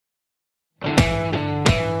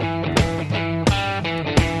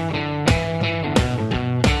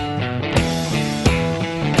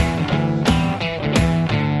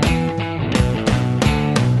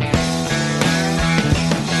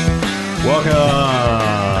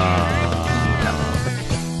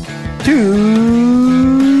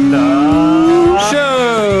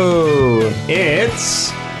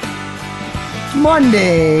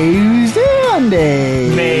Monday.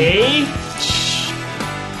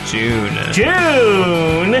 June.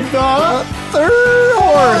 The 4th.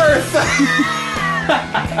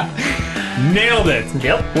 Nailed it.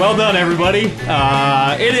 Yep. Well done, everybody.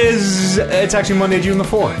 It's actually Monday, June the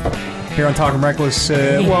 4th. Here on Talking Reckless,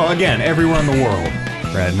 again, everywhere in the world.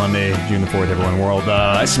 Right, Monday, June the 4th, everywhere in the world.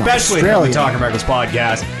 Especially on the Talking Reckless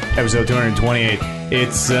podcast, episode 228.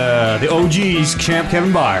 It's the OG's Champ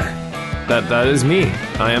Kevin Byer. That is me.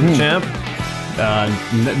 I am the champ.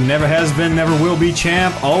 Never has been, never will be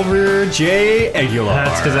champ, Oliver J. Aguilar.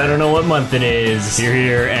 That's because I don't know what month it is.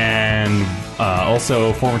 Here, and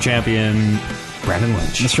also former champion Brandon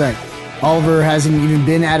Lynch. That's right. Oliver hasn't even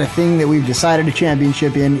been at a thing that we've decided a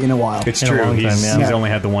championship in a while. It's In a true. long He's time, yeah. only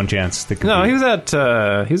had the one chance to compete. No, he was at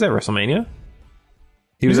WrestleMania.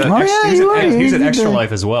 He was at. Oh, yeah, He you was at were. Extra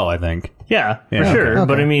Life as well, I think. Yeah, Yeah. for sure. Okay.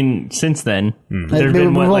 But I mean, since then, there's We've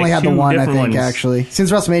been what, only like had two the one, I different think, ones. actually.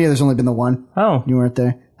 Since WrestleMania, there's only been the one. Oh, You weren't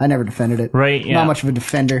there. I never defended it. Right, yeah. Not much of a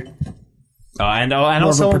defender. And of a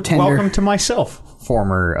also, pretender. welcome to myself,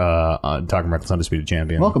 former Talking Reckless Undisputed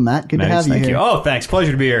Champion. Welcome, Matt. Good to Nice, have you thank here. Oh, thanks.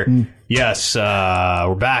 Pleasure to be here. Yes,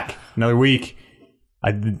 we're back. Another week.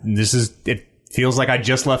 It feels like I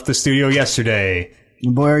just left the studio yesterday.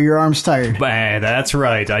 Boy, are your arms tired. That's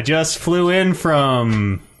right. I just flew in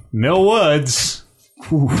from Mill Woods.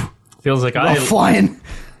 feels like Oh, I flying.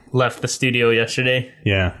 left the studio yesterday.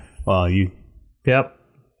 Yeah. Well, Yep.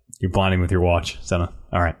 you're blinding with your watch, Senna.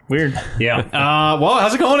 All right. Weird. Yeah. Well,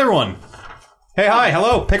 how's it going, everyone? Hey, hi,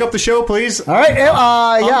 hello. Pick up the show, please. All right. Yeah,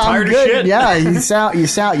 I'm tired of good. shit. Yeah,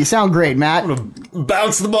 you sound great, Matt.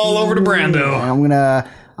 Bounce the ball over to Brando.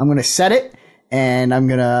 I'm gonna set it, and I'm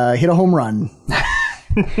gonna hit a home run.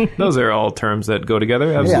 Those are all terms that go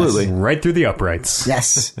together. Absolutely. Right through the uprights.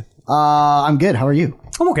 Yes. I'm good. How are you?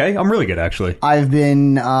 I'm okay. I'm really good, actually. I've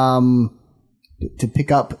been to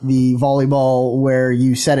pick up the volleyball where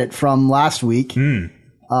you set it from last week.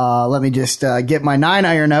 Let me just get my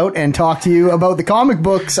 9-iron out and talk to you about the comic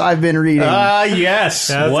books I've been reading. Yes.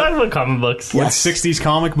 Yeah, let's What talk about comic books. What 60s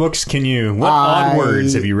comic books what odd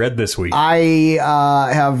words have you read this week? I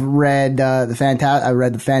have read I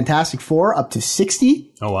read the Fantastic Four up to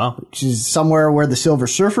 60, Oh, wow. which is somewhere where the Silver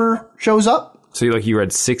Surfer shows up. So you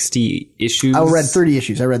read 60 issues? I read 30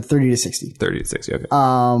 issues. I read 30 to 60. 30 to 60, okay.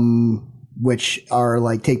 Which are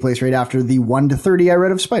take place right after the 1 to 30 I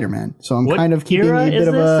read of Spider-Man. So I'm What kind of keeping era a bit is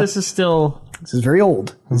of this? a. This is still. This is very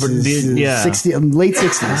old. This is yeah. 60, late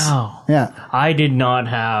 60s. Wow. Yeah. I did not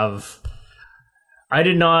have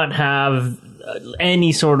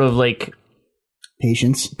any sort of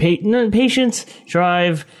Patience. patience,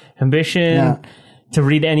 drive, ambition Yeah. to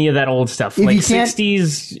read any of that old stuff. If Like you can't-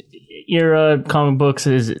 60s era comic books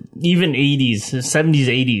is even 80s, 70s,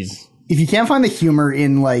 80s. If you can't find the humor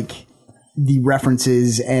in the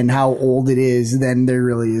references and how old it is, then there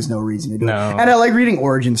really is no reason to do it. No. And I like reading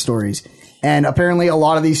origin stories. And apparently a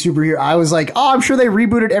lot of these superheroes, I was like, oh, I'm sure they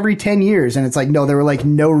rebooted every 10 years. And it's like, no, there were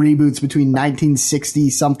no reboots between 1960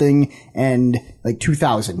 something and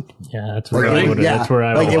 2000. Yeah, that's where Really? I would have. Yeah. That's where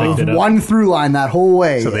I it was picked it up. one through line that whole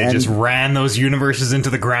way. So they And just ran those universes into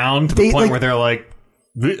the ground to the They, point where they're like,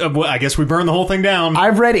 I guess we burned the whole thing down.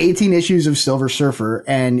 I've read 18 issues of Silver Surfer,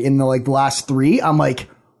 and in the the last 3, I'm like,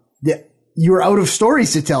 you're out of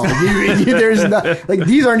stories to tell. There's not,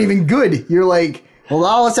 these aren't even good. You're like, well,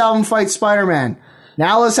 now let's have him fight Spider-Man.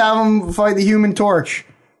 Now let's have him fight the Human Torch.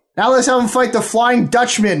 Now let's have him fight the Flying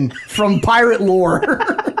Dutchman from pirate lore.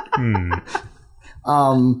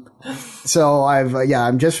 So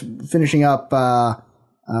I'm just finishing up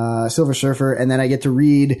Silver Surfer, and then I get to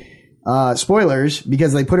read spoilers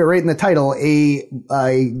because they put it right in the title,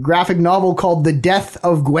 a graphic novel called The Death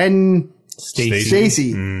of Gwen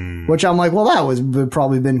Stacy, which I'm like, well, that would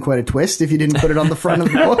probably been quite a twist if you didn't put it on the front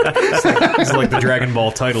of the book. It's like the Dragon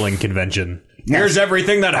Ball titling convention. Here's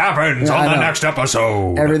everything that happens on the next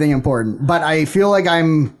episode. Everything important. But I feel like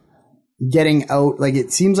I'm getting out,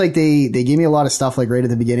 it seems like they gave me a lot of stuff right at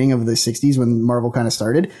the beginning of the 60s when Marvel kind of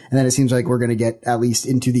started, and then it seems like we're going to get at least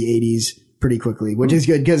into the 80s pretty quickly, which is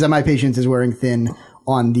good because my patience is wearing thin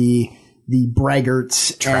on the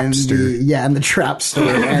braggarts and the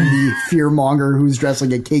trapster and the fearmonger who's dressed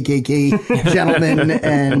like a KKK gentleman,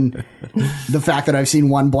 and the fact that I've seen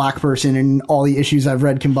one black person in all the issues I've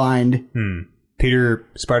read combined.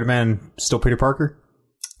 Spider-Man, still Peter Parker?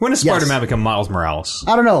 When does Spider-Man become Miles Morales?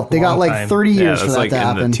 I don't know. They got time. 30 years that's for that to in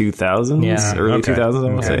happen. the 2000s, Yeah. early 2000s, I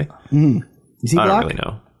want to say. Is he I black? don't really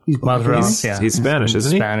know. He's black. Miles Morales, yeah. He's Spanish,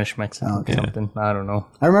 isn't he? Spanish, Mexican, something. I don't know.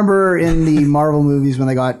 I remember in the Marvel movies when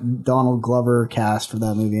they got Donald Glover cast for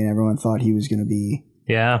that movie, and everyone thought he was going to be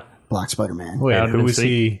Yeah. Black Spider-Man. Wait, That who would've was been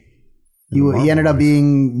he? He ended up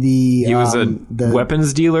being the... He was a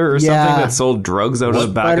weapons dealer or something that sold drugs out of the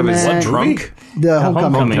back of his trunk. The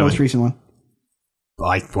Homecoming, the most recent one.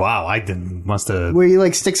 Wow, I must have... Where he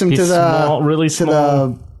like sticks him to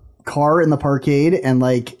the car in the parkade and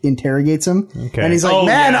like interrogates him. Okay. And he's like,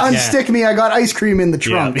 unstick me, I got ice cream in the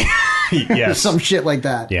trunk. Yeah. Or some shit like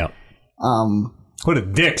that. Yeah. What a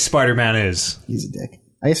dick Spider-Man is. He's a dick.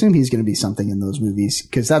 I assume he's going to be something in those movies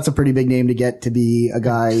because that's a pretty big name to get to be a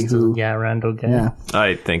guy who... Yeah, rando guy. Yeah.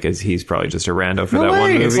 I think he's probably just a rando for that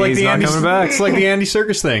one movie. It's like he's not coming back. It's like the Andy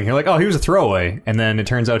Serkis thing. You're like, oh, he was a throwaway. And then it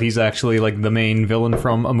turns out he's actually like the main villain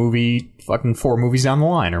from a movie fucking 4 movies down the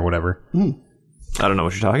line or whatever. I don't know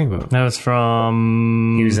what you're talking about. That was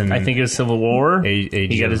from... He was in... I think it was Civil War.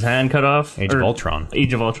 He got his hand cut off. Age of Ultron.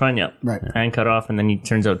 Age of Ultron, yeah. Right. Hand cut off, and then he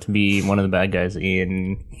turns out to be one of the bad guys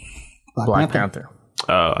in Black Panther.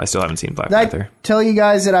 I still haven't seen Black Panther. I tell you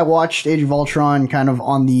guys that I watched Age of Ultron kind of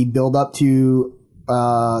on the build up to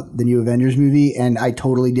the new Avengers movie, and I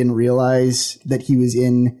totally didn't realize that he was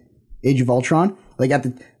in Age of Ultron. Like at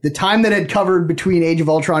the time that had covered between Age of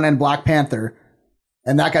Ultron and Black Panther,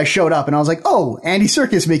 and that guy showed up, and I was like, oh, Andy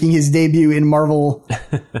Serkis making his debut in Marvel,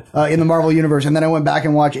 in the Marvel universe. And then I went back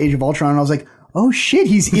and watched Age of Ultron, and I was like, oh shit,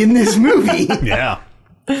 he's in this movie. Yeah.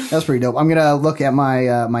 That's pretty dope. I'm going to look at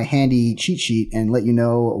my my handy cheat sheet and let you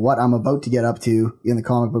know what I'm about to get up to in the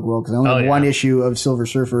comic book world, because I only have one issue of Silver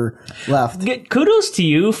Surfer left. Kudos to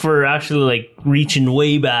you for actually like reaching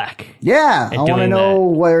way back. Yeah, I want to know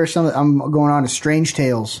where I'm going on to Strange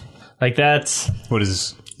Tales. Like that's... What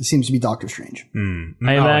is... It seems to be Doctor Strange.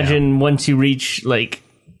 I imagine once you reach like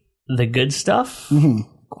the good stuff,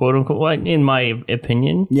 quote unquote, in my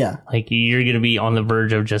opinion, like you're going to be on the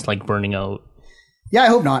verge of just like burning out. Yeah, I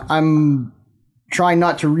hope not. I'm trying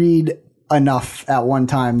not to read enough at one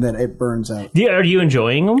time that it burns out. Yeah, are you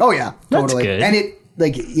enjoying them? Oh yeah, totally. That's good.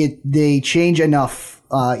 And they change enough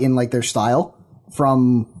in like their style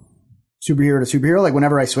from superhero to superhero. Like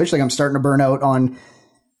whenever I switch, like I'm starting to burn out on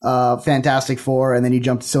Fantastic Four, and then you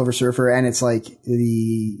jump to Silver Surfer, and it's like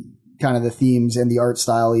the kind of the themes and the art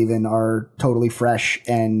style even are totally fresh.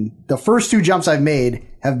 And the first 2 jumps I've made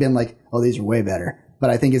have been like, oh, these are way better. But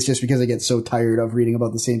I think it's just because I get so tired of reading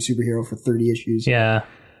about the same superhero for 30 issues. Yeah.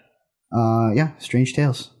 Strange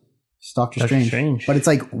Tales. It's Doctor Strange. But it's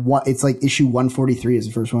like issue 143 is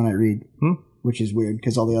the first one I read, which is weird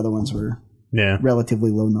because all the other ones were relatively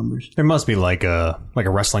low numbers. There must be like a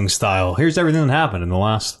wrestling style. Here's everything that happened in the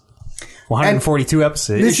last 142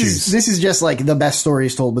 episodes. This is just like the best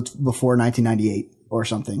stories told before 1998 or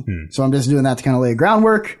something. So I'm just doing that to kind of lay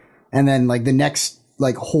groundwork, and then like the next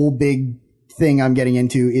like whole big thing I'm getting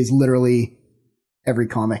into is literally every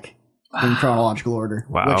comic in chronological order.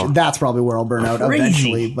 Wow. Which that's probably where I'll burn out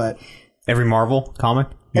eventually. But every Marvel comic,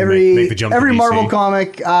 every the jump every to DC. Marvel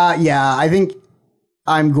comic, I think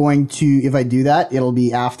I'm going to, if I do that, it'll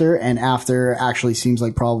be after, and after actually seems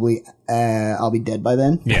like probably I'll be dead by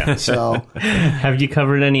then. Yeah. So have you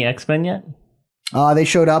covered any X-Men yet? They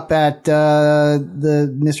showed up at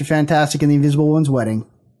the Mr. Fantastic and the Invisible One's wedding.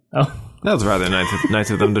 Oh. That was rather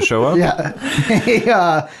nice of them to show up.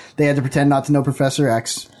 Yeah. They had to pretend not to know Professor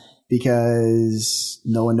X because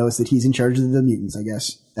no one knows that he's in charge of the mutants, I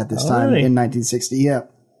guess, at this time in 1960. Yeah.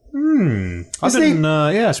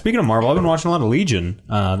 Speaking of Marvel, I've been watching a lot of Legion.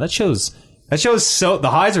 That show's so,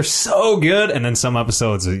 the highs are so good, and then some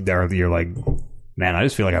episodes you're like, man, I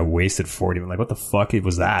just feel like I wasted 40. Like, what the fuck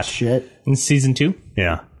was that? Shit. In season 2?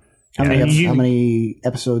 Yeah. How many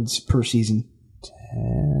episodes per season?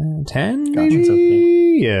 10? Gotcha.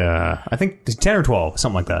 Yeah. I think 10 or 12,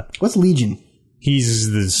 something like that. What's Legion?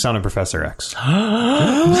 He's the son of Professor X. What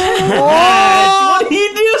are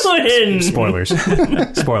you doing? Spoilers.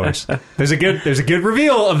 There's a good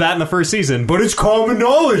reveal of that in the first season, but it's common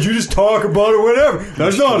knowledge. You just talk about it whenever.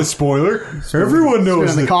 That's not a spoiler. Everyone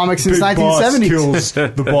knows that the comics since 1970 kills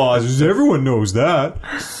the boss. Everyone knows that.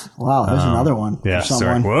 Wow, there's another one. Yeah, for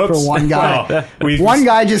someone. sorry. Whoops. For one guy. One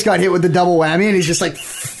guy just got hit with the double whammy, and he's just like,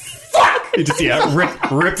 fuck! He just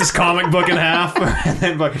ripped his comic book in half, and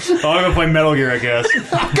then I'm gonna play Metal Gear, I guess.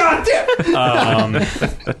 God damn!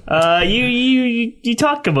 You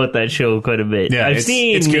talk about that show quite a bit. Yeah, I've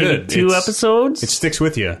seen it's good. 2 episodes. It sticks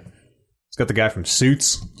with you. It's got the guy from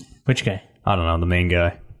Suits. Which guy? I don't know, the main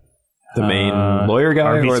guy. The main lawyer guy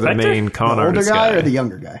R.B. or the Spector? main con The older artist guy or the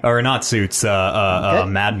younger guy? Or not Suits,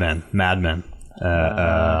 Mad Men.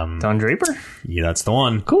 Don Draper? Yeah, that's the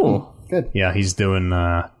one. Cool. Good. Yeah, he's doing,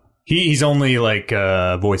 he's only like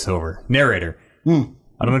voiceover. Narrator. I don't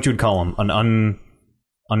know what you would call him. An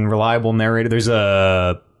unreliable narrator. There's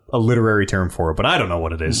a literary term for it, but I don't know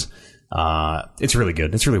what it is. It's really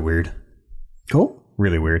good. It's really weird. Cool.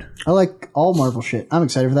 Really weird. I like all Marvel shit. I'm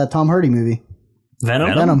excited for that Tom Hardy movie.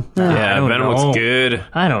 Venom? Yeah, Venom looks good.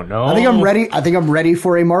 I don't know. I think I'm ready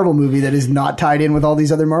for a Marvel movie that is not tied in with all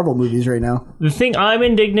these other Marvel movies right now. The thing I'm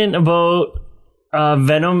indignant about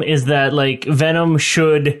Venom is that, like, Venom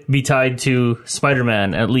should be tied to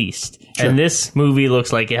Spider-Man at least. Sure. And this movie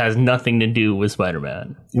looks like it has nothing to do with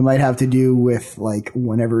Spider-Man. It might have to do with, like,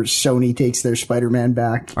 whenever Sony takes their Spider-Man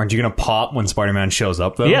back. Aren't you going to pop when Spider-Man shows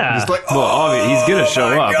up, though? Yeah. Just like, well, he's going to show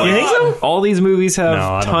up. You think so? All these movies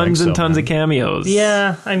have tons and tons of cameos.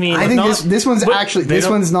 Yeah, I mean... I think this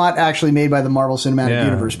one's not actually made by the Marvel Cinematic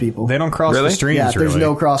Universe people. They don't cross the streams, Yeah, there's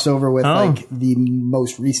no crossover with, like, the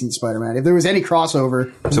most recent Spider-Man. If there was any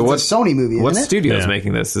crossover, so it's a Sony movie, what isn't it? studio's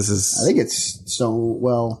making this? I think it's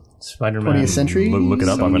Spider-Man 20th Century. Look it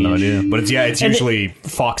up. I have no idea. But it's usually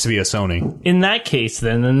Fox via Sony. In that case,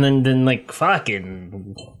 then like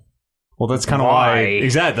fucking. Well, that's kind of why.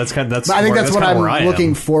 Exactly. I think that's what I'm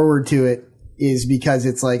looking forward to. It is because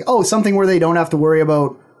it's like, something where they don't have to worry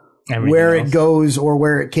about where it goes or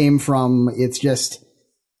where it came from. It's just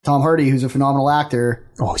Tom Hardy, who's a phenomenal actor.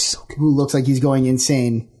 Oh, he's so good. Who looks like he's going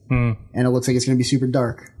insane, and it looks like it's going to be super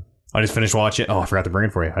dark. I just finished watching... Oh, I forgot to bring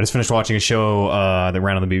it for you. I just finished watching a show that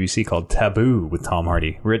ran on the BBC called Taboo with Tom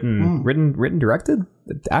Hardy. Written, directed?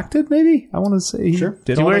 Acted, maybe? I want to say. Sure.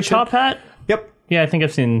 Did he wear a top hat? Yep. Yeah, I think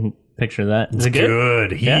I've seen a picture of that. Is it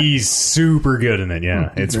good? He's super good in it,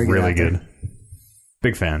 yeah. It's really good.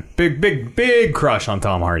 Big fan. Big crush on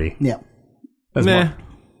Tom Hardy. Yeah. That's more...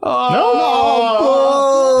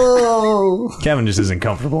 Kevin just isn't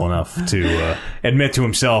comfortable enough to admit to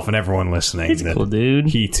himself and everyone listening He's that cool, dude.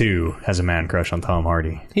 He too has a man crush on Tom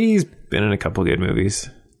Hardy. He's been in a couple good movies.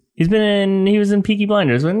 He was in Peaky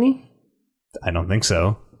Blinders, wasn't he? I don't think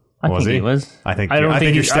so. I think he was. I think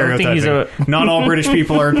you're stereotyping. Not all British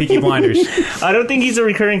people are in Peaky Blinders. I don't think he's a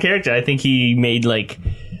recurring character. I think he made like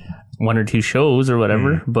one or two shows or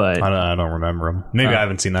whatever, but I don't remember him. Maybe I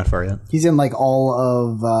haven't seen that far yet. He's in like all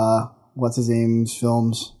of what's his name's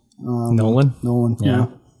films. Nolan, yeah.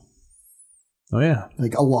 Oh yeah,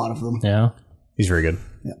 like a lot of them. Yeah, he's very good.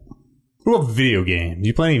 Yeah. What about video games? Did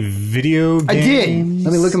you play any video games? I did.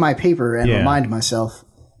 Let me look at my paper and remind myself.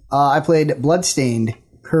 I played Bloodstained: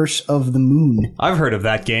 Curse of the Moon. I've heard of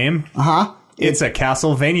that game. It's a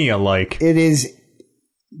Castlevania-like. It is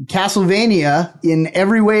Castlevania in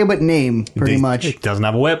every way but name, pretty much. It doesn't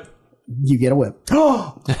have a whip. You get a whip.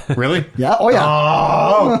 Oh, really? Yeah. Oh, yeah.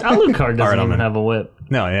 Oh, Alucard doesn't even have a whip.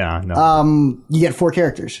 No, no. You get 4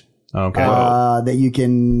 characters. Okay. That you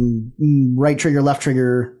can right trigger, left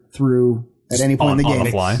trigger through at any point in the game. On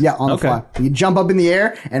the fly? Yeah, on the fly. You jump up in the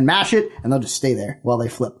air and mash it, and they'll just stay there while they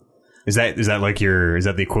flip. Is that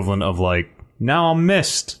the equivalent of like, now I'm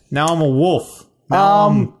Mist, now I'm a wolf?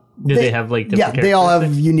 Do they have like different they all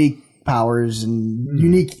have unique powers and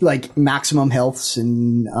unique like maximum healths,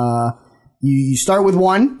 and you start with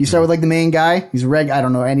one. You start with like the main guy. He's a red guy. I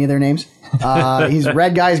don't know any of their names. He's a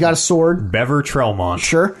red guy. He's got a sword. Bever Trelmont.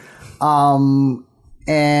 Sure. And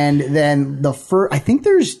then I think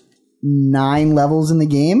there's 9 levels in the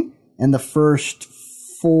game, and the first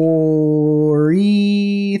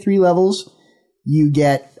 3 levels you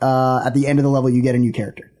get at the end of the level you get a new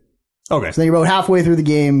character. Okay. So then you're about halfway through the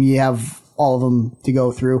game. You have all of them to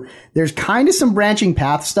go through. There's kind of some branching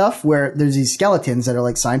path stuff where there's these skeletons that are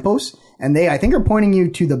like signposts, and they, I think, are pointing you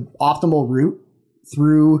to the optimal route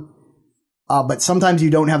through, but sometimes you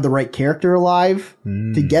don't have the right character alive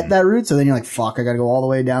to get that route. So then you're like, fuck, I gotta go all the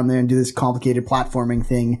way down there and do this complicated platforming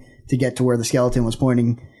thing to get to where the skeleton was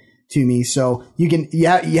pointing to me. So you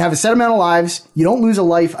have a set amount of lives. You don't lose a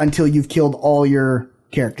life until you've killed all your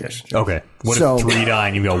characters. Okay. What if 3 die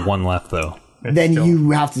and you've got 1 left though? Then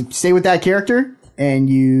you have to stay with that character and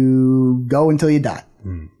you go until you die.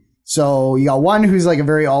 So you got one who's like a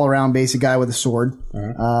very all-around basic guy with a sword.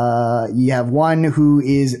 You have one who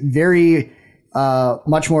is very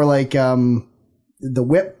much more like the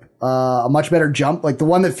whip, a much better jump, like the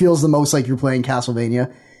one that feels the most like you're playing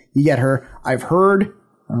Castlevania. You get her. I've heard,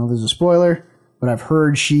 I don't know if this is a spoiler, but I've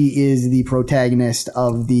heard she is the protagonist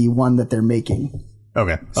of the one that they're making.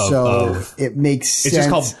 Okay. It makes sense. It's just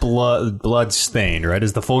called Bloodstained, right?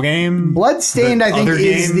 Is the full game? Bloodstained, I think,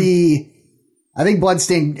 is I think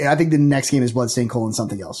Bloodstained, I think the next game is Bloodstained :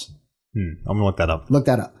 something else. I'm going to look that up. Look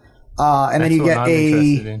that up. And then you get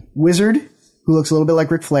a wizard who looks a little bit like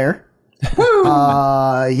Ric Flair.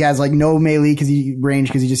 He has like no melee because he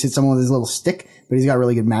just hits someone with his little stick, but he's got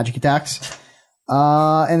really good magic attacks.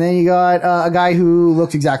 And then you got a guy who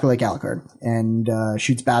looks exactly like Alucard and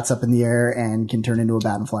shoots bats up in the air and can turn into a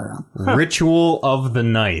bat and fly around. Ritual of the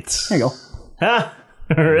Night. There you go.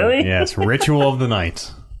 Really? Yes, Ritual of the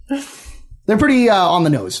Night. They're pretty on the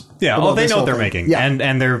nose. Yeah, well, they know what they're making. Yeah.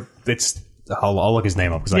 And they're, I'll look his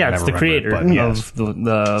name up because I can never remember. Yeah, it's the creator of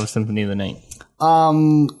the Symphony of the Night.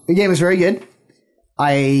 The game is very good.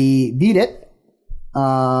 I beat it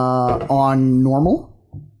on normal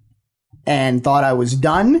and thought I was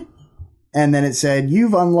done. And then it said,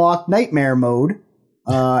 you've unlocked Nightmare mode.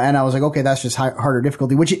 And I was like, okay, that's just harder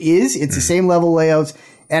difficulty, which it is. It's the same level layouts.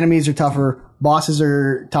 Enemies are tougher. Bosses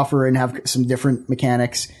are tougher and have some different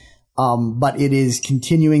mechanics. But it is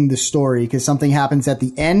continuing the story because something happens at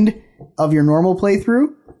the end of your normal playthrough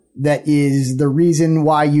that is the reason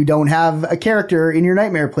why you don't have a character in your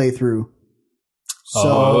Nightmare playthrough.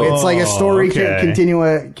 So it's like a story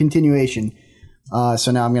continuation.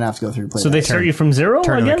 So now I'm going to have to go through and play So they start you from zero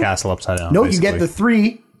Turn again? the castle upside down. No, you get the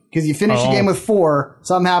 3 because you finish the game with 4.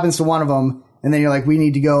 Something happens to one of them. And then you're like, we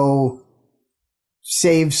need to go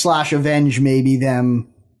save/avenge maybe them.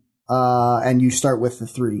 And you start with the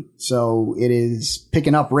 3. So it is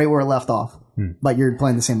picking up right where it left off. But you're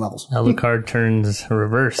playing the same levels. Alucard turns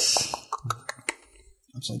reverse.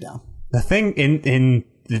 Upside down. The thing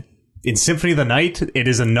in Symphony of the Night, it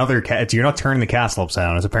is another you're not turning the castle upside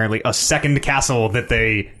down. It's apparently a second castle that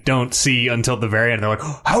they don't see until the very end. They're like,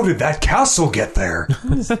 oh, how did that castle get there?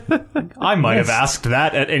 I might have asked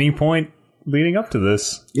that at any point leading up to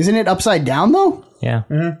this. Isn't it upside down though? Yeah.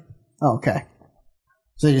 Oh, okay.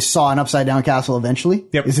 So they just saw an upside down castle eventually?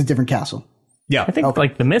 Yep. It's a different castle. Yeah. I think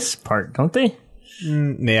like the Mist part, don't they?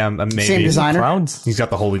 Yeah, maybe. Same designer? Clouds. He's got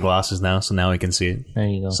the holy glasses now, so now he can see it. There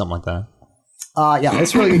you go. Something like that. Yeah,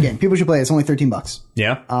 it's a really good game. People should play it. It's only $13.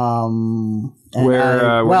 Yeah.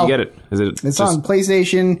 Where do you get it? It's on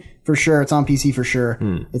PlayStation for sure. It's on PC for sure.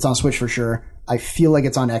 It's on Switch for sure. I feel like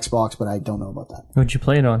it's on Xbox, but I don't know about that. What'd you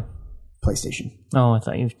play it on? PlayStation. Oh, I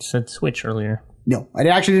thought you said Switch earlier. No, I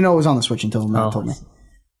actually didn't know it was on the Switch until Matt told me.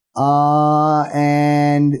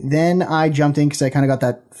 And then I jumped in because I kind of got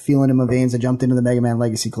that feeling in my veins. I jumped into the Mega Man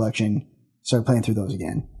Legacy Collection, started playing through those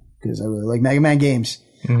again because I really like Mega Man games.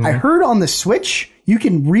 I heard on the Switch you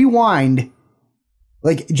can rewind,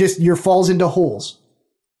 like just your falls into holes.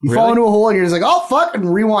 You fall into a hole and you're just like, oh fuck,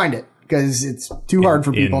 and rewind it because it's too hard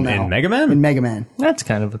for people now. In Mega Man? In Mega Man. That's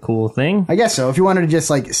kind of a cool thing. I guess so. If you wanted to just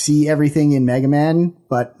like see everything in Mega Man,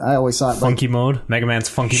 but I always thought funky mode. Mega Man's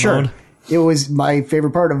funky mode. It was my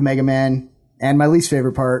favorite part of Mega Man, and my least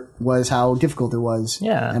favorite part was how difficult it was.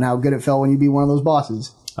 Yeah. And how good it felt when you beat one of those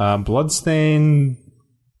bosses. Bloodstain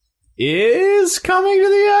is coming to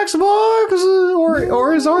the Xbox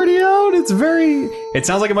or is already out. It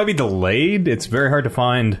sounds like it might be delayed. It's very hard to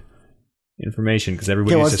find information because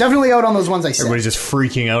it's definitely out on those ones I said. Everybody's just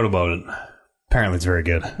freaking out about it. Apparently it's very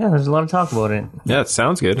good. Yeah, there's a lot of talk about it. Yeah, it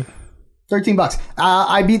sounds good. $13.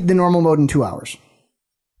 I beat the normal mode in 2 hours.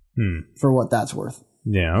 For what that's worth.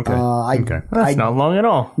 Yeah, okay. That's not long at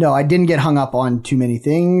all. No, I didn't get hung up on too many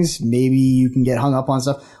things. Maybe you can get hung up on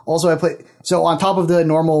stuff. Also, so on top of the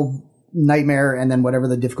normal Nightmare and then whatever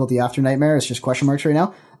the difficulty after Nightmare, it's just question marks right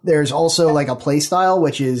now. There's also like a play style,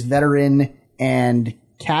 which is veteran and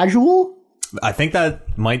casual. I think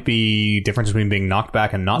that might be difference between being knocked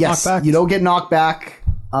back and not knocked back. You don't get knocked back,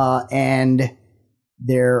 and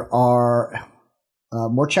there are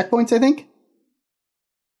more checkpoints, I think.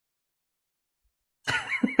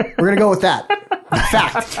 We're going to go with that.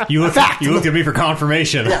 Fact. You looked at me for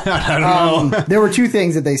confirmation. Yeah. I don't know. There were 2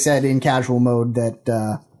 things that they said in casual mode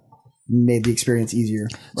that made the experience easier.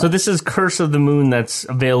 So this is Curse of the Moon that's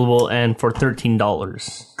available and for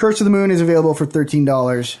 $13. Curse of the Moon is available for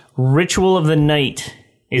 $13. Ritual of the Night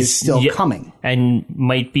is still coming. And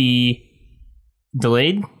might be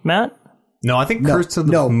delayed, Matt? No, I think Curse of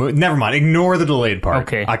the Moon... Never mind. Ignore the delayed part.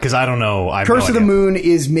 Okay. Because I don't know. Curse of the Moon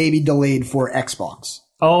is maybe delayed for Xbox.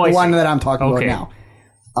 Oh, the one that I'm talking about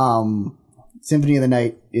now. Symphony of the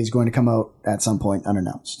Night is going to come out at some point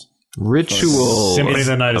unannounced. Ritual. Symphony of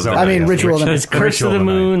the Night is out. I mean, Ritual of the Night. Is Curse of the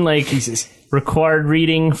Moon like required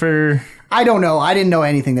reading for... I don't know. I didn't know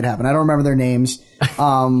anything that happened. I don't remember their names.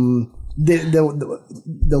 The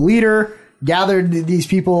leader gathered these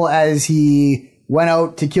people as he went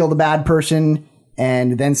out to kill the bad person,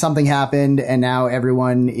 and then something happened, and now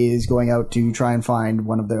everyone is going out to try and find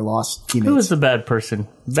one of their lost teammates. Who is the bad person?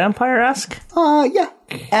 Vampire-esque? Yeah.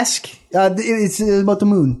 Esque. It's about the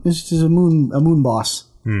moon. This is a moon boss.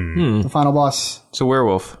 The final boss. It's a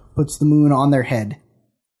werewolf. Puts the moon on their head.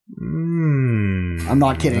 I'm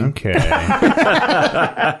not kidding. Okay.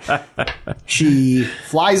 She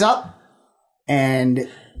flies up, and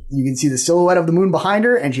you can see the silhouette of the moon behind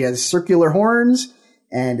her, and she has circular horns.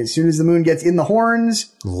 And as soon as the moon gets in the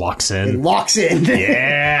horns, it locks in.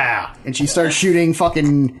 Yeah. And she starts shooting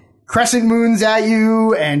fucking crescent moons at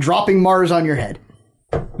you and dropping Mars on your head.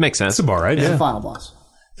 Makes sense. It's a bar, right? It's Yeah. the final boss.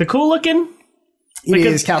 The cool looking. It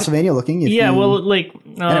is Castlevania looking. Yeah, well, like,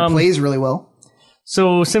 and it plays really well.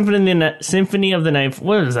 So Symphony of the Night.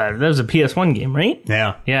 What was that? That was a PS1 game, right?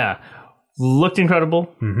 Yeah. Yeah, looked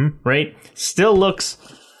incredible. Right? Still looks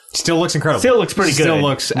incredible. Still looks pretty good. Still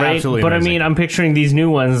looks right? absolutely But amazing. I mean, I'm picturing these new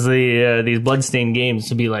ones, these bloodstained games,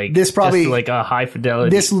 to be like This probably just like a high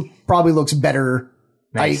fidelity. This probably looks better.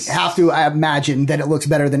 Nice. I have to imagine that it looks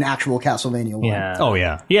better than actual Castlevania 1. Yeah. Oh,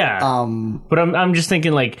 yeah. Yeah. But I'm just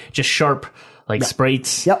thinking like just sharp like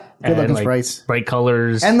sprites. Yep. Good looking like, sprites. bright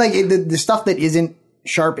colors. And like the stuff that isn't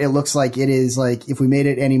sharp, it looks like it is like if we made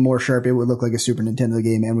it any more sharp, it would look like a Super Nintendo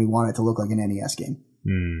game, and we want it to look like an NES game.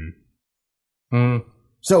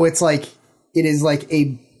 So it's like it is like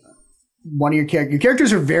one of your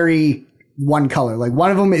characters are very one color. Like one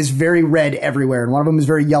of them is very red everywhere, and one of them is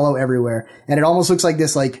very yellow everywhere, and it almost looks like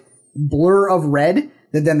this like blur of red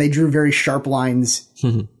that then they drew very sharp lines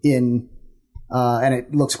in, and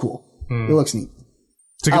it looks cool. It looks neat.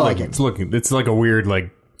 It's a good like look. it. It's like a weird,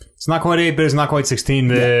 like, it's not quite 8-bit, it's not quite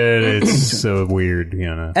 16-bit. It's so weird,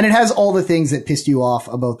 you know. And it has all the things that pissed you off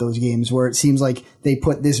about those games, where it seems like they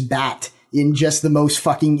put this bat in just the most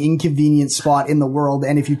fucking inconvenient spot in the world,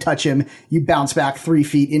 and if you touch him, you bounce back 3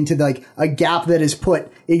 feet into like a gap that is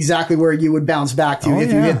put exactly where you would bounce back to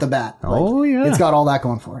if you hit the bat. Like, it's got all that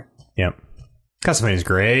going for it. Yep. Castlevania's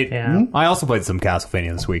great. Yeah. I also played some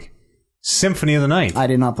Castlevania this week. Symphony of the Night. I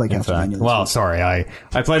did not play in Castlevania. fact. Well, sorry, I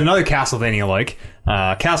played another Castlevania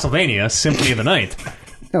Castlevania Symphony of the Night.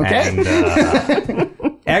 Okay.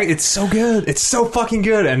 And it's so good. It's so fucking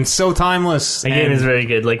good and so timeless. The game is very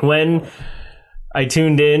good. Like when I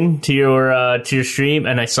tuned in to your stream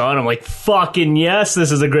and I saw it, I'm like, fucking yes,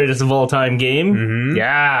 this is the greatest of all time game.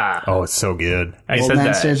 Yeah. Oh, it's so good. I Old said man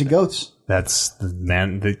that. stares at goats. That's the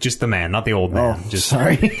man, just the man, not the old man. Just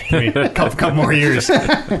Sorry. a couple more years.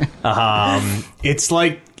 It's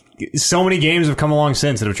like so many games have come along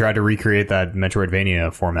since that have tried to recreate that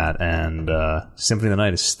Metroidvania format, and Symphony of the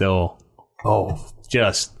Night is still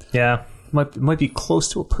might be close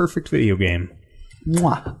to a perfect video game.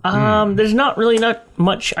 Mwah. There's not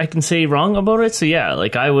much I can say wrong about it, so yeah,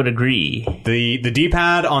 like I would agree. The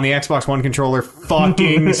D-pad on the Xbox One controller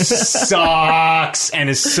fucking sucks and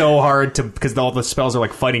is so hard to, because all the spells are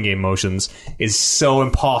like fighting game motions, is so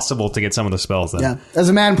impossible to get some of the spells then. Yeah. As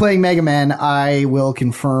a man playing Mega Man, I will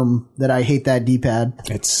confirm that I hate that D-pad.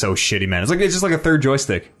 It's so shitty, man. It's just like a third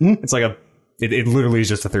joystick. It's like it literally is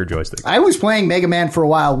just a third joystick. I was playing Mega Man for a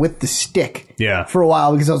while with the stick. Yeah. For a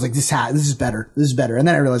while because I was like, this is better. This is better. And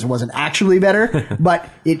then I realized it wasn't actually better, but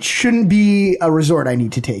it shouldn't be a resort I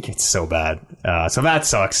need to take. It's so bad. So that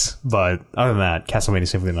sucks. But other than that, Castlevania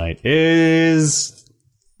Symphony of the Night is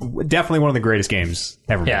definitely one of the greatest games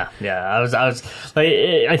ever made. Yeah. I was like,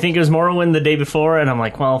 I think it was Morrowind the day before, and I'm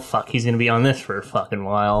like, well, fuck, he's gonna be on this for a fucking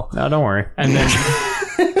while. No, don't worry. And then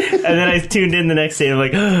and then I tuned in the next day. I'm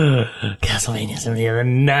like, Castlevania Symphony of the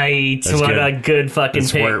Night. That's what good. a good fucking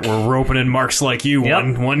That's pick. we're roping in marks like you,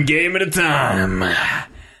 Yep. one game at a time.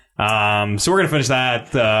 So we're gonna finish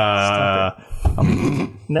that.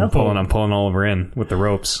 No, I'm pulling Oliver in with the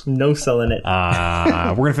ropes. no selling it.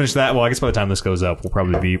 We're gonna finish that. Well, I guess by the time this goes up, we'll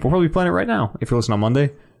probably be playing it right now. If you're listening on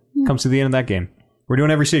Monday, comes to the end of that game. We're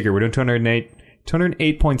doing every secret. We're doing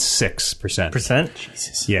 208.6%. Percent?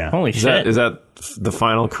 Jesus. Yeah. Holy shit! Is that the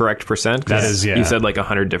final correct percent? 'Cause That is, yeah. You said like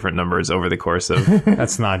 100 different numbers over the course of.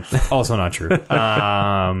 That's also not true.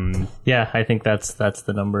 Yeah, I think that's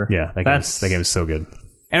the number. Yeah, that game is so good.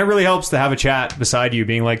 And it really helps to have a chat beside you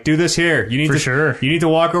being like, do this here. You need For to sure. You need to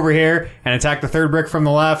walk over here and attack the third brick from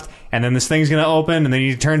the left, and then this thing's going to open, and then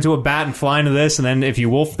you turn to a bat and fly into this, and then if you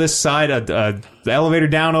wolf this side, the elevator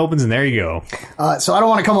down opens, and there you go. So I don't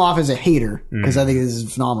want to come off as a hater because I think this is a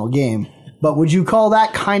phenomenal game. But would you call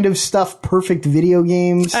that kind of stuff perfect video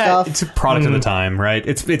game stuff? It's a product of the time, right?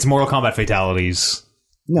 It's Mortal Kombat fatalities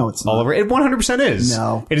No, it's not. all over. It 100% is.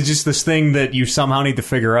 No. It is just this thing that you somehow need to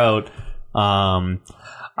figure out.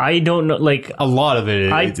 I don't know. Like, A lot of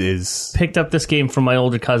it I is... picked up this game from my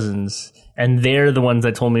older cousins, and they're the ones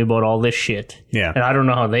that told me about all this shit. Yeah. And I don't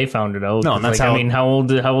know how they found it out. No, and that's like, how- I mean, how old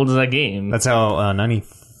is that game? That's how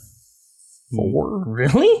 94?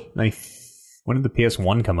 Really 90, when did the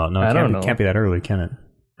PS1 come out? No, I don't know. It can't be that early, can it?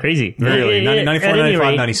 crazy. Very early. 94, At any 95,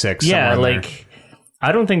 rate, 96. Yeah, somewhere in like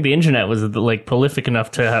I don't think the internet was like prolific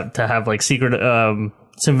enough to have like secret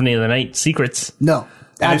Symphony of the Night secrets. No,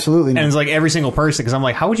 absolutely And not. it's like every single person, because I'm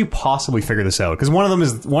like, how would you possibly figure this out? Because one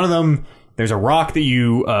of them, there's a rock that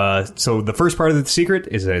you, so the first part of the secret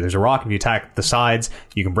is there's a rock, and if you attack the sides,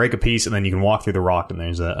 you can break a piece, and then you can walk through the rock, and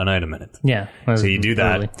there's an item in it. Yeah. So you do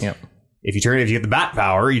that. Totally. Yep. if you get the bat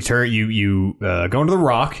power, you go into the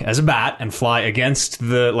rock as a bat and fly against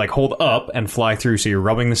the, like, hold up and fly through, so you're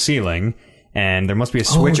rubbing the ceiling. And there must be a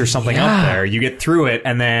switch or something up there. You get through it,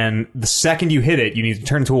 and then the second you hit it, you need to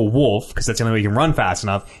turn into a wolf, because that's the only way you can run fast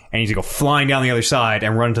enough, and you need to go flying down the other side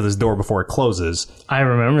and run to this door before it closes. I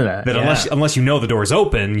remember that. Unless you know the door's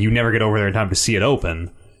open, you never get over there in time to see it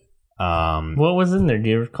open. What was in there? Do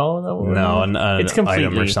you recall that? No, an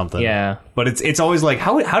item or something. Yeah. But it's always like,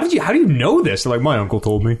 how do you know this? They're like, my uncle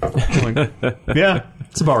told me. I'm like, yeah,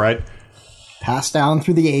 it's about right. Passed down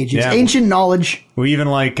through the ages. Yeah. Ancient knowledge. We even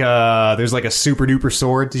like, there's like a super duper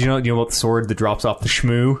sword. Do you know about the sword that drops off the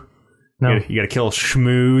shmoo? No. You gotta kill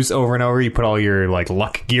shmoos over and over. You put all your like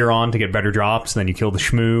luck gear on to get better drops, and then you kill the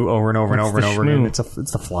shmoo over and over and over and over again. It's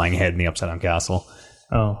the flying head in the Upside Down Castle.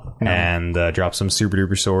 Oh. No. And drop some super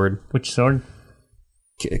duper sword. Which sword?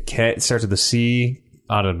 It starts with the C.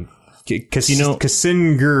 Out of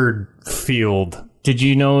Kasingerd Field. Did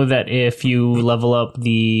you know that if you level up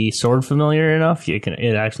the sword familiar enough, it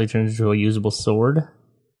actually turns into a usable sword?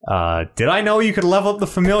 Did I know you could level up the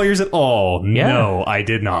familiars at all? Yeah. No, I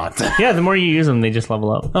did not. Yeah, the more you use them, they just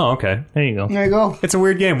level up. Oh, okay. There you go. There you go. It's a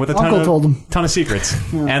weird game with a ton of secrets.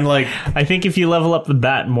 Yeah. And like, I think if you level up the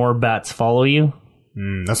bat, more bats follow you.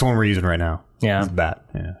 That's the one we're using right now. Yeah. It's bat.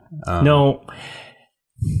 Yeah. No.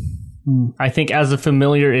 I think as a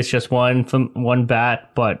familiar, it's just one bat,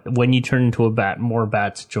 but when you turn into a bat, more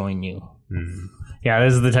bats join you. Yeah,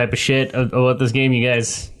 this is the type of shit about this game, you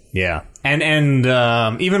guys. Yeah, and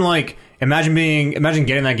even like imagine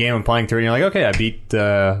getting that game and playing through it, and you're like, okay, I beat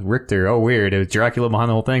Richter. Oh, weird, it was Dracula behind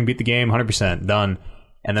the whole thing. Beat the game, 100% done,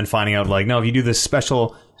 and then finding out like, no, if you do this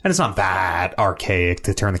special. And it's not that archaic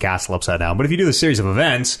to turn the castle upside down. But if you do the series of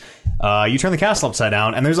events, you turn the castle upside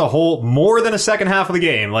down, and there's a whole more than a second half of the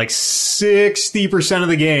game. Like 60% of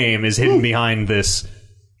the game is hidden behind this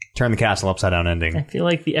turn the castle upside down ending. I feel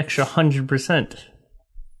like the extra 100%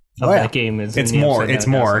 of that game is. It's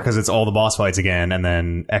more because it's all the boss fights again, and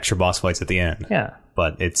then extra boss fights at the end. Yeah,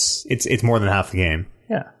 but it's more than half the game.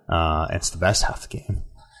 Yeah, it's the best half the game.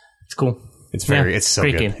 It's cool. It's so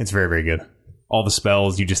good. Game. It's very, very good. All the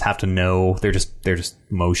spells you just have to know. They're just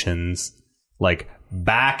motions, like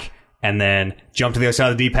back and then jump to the other side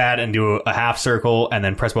of the D-pad and do a half circle and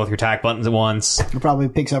then press both your attack buttons at once. It probably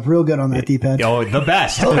picks up real good on that D-pad. Oh, the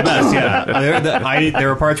best, yeah. There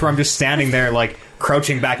are parts where I'm just standing there like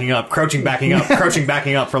crouching, backing up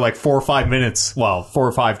for like 4 or 5 minutes. Well, 4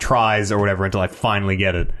 or 5 tries or whatever until I finally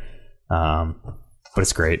get it. But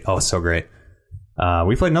it's great. Oh, it's so great.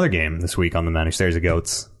 We played another game this week on the Man Who Stares at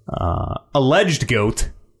Goats. Alleged Goat,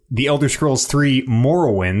 The Elder Scrolls 3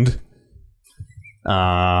 Morrowind,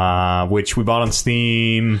 which we bought on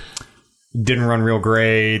Steam. Didn't run real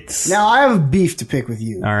great. Now, I have beef to pick with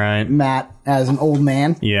you. All right. Matt, as an old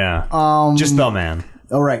man. Yeah. Just the man.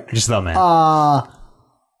 All right. Just the man.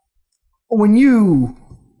 When you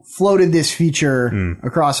floated this feature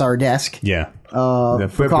across our desk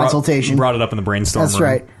for consultation. Brought it up in the brainstorm That's room.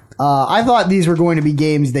 right. I thought these were going to be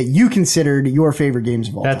games that you considered your favorite games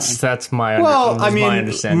of all time. That's my my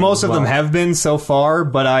understanding. Most of them have been so far,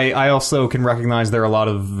 but I also can recognize there are a lot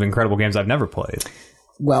of incredible games I've never played.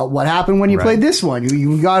 Well, what happened when you played this one?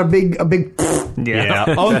 You got a big. Yeah.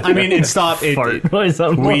 Oh, I mean, it stopped.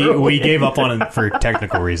 We gave up on it for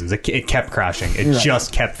technical reasons. It kept crashing. It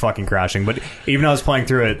just kept fucking crashing. But even I was playing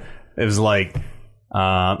through it, it was like.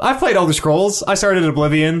 I've played Elder Scrolls. I started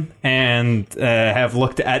at and have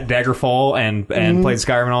looked at Daggerfall and played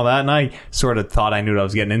Skyrim and all that, and I sort of thought I knew what I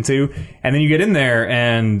was getting into. And then you get in there,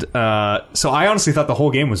 and so I honestly thought the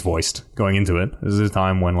whole game was voiced going into it. This is a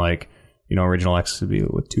time when, like, Original X would be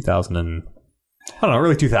with 2000 and I don't know,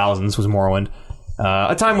 early 2000s was Morrowind.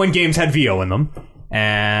 A time when games had VO in them,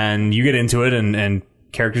 and you get into it, and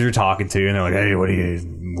characters are talking to you, and they're like, "Hey, what are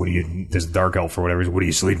you? This dark elf or whatever. What are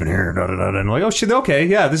you sleeping here?" Da, da, da. And I'm like, "Oh shit, okay,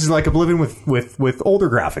 yeah, this is like Oblivion with older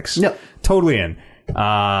graphics." Yep. Totally in.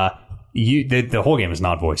 The whole game is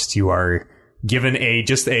not voiced. You are given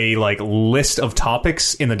just a like list of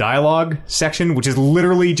topics in the dialogue section, which is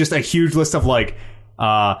literally just a huge list of like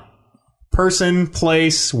person,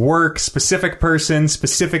 place, work, specific person,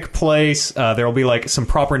 specific place. There'll be like some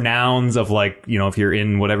proper nouns of like, if you're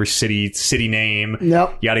in whatever city name,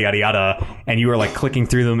 yada, yada, yada. And you were like clicking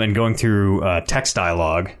through them and going through text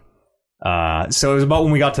dialogue. So it was about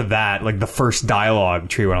when we got to that, like the first dialogue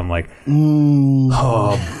tree where I'm like,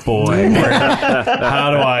 oh boy,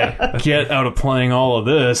 how do I get out of playing all of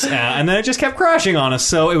this? And then it just kept crashing on us.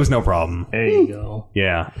 So it was no problem. There you go.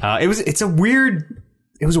 Yeah. It was a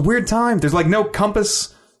weird time. There's like no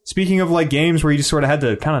compass. Speaking of like games where you just sort of had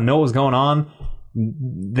to kind of know what was going on,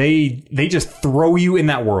 they just throw you in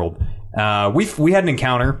that world. We had an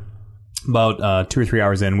encounter about 2 or 3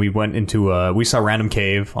 hours in. We went into we saw a random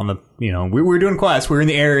cave on the, we were doing quests. We were in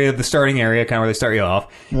the area, the starting area, kind of where they start you off,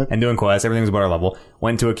 and doing quests. Everything was about our level.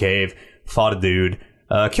 Went into a cave, fought a dude,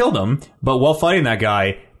 killed him. But while fighting that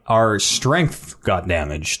guy, our strength got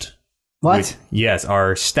damaged. What? Yes,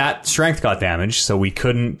 our strength got damaged, so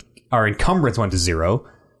our encumbrance went to 0.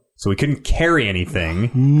 So we couldn't carry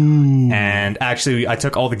anything. And actually, I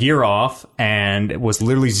took all the gear off and it was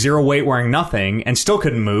literally 0 weight, wearing nothing, and still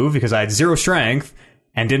couldn't move because I had 0 strength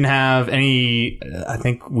and didn't have any. I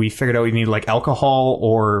think we figured out we needed like alcohol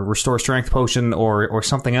or restore strength potion or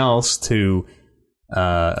something else to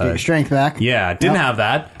get your strength back. Yeah, didn't have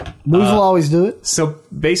that. Booze will always do it. So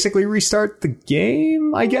basically, restart the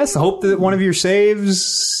game, I guess. I hope that one of your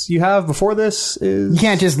saves you have before this is. You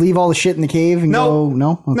can't just leave all the shit in the cave and go.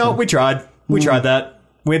 No, okay. No, we tried. We tried that.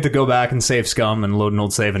 We had to go back and save scum and load an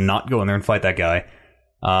old save and not go in there and fight that guy.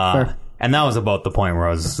 And that was about the point where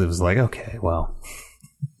it was like, okay, well.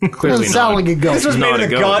 Clearly doesn't sound like a goat. This was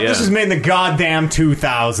made in the goddamn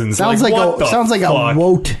 2000s. Sounds like a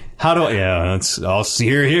woat. How do I'll see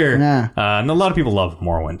here. Yeah. And a lot of people love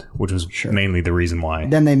Morrowind, which was mainly the reason why.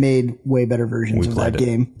 Then they made way better versions of that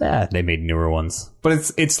game. Yeah, they made newer ones.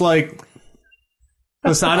 But it's like,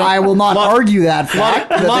 listen, I will not argue that fact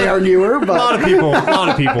that they are newer, but a lot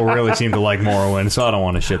of people really seem to like Morrowind, so I don't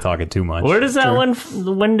want to shit talk it too much. Where does that one?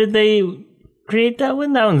 When did they create that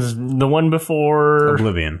one? That one's the one before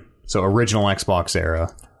Oblivion. So original Xbox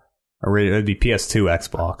era. It'd be PS2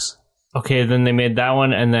 Xbox. Okay, then they made that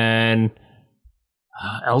one, and then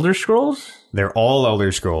Elder Scrolls? They're all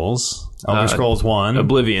Elder Scrolls. Elder Scrolls 1.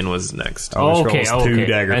 Oblivion was next. Elder Scrolls 2,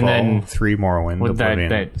 Daggerfall, and then 3, Morrowind, with Oblivion,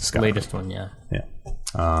 that latest one, yeah. Yeah.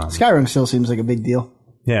 Skyrim still seems like a big deal.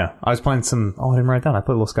 Yeah, I was playing some. I didn't write down. I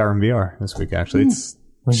played a little Skyrim VR this week. Actually,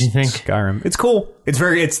 What did you think? Skyrim. It's cool. It's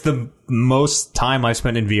the most time I've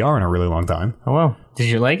spent in VR in a really long time. Oh wow! Did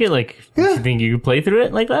you like it? Like, did you think you could play through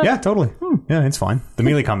it like that? Yeah, totally. Yeah, it's fine. The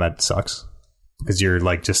melee combat sucks because you're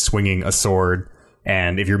like just swinging a sword,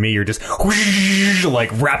 and if you're me, you're just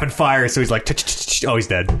like rapid fire. So he's like, oh, he's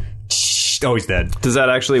dead. Oh, he's dead. Does that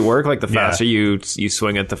actually work? Like the faster you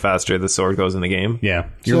swing it, the faster the sword goes in the game? Yeah.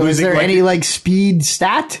 So is there any like speed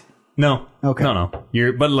stat? No. Okay. No.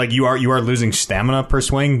 You are losing stamina per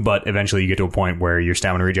swing, but eventually you get to a point where your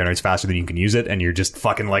stamina regenerates faster than you can use it, and you're just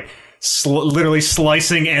fucking like literally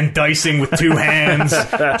slicing and dicing with 2 hands,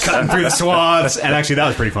 cutting through the swaths. And actually, that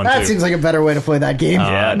was pretty fun too. That seems like a better way to play that game.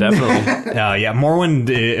 Yeah, definitely. Yeah, Morrowind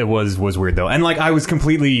it was weird though, and like I was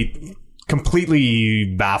completely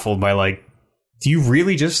baffled by like, do you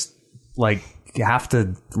really just like have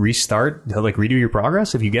to restart to like redo your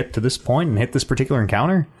progress if you get to this point and hit this particular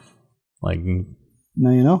encounter? Like,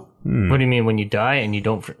 now you know. What do you mean when you die and you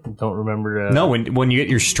don't remember? No, when you get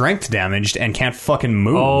your strength damaged and can't fucking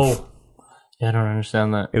move. Oh, yeah, I don't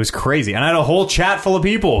understand that. It was crazy, and I had a whole chat full of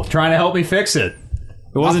people trying to help me fix it.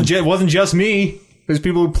 It wasn't just me. There's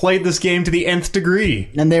people who played this game to the nth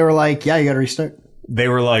degree, and they were like, "Yeah, you got to restart." They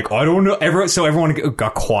were like, I don't know. Everyone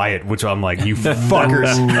got quiet, which I'm like, you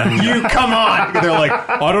fuckers, you come on. They're like,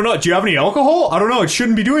 I don't know. Do you have any alcohol? I don't know. It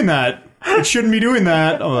shouldn't be doing that. It shouldn't be doing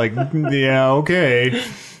that. I'm like, yeah, okay.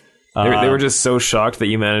 They were just so shocked that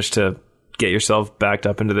you managed to get yourself backed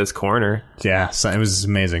up into this corner. Yeah, so it was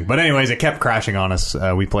amazing. But anyways, it kept crashing on us.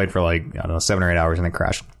 We played for like, I don't know, 7 or 8 hours, and it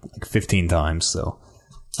crashed like 15 times. So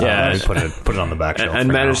yeah, we put it on the back shelf.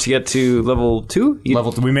 And managed to get to level 2?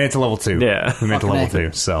 We made it to level 2. Yeah. We made it to level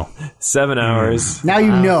 2, so 7 hours. Now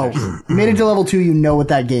you know. You made it to level 2, you know what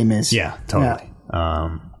that game is. Yeah, totally.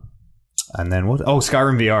 Yeah. And then what? Oh,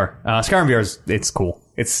 Skyrim VR. Skyrim VR it's cool.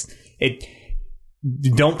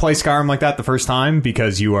 Don't play Skyrim like that the first time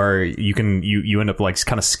because you end up like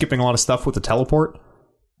kind of skipping a lot of stuff with the teleport.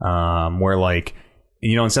 Where like,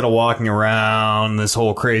 instead of walking around this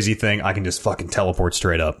whole crazy thing, I can just fucking teleport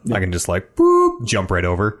straight up. Yeah. I can just like boop, jump right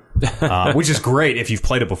over, which is great if you've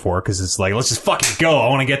played it before because it's like, let's just fucking go. I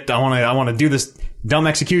want to do this dumb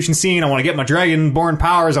execution scene. I want to get my dragonborn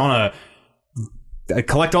powers. I want to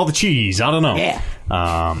collect all the cheese. I don't know. Yeah.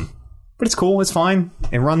 But it's cool. It's fine.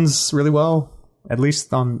 It runs really well, at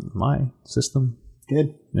least on my system.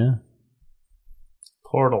 Good. Yeah.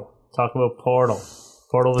 Portal. Talk about Portal.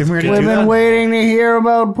 Portal. We've been waiting to hear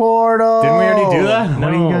about Portal. Didn't we already do that?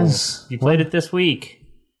 No. You played it this week.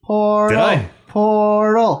 Portal. Did I?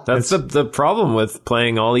 Portal. That's the problem with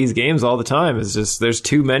playing all these games all the time. Is just there's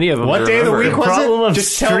too many of them. What day of the week was it? Problem of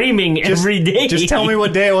streaming every day. Just tell me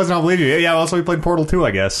what day it was, and I'll believe you. Yeah. Also, we played Portal 2,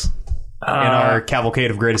 I guess, in our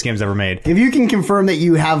cavalcade of greatest games ever made. If you can confirm that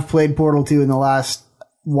you have played Portal 2 in the last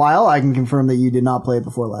while, I can confirm that you did not play it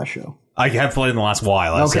before last show. I have played in the last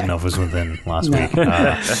while. I just didn't know if it was within last week.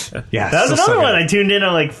 Yeah, that was another one I tuned in.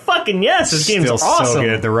 I'm like, fucking yes, this game's awesome. So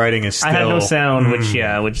good. The writing is still... I had no sound, which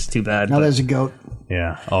is too bad. Now there's a goat.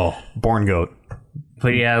 Yeah. Oh, born goat.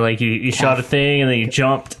 But yeah, like you shot a thing and then you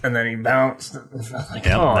jumped and then you bounced. Like,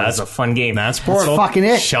 that's a fun game. That's Portal. That's fucking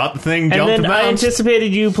it. Shot the thing, jumped, and then bounced. I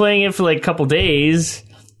anticipated you playing it for like a couple days.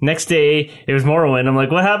 Next day, it was Morrowind. I'm like,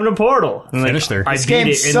 what happened to Portal? And Finished there. I this beat game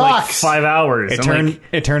it sucks. in like 5 hours. It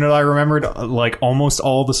turned out I remembered like almost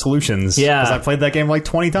all the solutions. Yeah. Because I played that game like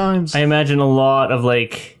 20 times. I imagine a lot of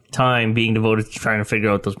like time being devoted to trying to figure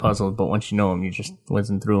out those puzzles, but once you know them, you just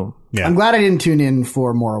whizzing through them. Yeah. I'm glad I didn't tune in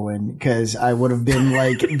for Morrowind, because I would have been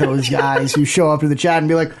like those guys who show up to the chat and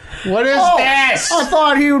be like, what is this? I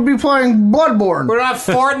thought he would be playing Bloodborne. We're not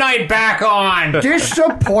Fortnite back on.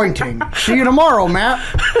 Disappointing. See you tomorrow, Matt.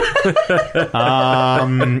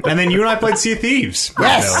 And then you and I played Sea of Thieves.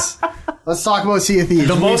 Yes. Let's talk about Sea of Thieves.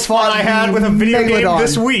 The most fun I had with a video game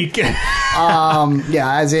this week.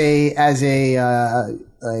 Yeah, as a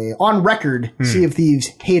on record Sea of Thieves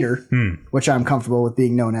hater, which I'm comfortable with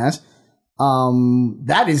being known as.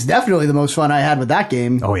 That is definitely the most fun I had with that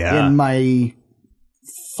game. Oh, yeah. In my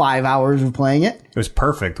 5 hours of playing it. It was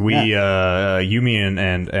perfect. We, Yumi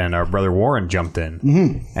and our brother Warren jumped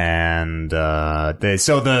in. And,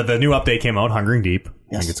 so the new update came out, Hungering Deep,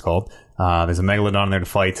 I think it's called. There's a Megalodon there to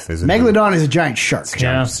fight. Megalodon is a giant shark. It's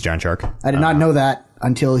a giant shark. I did not know that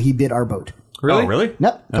until he bit our boat. Really? Oh, really?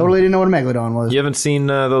 Nope. Totally didn't know what a Megalodon was. You haven't seen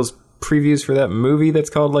those previews for that movie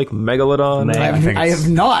that's called like Megalodon? I have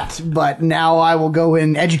not, but now I will go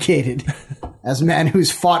in educated as a man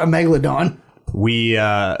who's fought a Megalodon. We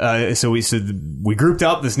grouped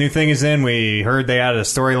up. This new thing is in. We heard they added a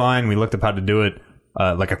storyline. We looked up how to do it.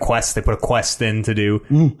 Like a quest. They put a quest in to do.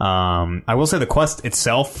 I will say the quest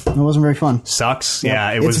itself, it wasn't very fun. Sucks. Yep.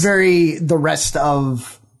 Yeah, it's very the rest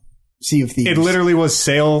of Sea of Thieves. It literally was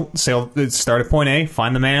sail. Start at point A,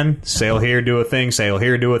 find the man, sail here, do a thing, sail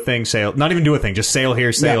here, do a thing, sail. Not even do a thing, just sail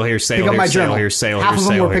here, sail here, sail pick up here, my sail journal. here, sail Half here, of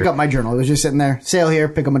them sail were here. pick up my journal. It was just sitting there. Sail here,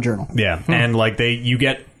 pick up my journal. Yeah, and like you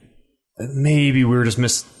get. Maybe we were just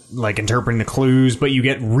interpreting the clues, but you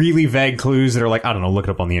get really vague clues that are like, I don't know, look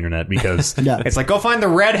it up on the internet, because it's like, go find the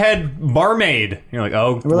redhead barmaid. And you're like,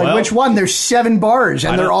 oh, we're like, which one? There's 7 bars,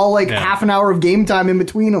 and they're all like half an hour of game time in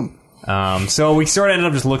between them. So we sort of ended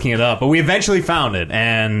up just looking it up, but we eventually found it,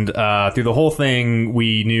 and through the whole thing,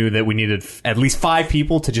 we knew that we needed at least 5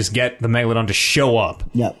 people to just get the Megalodon to show up.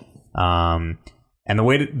 Yep. And the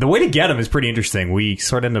way to get him is pretty interesting. We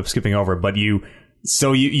sort of ended up skipping over it, but you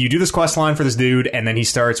do this quest line for this dude, and then he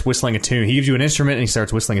starts whistling a tune. He gives you an instrument, and he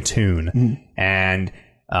starts whistling a tune. And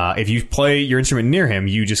if you play your instrument near him,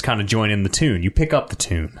 you just kind of join in the tune. You pick up the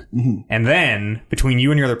tune. And then, between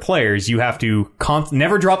you and your other players, you have to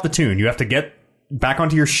never drop the tune. You have to get back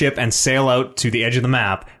onto your ship and sail out to the edge of the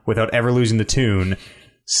map without ever losing the tune.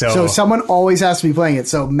 So someone always has to be playing it.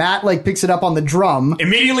 So Matt picks it up on the drum.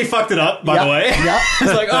 Immediately fucked it up, by the way. Yep.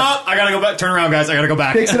 He's like, oh, I gotta go back. Turn around, guys. I gotta go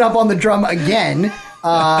back. Picks it up on the drum again.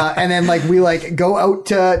 And then we go out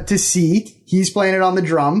to sea. He's playing it on the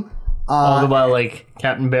drum. All the while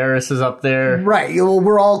Captain Barris is up there. Right. Well,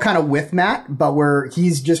 we're all kind of with Matt, but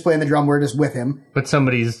he's just playing the drum. We're just with him. But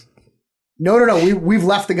somebody's... No. We've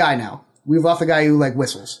left the guy now. We've left the guy who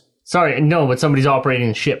whistles. Sorry, no, but somebody's operating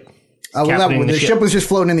the ship. The ship was just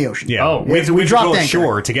floating in the ocean. Yeah. Oh, we dropped anchor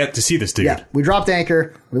ashore to see this dude. Yeah, we dropped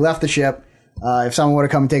anchor. We left the ship. If someone would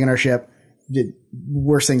have come and taken our ship,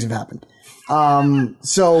 worse things have happened.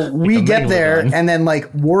 So we get there, and then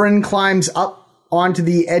Warren climbs up onto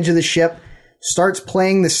the edge of the ship, starts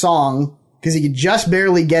playing the song because he could just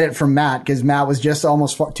barely get it from Matt because Matt was just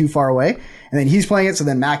almost too far away. And then he's playing it, so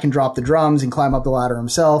then Matt can drop the drums and climb up the ladder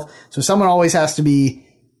himself. So someone always has to be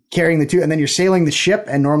carrying the two, and then you're sailing the ship,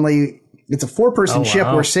 and normally it's a 4-person ship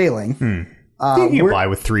we're sailing. You can get by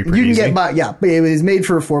with 3 pretty easy. Get by, yeah. It was made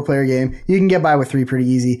for a 4-player game. You can get by with 3 pretty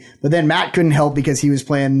easy. But then Matt couldn't help because he was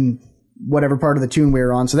playing whatever part of the tune we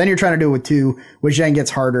were on. So then you're trying to do it with 2, which then gets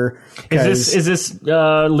harder. Is this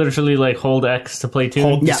literally hold X to play tune?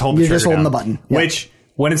 You're just holding the button. Yeah. Which,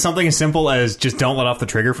 when it's something as simple as just don't let off the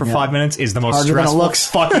trigger for 5 minutes, is the most stressful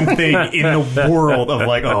fucking thing in the world of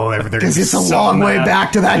they're going to be because it's a long way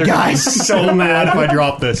back to that guy. So mad if I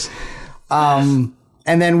drop this. And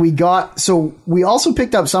then we also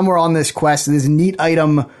picked up somewhere on this quest this neat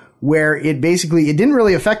item where it didn't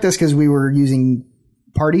really affect us because we were using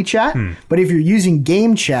party chat. But if you're using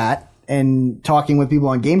game chat and talking with people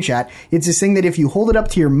on game chat, it's this thing that if you hold it up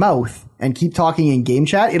to your mouth and keep talking in game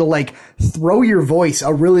chat, it'll throw your voice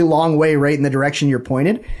a really long way right in the direction you're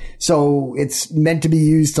pointed. So it's meant to be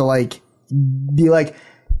used to be like,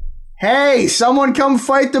 hey, someone come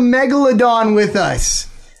fight the Megalodon with us.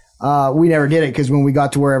 We never did it because when we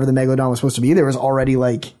got to wherever the Megalodon was supposed to be, there was already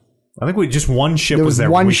like... I think just one ship there was there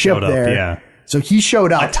one when we ship showed up. there. Yeah. So he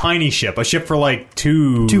showed up. A tiny ship. A ship for like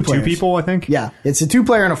two people, I think. Yeah. It's a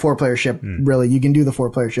 2-player and a 4-player ship, really. You can do the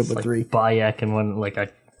 4-player ship with 3. Bayek and one, like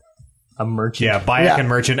a merchant. Yeah, Bayek and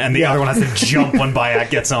merchant, and the other one has to jump when Bayek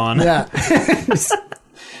gets on. Yeah.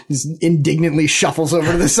 Just indignantly shuffles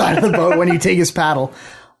over to the side of the boat when you take his paddle.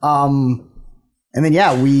 And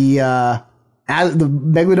then, we, as the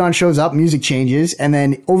Megalodon shows up, music changes, and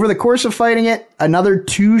then over the course of fighting it, another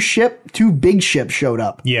 2 big ships showed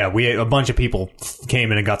up. Yeah, a bunch of people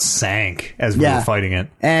came in and got sank as we were fighting it.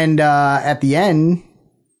 And, at the end,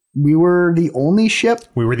 we were the only ship.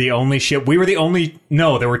 We were the only ship.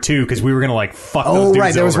 No, there were 2 because we were going to fuck those dudes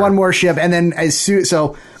right. There was over. one more ship. And then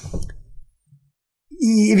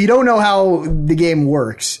if you don't know how the game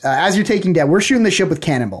works, as you're taking down, we're shooting the ship with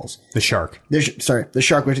cannonballs. The shark. The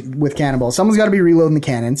shark with cannonballs. Someone's got to be reloading the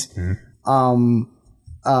cannons.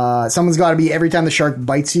 Someone's got to be, every time the shark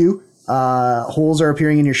bites you, holes are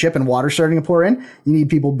appearing in your ship and water starting to pour in. You need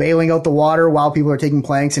people bailing out the water while people are taking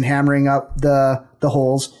planks and hammering up the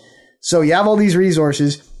holes. So you have all these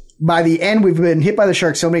resources. By the end, we've been hit by the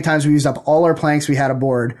shark so many times we used up all our planks we had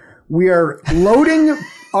aboard. We are loading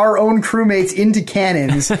our own crewmates into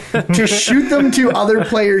cannons to shoot them to other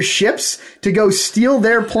players' ships to go steal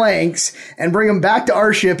their planks and bring them back to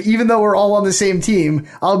our ship, even though we're all on the same team.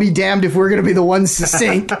 I'll be damned if we're going to be the ones to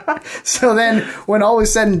sink. So then when all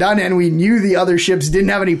was said and done and we knew the other ships didn't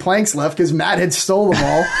have any planks left because Matt had stole them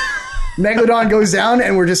all, Megalodon goes down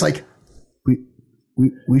and we're just like,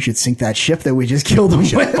 we should sink that ship that we just killed them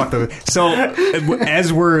with. So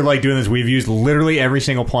as we're doing this, we've used literally every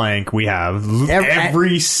single plank we have.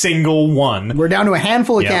 Every single one. We're down to a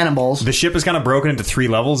handful of cannonballs. The ship is kind of broken into 3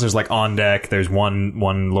 levels. There's on deck, there's one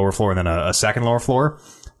lower floor and then a second lower floor.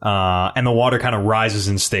 And the water kind of rises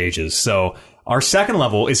in stages. So our second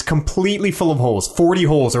level is completely full of holes, 40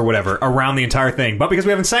 holes or whatever around the entire thing. But because we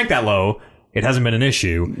haven't sank that low, it hasn't been an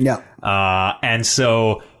issue. Yeah. And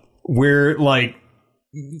so we're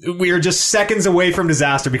we are just seconds away from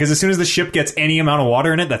disaster because as soon as the ship gets any amount of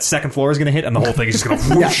water in it, that second floor is going to hit and the whole thing is just going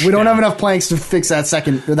to whoosh. We don't have enough planks to fix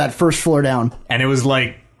that first floor down. And it was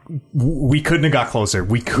we couldn't have got closer.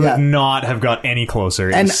 We could not have got any closer.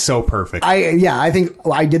 It was so perfect. I think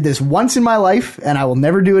I did this once in my life and I will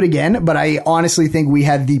never do it again, but I honestly think we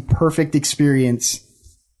had the perfect experience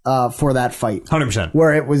for that fight. 100%.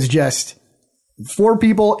 Where it was just 4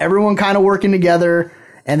 people, everyone kind of working together.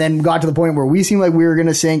 And then got to the point where we seemed like we were going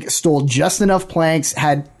to sink, stole just enough planks,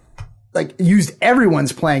 had used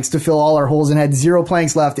everyone's planks to fill all our holes and had 0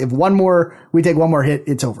 planks left. If we take one more hit,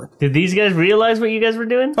 it's over. Did these guys realize what you guys were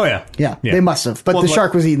doing? Oh, yeah. Yeah, they must have. But the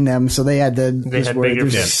shark was eating them, so they had to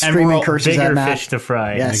screaming curses at Matt. Bigger fish to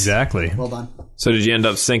fry. Yes. Exactly. Well done. So did you end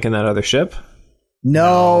up sinking that other ship?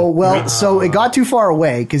 No. So it got too far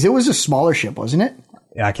away because it was a smaller ship, wasn't it?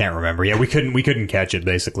 I can't remember. Yeah, we couldn't catch it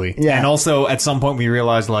basically. Yeah. And also at some point we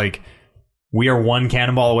realized we are 1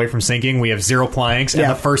 cannonball away from sinking. We have 0 planks, and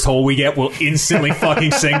the first hole we get will instantly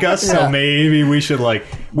fucking sink us. So maybe we should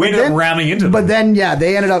we ended up ramming into them. But then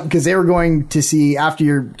they ended up because they were going to see after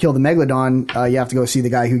you kill the Megalodon, you have to go see the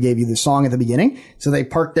guy who gave you the song at the beginning. So they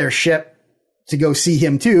parked their ship to go see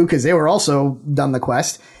him too because they were also done the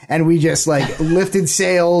quest. And we just lifted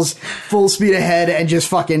sails, full speed ahead, and just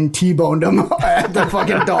fucking T-boned them at the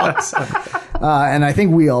fucking docks. And I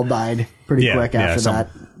think we all died pretty quick after that.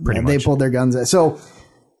 Pretty much. They pulled their guns out. So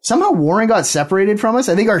somehow Warren got separated from us.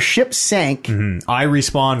 I think our ship sank. Mm-hmm. I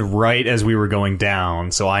respawned right as we were going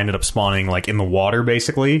down, so I ended up spawning in the water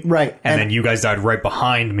basically. Right. And then you guys died right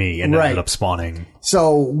behind me and ended up spawning.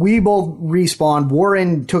 So we both respawned.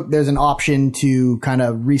 Warren there's an option to kind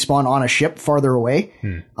of respawn on a ship farther away.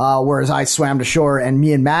 Whereas I swam to shore and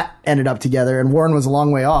me and Matt ended up together and Warren was a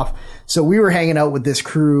long way off. So we were hanging out with this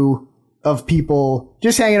crew of people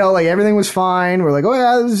just hanging out. Everything was fine. We're oh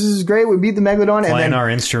yeah, this is great. We beat the Megalodon. Playing our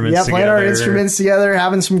instruments together. Playing our instruments together,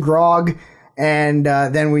 having some grog. And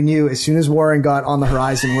then we knew as soon as Warren got on the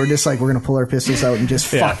horizon, we're just we're going to pull our pistols out and just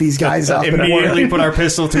fuck these guys up. Immediately put our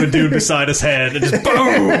pistol to a dude beside his head and just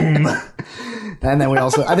boom. And then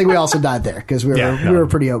I think we also died there because we were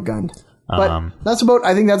pretty outgunned. But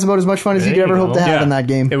I think that's about as much fun as you could ever hope to have in that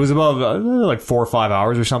game. It was about 4 or 5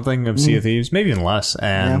 hours or something of Sea of Thieves, maybe even less.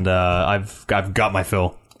 And I've got my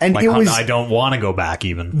fill. And I don't want to go back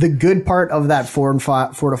even. The good part of that 4 to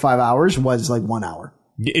 5 hours was 1 hour.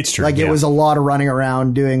 It's true. It was a lot of running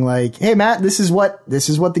around doing hey Matt, this is what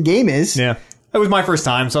the game is. Yeah. It was my first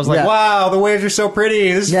time, so I was like, Yeah. wow, the waves are so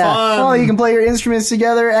pretty. This is fun. Oh, you can play your instruments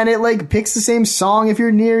together, and it like picks the same song if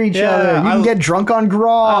you're near each other. You can get drunk on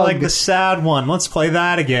grog. I like the sad one. Let's play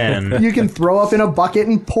that again. You can throw up in a bucket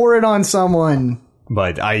and pour it on someone.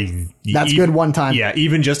 But That's good one time. Yeah,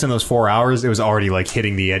 even just in those 4 hours, it was already like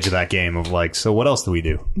hitting the edge of that game of like, so what else do we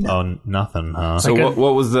do? Oh, nothing, huh? So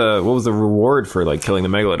what was the reward for like killing the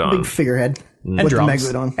megalodon? Big figurehead. And with drums.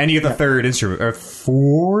 the megalodon. And you get the third instrument, or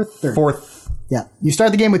fourth. Yeah. You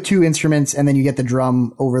start the game with 2 instruments, and then you get the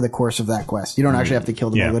drum over the course of that quest. You don't actually have to kill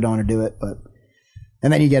the megalodon to do it, but...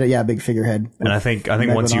 And then you get a big figurehead. And I think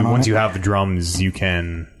once you have the drums, you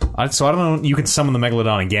can... So I don't know, you can summon the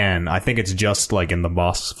megalodon again. I think it's just like in the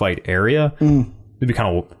boss fight area. It'd be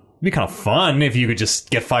kind of fun if you could just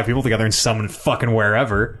get 5 people together and summon fucking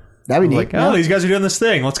wherever. That'd be neat. Like, oh, these guys are doing this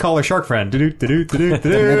thing. Let's call our shark friend. And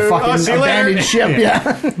then fucking abandoned ship,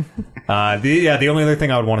 The only other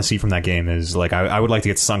thing I would want to see from that game is like I would like to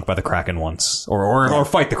get sunk by the Kraken once, or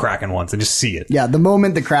fight the Kraken once and just see it. Yeah, the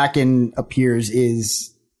moment the Kraken appears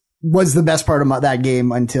was the best part of that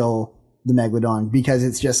game until the Megalodon, because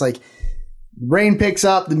it's just like rain picks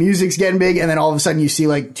up, the music's getting big, and then all of a sudden you see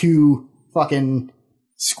like 2 fucking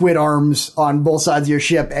squid arms on both sides of your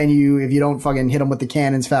ship, and if you don't fucking hit them with the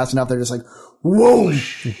cannons fast enough, they're just like, whoa,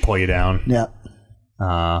 Pull you down. Yeah.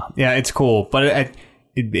 Yeah, it's cool, but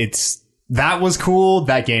that was cool.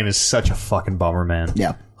 That game is such a fucking bummer, man.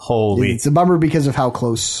 Yeah. Holy. It's a bummer because of how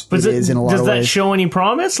close it is in a lot of ways. Does that show any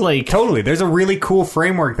promise? Like, Totally. There's a really cool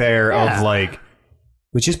framework there of like,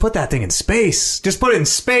 we just put that thing in space. Just put it in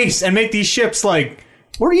space and make these ships like...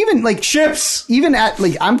 Or even like ships. Even at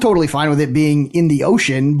like, I'm totally fine with it being in the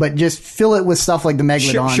ocean, but just fill it with stuff like the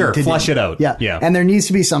Megalodon. Sure, flush it out. Yeah. And there needs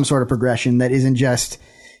to be some sort of progression that isn't just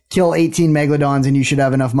kill 18 Megalodons and you should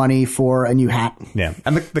have enough money for a new hat. Yeah.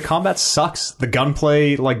 And the combat sucks. The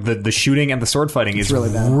gunplay, like the shooting and the sword fighting is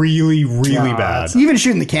really bad. Really bad. Even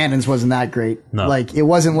shooting the cannons wasn't that great. No. Like, it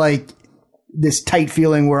wasn't like this tight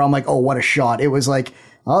feeling where I'm like, oh, what a shot. It was like,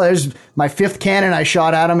 oh, there's my 5th cannon I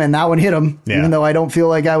shot at him and that one hit him, even though I don't feel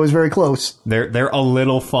like I was very close. They're a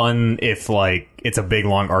little fun if like it's a big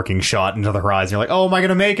long arcing shot into the horizon. You're like, oh, am I going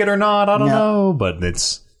to make it or not? I don't know. But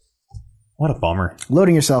what a bummer.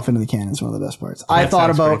 Loading yourself into the cannon is one of the best parts. I thought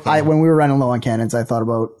about, when we were running low on cannons, I thought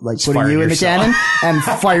about like putting you in the cannon and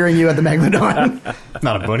firing you at the Megalodon.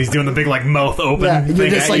 Not a bun. He's doing the big like mouth open Yeah, you're thing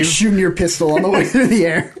just at like you. shooting your pistol on the way through the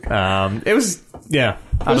air. It was, I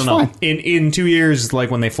don't know. fun. In 2 years, like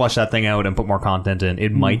when they flesh that thing out and put more content in,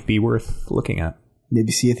 it might be worth looking at.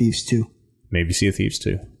 Maybe Sea of Thieves 2. Maybe Sea of Thieves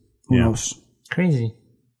 2. Who knows? crazy.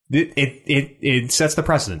 It sets the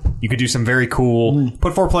precedent. You could do some very cool,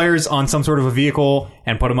 put 4 players on some sort of a vehicle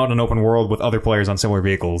and put them out in an open world with other players on similar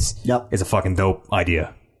vehicles. Yep. It's a fucking dope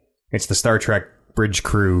idea. It's the Star Trek bridge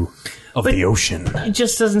crew of the ocean. It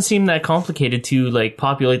just doesn't seem that complicated to like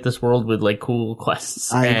populate this world with like cool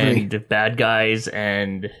quests I agree. and bad guys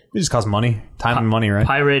and It just costs money. Time and money, right?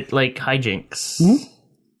 pirate like hijinks.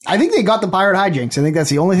 I think they got the pirate hijinks. I think that's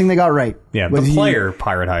the only thing they got right. Yeah, Was the you- player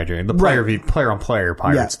pirate hydrant. The player on player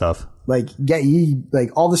pirate Yeah. stuff. Like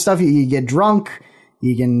all the stuff you get drunk.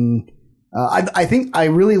 You can. I think I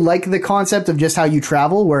really like the concept of just how you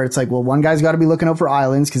travel, where it's like, well, one guy's got to be looking out for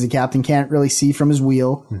islands because the captain can't really see from his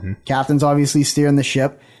wheel. Captain's obviously steering the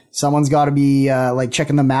ship. Someone's got to be like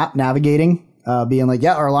checking the map, navigating, being like,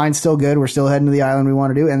 yeah, our line's still good. We're still heading to the island we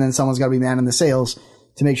want to do. And then someone's got to be manning the sails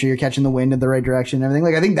to make sure you're catching the wind in the right direction and everything.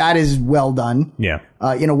 Like, I think that is well done. Yeah.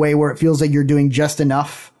 In a way where it feels like you're doing just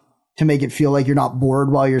enough to make it feel like you're not bored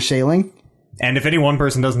while you're sailing. And if any one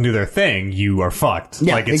person doesn't do their thing, you are fucked.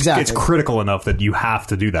 Yeah, like it's exactly. critical enough that you have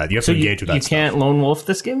to do that. You have to engage with that You stuff. can't lone wolf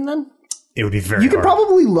this game then? It would be very You could hard.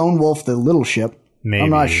 probably lone wolf the little ship. Maybe. I'm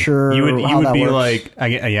not sure You would how that be works. like,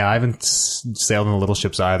 I haven't sailed in the little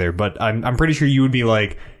ships either, but I'm pretty sure you would be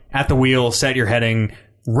like at the wheel, set your heading,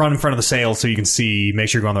 run in front of the sail so you can see, make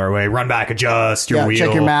sure you're going the right way, run back, adjust your wheel.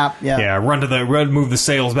 check your map. Yeah. Move the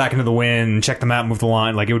sails back into the wind, check the map, move the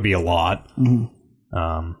line. Like it would be a lot.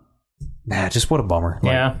 Just what a bummer.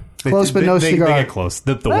 Like, Yeah. Close but no cigar. They get close.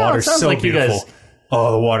 The Well, it water's sounds so like you beautiful. guys-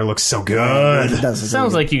 Oh, the water looks so good. It does.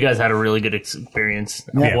 Sounds like you guys had a really good experience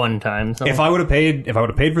Yeah. one time. So. If I would have paid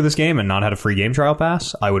for this game and not had a free game trial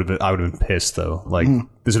pass, I would have been pissed though. Like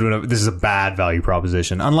this is a bad value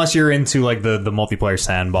proposition. Unless you're into like the multiplayer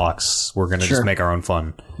sandbox, we're gonna just make our own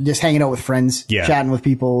fun. Just hanging out with friends, Yeah. chatting with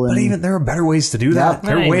people. And, But even there are better ways to do that. Yeah.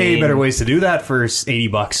 There are I way mean- better ways to do that for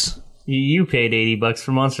 $80. You paid $80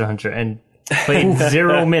 for Monster Hunter and played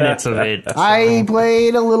 0 minutes of it. I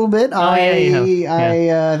played a little bit. yeah, you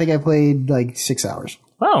have. I think I played like 6 hours.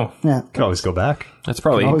 Oh. Yeah. Could always go back. That's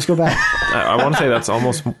probably... Always go back. I want to say that's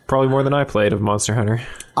almost probably more than I played of Monster Hunter.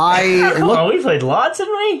 We played lots,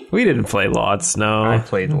 didn't we? We didn't play lots, no. I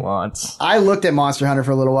played lots. I looked at Monster Hunter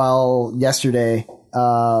for a little while yesterday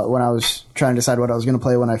when I was trying to decide what I was going to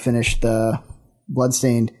play when I finished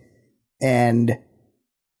Bloodstained, and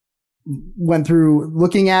went through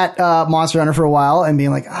looking at Monster Hunter for a while and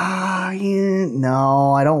being like,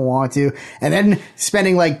 no, I don't want to. And then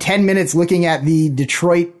spending like 10 minutes looking at the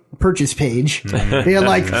Detroit purchase page, being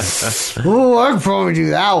like, oh, I could probably do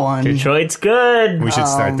that one. Detroit's good. We should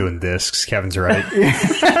start doing discs. Kevin's right.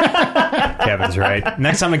 Kevin's right.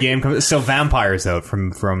 Next time a game comes, so Vampire's out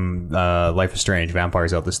from Life is Strange.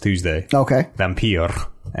 Vampire's out this Tuesday. Okay. Vampire.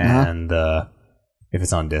 And if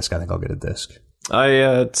it's on disc, I think I'll get a disc.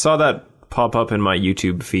 I saw that pop up in my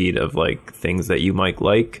YouTube feed of like things that you might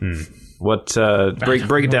like. What break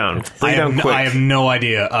it down? Break it down quick. I have no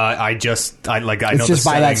idea. I know It's the just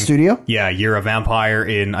by that studio? Yeah, you're a vampire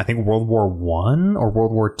in I think World War I or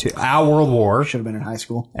World War II. World War. Should have been in high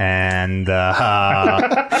school. And you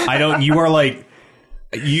are like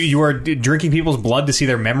you are drinking people's blood to see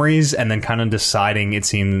their memories, and then kind of deciding. You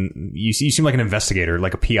seem like an investigator,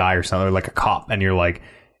 like a PI or something, or like a cop, and you're like,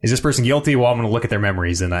 is this person guilty? Well, I'm going to look at their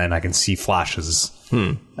memories, and I can see flashes.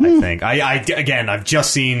 I think. I've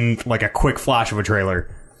just seen like a quick flash of a trailer.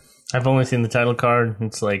 I've only seen the title card.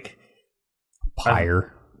 It's like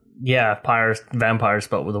Pyre. Pyre, vampire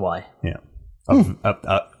spelled with a Y. Yeah.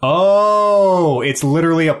 It's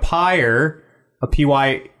literally a pyre, a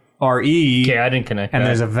Pyre. Okay, I didn't connect. And that.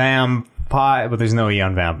 there's a vampire, but there's no E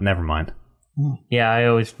on vamp. Never mind. Yeah, I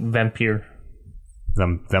always vampire.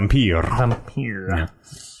 Vampire. Vampire. Yeah.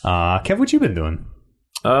 Kev, what you been doing?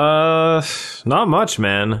 Not much,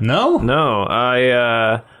 man. No? No.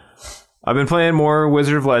 I've been playing more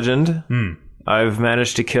Wizard of Legend. I've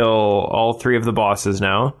managed to kill all 3 of the bosses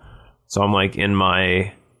now. So I'm like in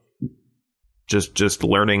my just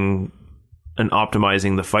learning and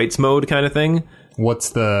optimizing the fights mode kind of thing.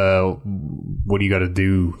 What do you got to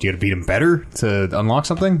do? Do you got to beat him better to unlock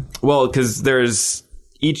something? Well, because there's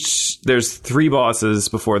 3 bosses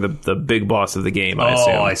before the big boss of the game. I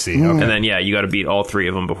assume. I see. Okay. And then you got to beat all 3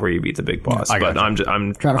 of them before you beat the big boss. But I'm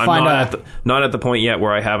trying to find not at the point yet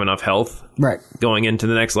where I have enough health going into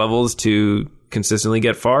the next levels to consistently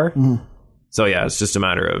get far. So it's just a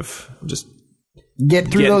matter of just get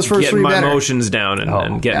through those first 3 my better. emotions down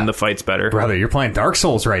and getting the fights better. Brother, you're playing Dark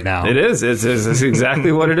Souls right now. It is. It's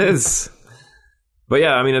exactly what it is. But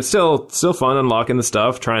I mean, it's still fun unlocking the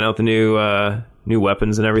stuff, trying out the new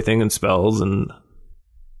weapons and everything and spells and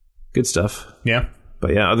good stuff. Yeah.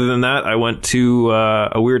 But other than that, I went to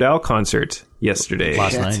a Weird Al concert yesterday.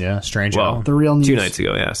 Last night, yeah. Strange Al. The real news. 2 nights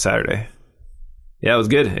ago, Saturday. Yeah, it was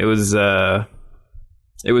good. It was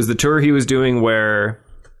the tour he was doing where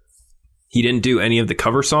he didn't do any of the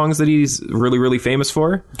cover songs that he's really, really famous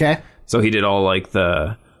for. Okay. So he did all like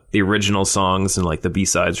the original songs and like the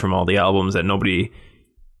B-sides from all the albums that nobody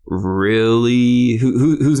really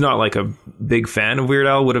who's not like a big fan of Weird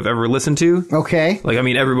Al would have ever listened to. Okay. Like, I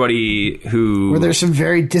mean, everybody who... Were there some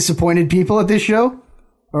very disappointed people at this show?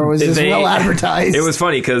 Or was this well advertised? It was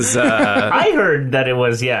funny because... I heard that it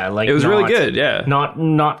was, like... It was really good, yeah.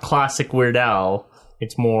 Not classic Weird Al.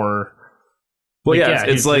 It's more... Well,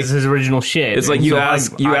 it's like his original shit. It's like you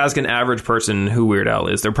ask an average person who Weird Al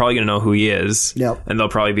is, they're probably going to know who he is. Yep. And they'll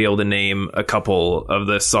probly be able to name a couple of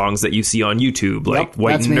the songs that you see on YouTube, like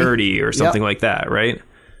White and Nerdy or something like that, right?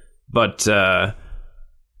 But that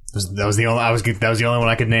was the only one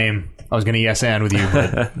I could name. I was going to yes and with you,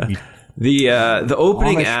 but the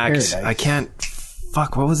opening Amish act, Paradise. I can't.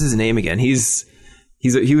 Fuck, what was his name again? He was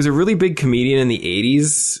a really big comedian in the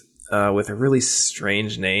 80s. With a really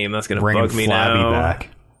strange name. That's going to bug me now. Back.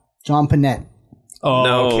 John Panette. Oh,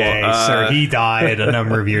 no, okay, sir. He died a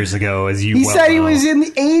number of years ago, as you He well said he know. was in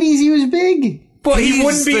the 80s. He was big. But he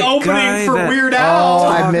wouldn't be opening for Weird Al. Oh,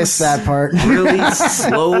 I missed that part. Really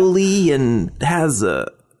slowly and has a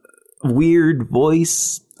weird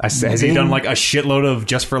voice. Has he done like a shitload of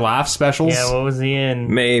Just for Laughs specials? Yeah, what was he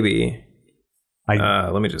in? Maybe.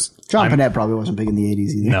 Let me just... John Panette probably wasn't big in the 80s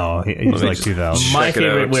either. No, he was like 2000. My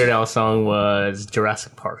favorite Weird Al song was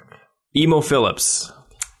Jurassic Park. Emo Phillips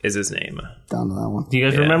is his name. Down to that one. Do you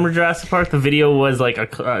guys remember Jurassic Park? The video was like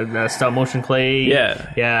a stop motion clay.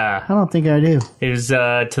 Yeah. Yeah. I don't think I do. It was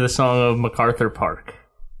to the song of MacArthur Park.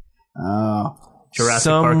 Oh. Jurassic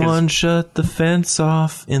Someone Park is... shut the fence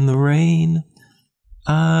off in the rain.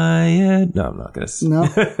 No, I'm not going to... No.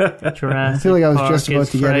 Jurassic I feel like I was Park just about is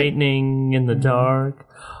to get it. frightening in the dark.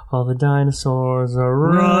 All the dinosaurs are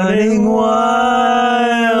running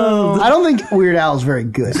wild. I don't think Weird Al is very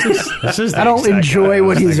good. I don't enjoy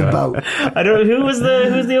what he's about. I don't. Who's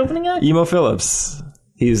the opening act? Emo Phillips.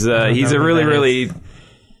 He's a really.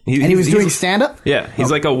 He was doing stand up? Yeah,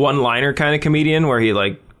 he's like a one-liner kind of comedian where he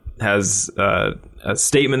like has a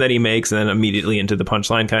statement that he makes and then immediately into the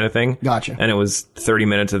punchline kind of thing. Gotcha. And it was 30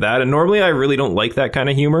 minutes of that. And normally I really don't like that kind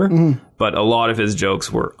of humor, but a lot of his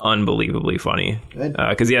jokes were unbelievably funny.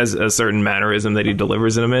 Because he has a certain mannerism that he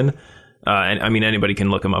delivers them in. And I mean, anybody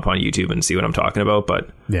can look him up on YouTube and see what I'm talking about.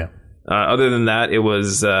 But Yeah. Other than that, it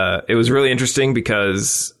was really interesting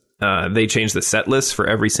because they changed the set list for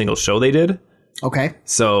every single show they did. Okay.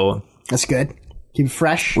 So that's good. Keep it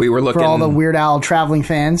fresh. We were looking for all the Weird Al traveling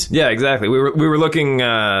fans. Yeah, exactly. We were looking.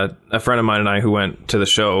 A friend of mine and I who went to the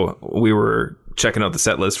show, we were checking out the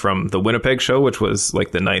set list from the Winnipeg show, which was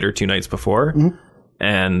like the night or 2 nights before,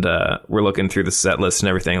 and we're looking through the set list and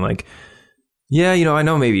everything. Like, yeah, I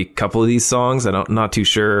know maybe a couple of these songs. Not too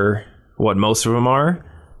sure what most of them are,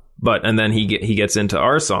 but and then he gets into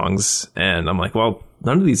our songs, and I'm like, well,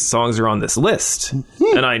 none of these songs are on this list,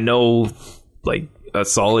 and I know like a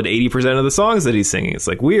solid 80% of the songs that he's singing. It's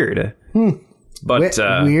like weird. But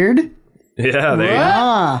weird? Yeah, there you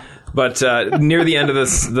go. But near the end of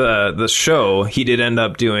the show, he did end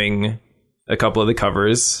up doing a couple of the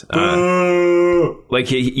covers. Like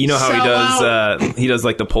he how he does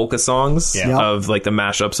like the polka songs of like the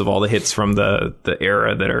mashups of all the hits from the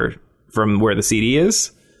era that are from where the CD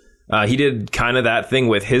is. He did kind of that thing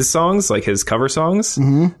with his songs, like his cover songs,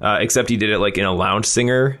 except he did it like in a lounge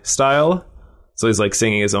singer style. So he's like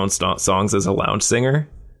singing his own songs as a lounge singer.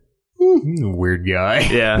 Weird guy.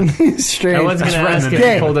 Yeah. Strange. I was going to ask if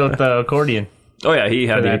he pulled out the accordion. Oh yeah, he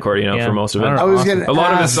had the accordion out for most of it. I was gonna a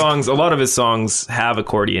lot of his songs have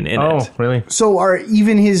accordion in it. Oh, really? So are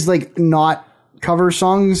even his like not cover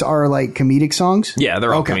songs are like comedic songs? Yeah,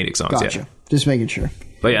 they're all comedic songs. Gotcha. Yeah. Just making sure.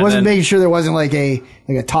 But yeah, wasn't making sure there wasn't like a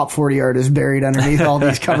top 40 artist buried underneath all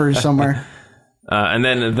these covers somewhere. And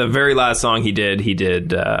then the very last song he did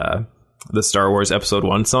the Star Wars Episode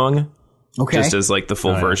 1 song. Okay. Just as like the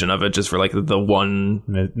full version of it, just for like the one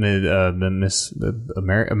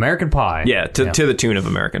American Pie. Yeah, to the tune of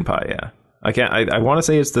American Pie, yeah. I want to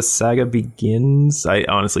say it's The Saga Begins. I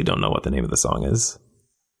honestly don't know what the name of the song is.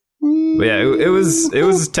 But yeah, it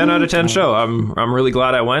was a 10 out of 10 show. I'm really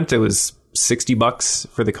glad I went. It was $60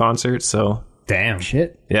 for the concert, so damn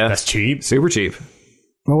shit. Yeah. That's cheap. Super cheap.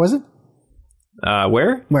 What was it?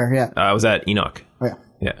 Where? Yeah. I was at Enoch. Oh, yeah.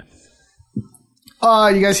 Yeah.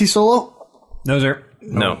 You guys see Solo? No, sir.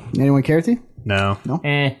 No. Anyone care to? No.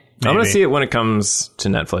 I'm going to see it when it comes to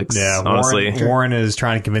Netflix. Yeah, honestly. Warren is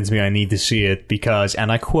trying to convince me I need to see it because,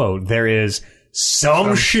 and I quote, there is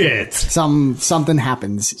some shit. Something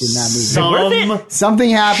happens in that movie.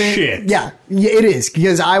 Something happened. Shit. Yeah, it is.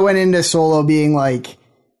 Because I went into Solo being like,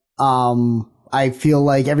 I feel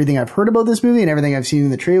like everything I've heard about this movie and everything I've seen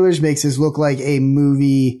in the trailers makes this look like a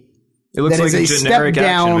movie. It looks like a generic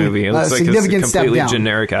action movie. It looks like a completely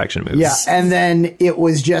generic action movie. Yeah, and then it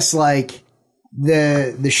was just like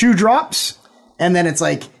the shoe drops, and then it's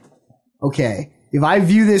like, okay, if I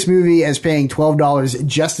view this movie as paying $12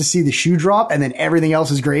 just to see the shoe drop, and then everything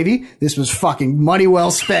else is gravy, this was fucking money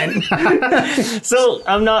well spent. So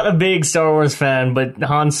I'm not a big Star Wars fan, but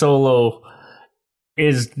Han Solo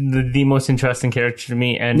is the most interesting character to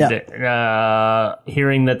me, and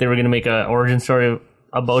hearing that they were going to make an origin story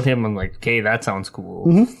about him, I'm like, okay, that sounds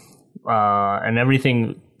cool. And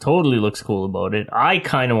everything totally looks cool about it. I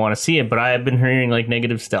kind of want to see it, but I have been hearing like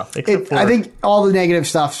negative stuff. I think all the negative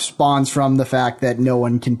stuff spawns from the fact that no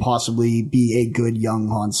one can possibly be a good young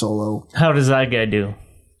Han Solo. How does that guy do?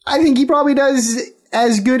 I think he probably does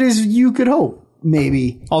as good as you could hope,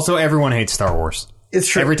 maybe. Also, everyone hates Star Wars. It's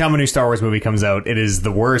true. Every time a new Star Wars movie comes out, it is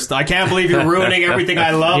the worst. I can't believe you're ruining everything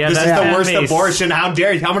I love. This is the worst abortion. How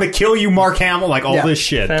dare you? I'm going to kill you, Mark Hamill. Like all this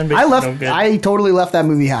shit. I totally left that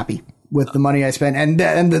movie happy with the money I spent. And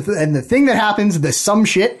the thing that happens, the some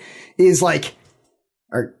shit is like,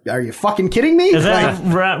 are you fucking kidding me? Does that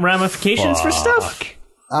have ramifications for stuff?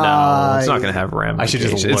 No, it's not going to have ramifications. I should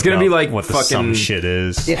just look it's going to be like what fucking some shit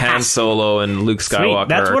is. Han Solo and Luke Skywalker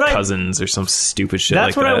are cousins or some stupid shit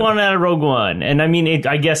That's like that. what I want out of Rogue One. And I mean,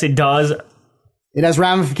 I guess it does. It has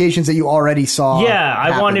ramifications that you already saw. Yeah,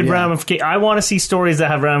 I wanted ramifications. I want to see stories that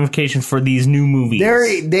have ramifications for these new movies.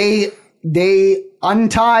 They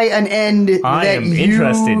untie an end you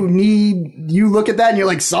look at that and you're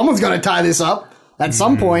like, someone's going to tie this up at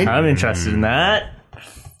some point. I'm interested in that.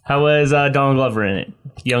 How was Donald Glover in it?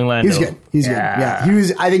 Young Lando. He's good. Yeah.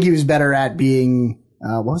 I think he was better at being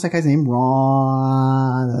what was that guy's name?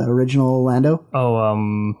 Ron, the original Lando.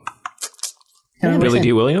 Oh, Billy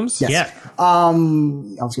D. Williams? Yes. yeah. I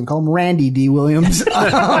was going to call him Randy D. Williams. You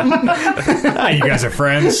guys are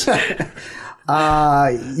friends.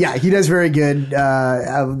 Yeah, he does very good.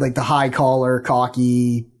 Like the high collar,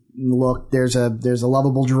 cocky look. There's a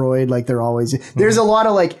lovable droid. Like there always, there's a lot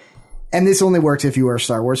of like, and this only works if you are a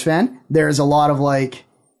Star Wars fan. There's a lot of like,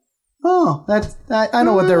 oh, I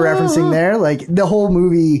know what they're referencing there. Like the whole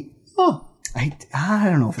movie. Oh, I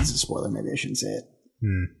don't know if it's a spoiler. Maybe I shouldn't say it.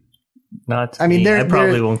 Not. I mean, I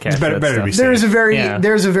probably won't catch better that to be stuff. safe.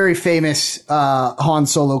 There's a very famous Han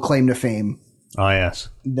Solo claim to fame Oh, yes.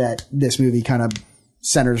 that this movie kind of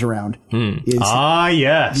centers around. Yes. You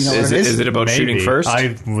know what Is it about shooting first?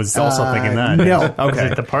 I was also thinking that. no. Okay.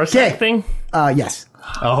 Is it the parsec thing? Yes.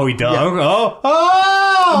 Oh, he does. Yeah.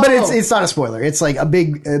 Oh! But it's not a spoiler. It's like a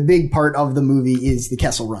big part of the movie is the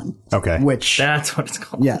Kessel Run. Okay. Which That's what it's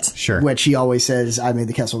called. Sure. Which he always says, I made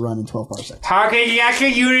the Kessel Run in 12 parsecs. How can you, that's a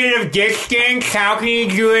unit of distance? How can you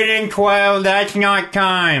do it in 12? That's not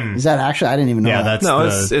time. Is that actually? I didn't even know. Yeah, that.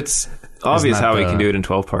 that's it's obvious that how he the- can do it in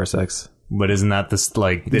 12 parsecs. But isn't that this,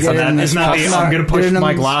 like, Get in this isn't that the, box. I'm going to push Get in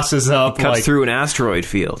my them- glasses up? Cuts like, through an asteroid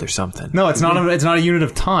field or something. No, it's not a unit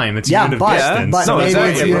of time. It's a Yeah, unit but- of distance. but No, maybe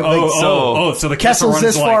exactly. it's, you know, like, So the Kessel's Kessel Run's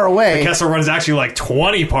this far away. The Kessel Run is actually like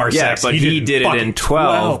 20 parsecs. Yeah, but he did it fucking in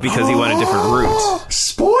 12 because he went a different route.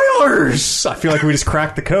 Spoilers! I feel like we just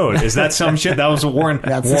cracked the code. Is that some shit? That was Warren.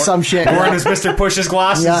 That's some shit. Warren is Mr. Push his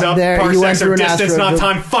glasses Yeah, up. there, you went Parsecs through of an distance, asteroid. not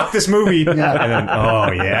time. Fuck this movie. And then,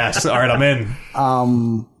 oh, yes. All right, I'm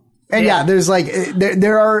in. And yeah, there's like,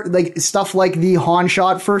 there are like stuff like the Han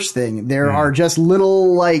shot first thing. There are just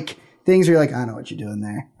little like things where you're like, I know what you're doing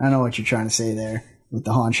there. I know what you're trying to say there with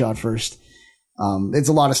the Han shot first. It's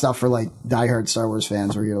a lot of stuff for like diehard Star Wars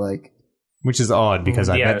fans where you're like, Which is odd because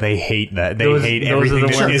I Yeah. bet they hate that. They Those- hate those are everything the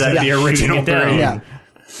that ones isn't that the original shoot it down. three. yeah,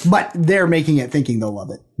 but they're making it thinking they'll love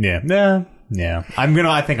it. Yeah.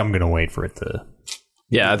 I think I'm gonna wait for it to.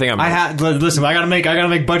 Yeah, I think Listen, I gotta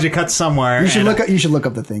make budget cuts somewhere. You should and look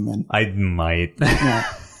up the thing then. I might. Yeah.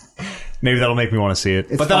 Maybe that'll make me want to see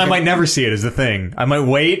it. But then I might never see it is the thing. I might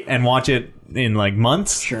wait and watch it in like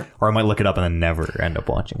months. Sure. Or I might look it up and then never end up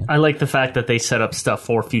watching it. I like the fact that they set up stuff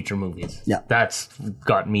for future movies. Yeah. That's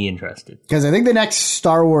got me interested. Because I think the next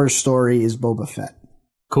Star Wars story is Boba Fett.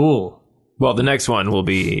 Cool. Well, the next one will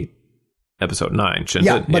be episode 9, shouldn't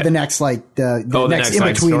Yeah, it? but the next like the next in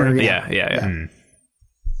side between. story? Yeah.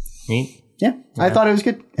 Neat. Yeah, I thought it was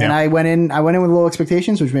good, and Yeah. I went in with low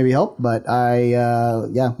expectations, which maybe helped. But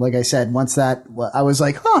like I said, once that, I was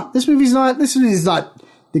like, this movie's not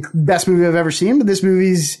the best movie I've ever seen, but this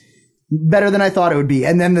movie's better than I thought it would be.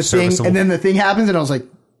 And then the thing happens, and I was like,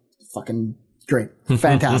 fucking great,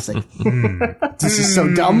 fantastic. This is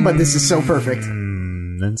so dumb, but this is so perfect.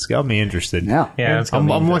 That's got me interested. Yeah, Yeah, that's got I'm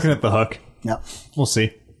me looking interested. at the hook. yeah. We'll see.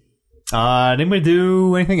 Did anybody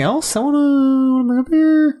do anything else I want to bring up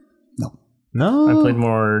here? No. I played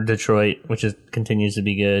more Detroit, which continues to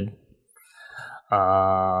be good.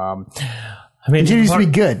 I mean, Continues to be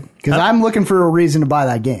good because I'm looking for a reason to buy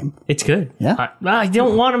that game. it's good. Yeah. I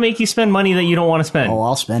don't want to make you spend money that you don't want to spend. Oh,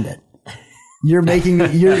 I'll spend it. You're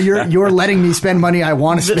you're letting me spend money I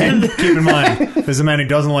want to spend. Keep in mind, there's a man who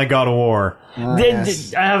doesn't like God of War.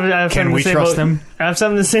 Yes. I have Can something we to say trust about, him? I have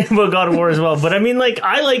something to say about God of War as well. But I mean, like,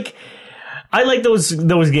 I like those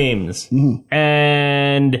games,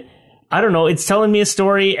 and I don't know. It's telling me a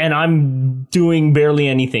story, and I'm doing barely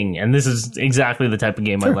anything. And this is exactly the type of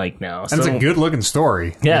game I like now. And it's a good looking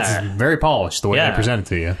story. Yeah. It's very polished the way Yeah. they present it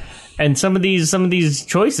to you. And some of these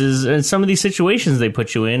choices and some of these situations they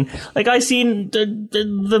put you in, like I seen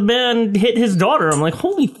the man hit his daughter. I'm like,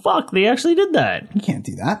 holy fuck, they actually did that. You can't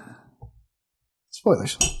do that.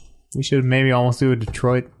 Spoilers. We should maybe almost do a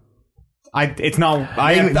Detroit. I have things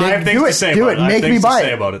do to it. say Do about it. it. I have Make me things to buy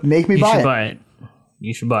say it. about it. Make me You buy should it. buy it.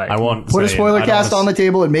 You should buy it. I won't Put a say- spoiler I don't cast wanna on the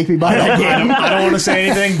table and make me buy that game. I don't want to say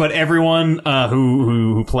anything, but everyone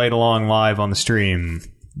who played along live on the stream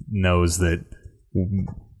knows that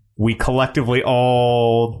we collectively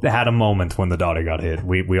all had a moment when the daughter got hit.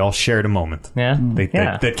 We all shared a moment. Yeah.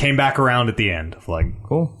 That came back around at the end. Of like,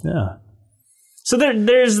 Cool. yeah. So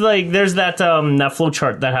there's that flow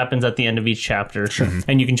chart that happens at the end of each chapter,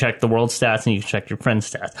 and you can check the world stats and you can check your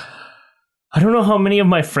friend's stats. I don't know how many of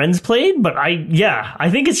my friends played, but I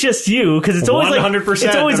think it's just you because it's always 100%.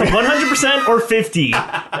 It's always 100% or 50, and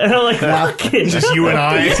I'm like, fuck it. Just you and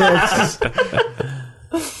I.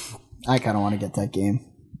 I kind of want to get that game.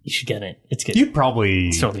 You should get it. It's good. You'd probably.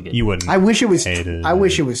 It's totally good. You wouldn't. I wish it was. Hate it. I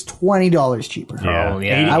wish it was $20 cheaper. Yeah. Oh,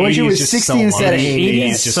 yeah. I wish it 80 was is just 60 instead of much. 80. 80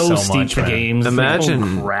 is is just so so steep much, for man. games. Imagine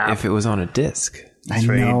Oh, crap. if it was on a disc. I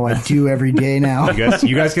know, I do every day now.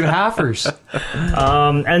 You guys get halfers.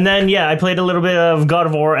 And then I played a little bit of God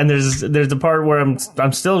of War, and there's the part where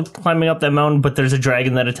I'm still climbing up that mountain, but there's a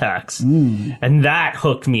dragon that attacks, and that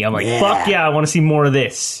hooked me. I'm like, fuck yeah, I want to see more of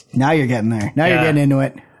this. Now you're getting there. Now you're getting into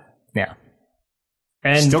it. Yeah.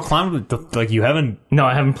 And still climbing, like you haven't. No,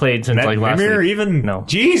 I haven't played since like last Mimir week. even. No.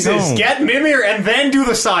 Jesus, get Mimir and then do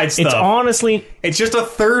the side stuff. It's honestly, it's just a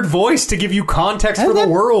third voice to give you context for the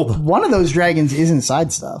world. One of those dragons isn't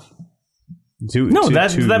side stuff. That's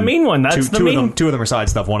the main one. That's the main. Two of them are side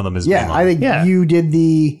stuff. One of them is. Yeah, I think you did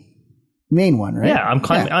the main one, right? Yeah, I'm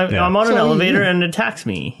climbing. I'm on an elevator and it attacks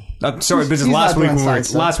me. Sorry, this is last week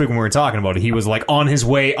when we were talking about it. He was like on his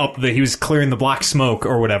way up. He was clearing the black smoke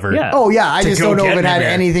or whatever. Yeah. Oh yeah, I just don't know if it had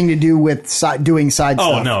anything to do with doing side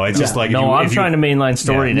stuff. Oh no, it's just like I'm trying to mainline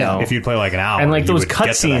story now. If you play like an hour, and like those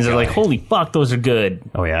cutscenes are like, holy fuck, those are good.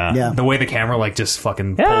 Oh yeah. The way the camera like just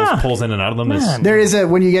fucking pulls in and out of them is. There is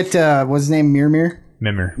when you get what's his name, Mimir.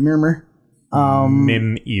 Mimir. Murmur.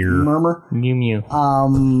 Mew Mew.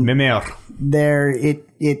 Mimir. There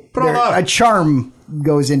a charm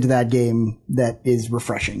goes into that game that is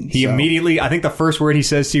refreshing. He immediately, I think the first word he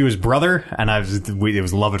says to you is brother, and it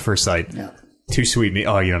was love at first sight. Yeah. Too sweet.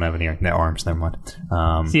 Oh, you don't have any arms. Never mind.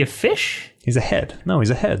 Is he a fish? He's a head. No, he's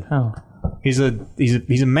a head. Oh. He's a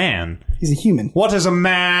man. He's a human. What is a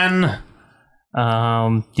man?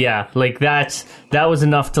 Like that was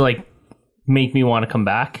enough to like make me want to come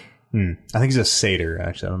back. I think he's a satyr,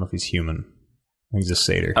 actually. I don't know if he's human. I think he's a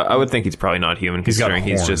satyr. I would think he's probably not human, considering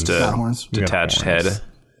he's just a detached head.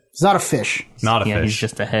 He's not a fish. Not a fish. Yeah, he's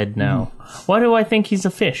just a head now. Why do I think he's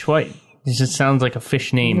a fish? Why? It just sounds like a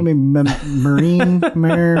fish name. Marine,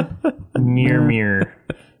 Mir.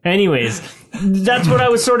 Anyways, that's what I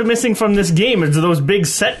was sort of missing from this game, is those big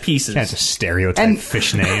set pieces. That's a stereotype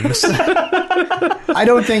fish names. I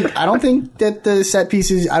don't think that the set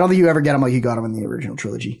pieces, I don't think you ever get them like you got them in the original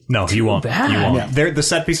trilogy. No, you won't. Bad. You won't. Yeah. The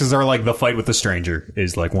set pieces are like the fight with the stranger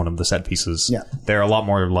is like one of the set pieces. Yeah. They're a lot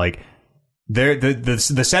more like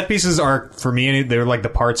the set pieces are, for me, they're like the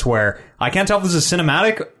parts where I can't tell if this is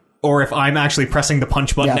cinematic or if I'm actually pressing the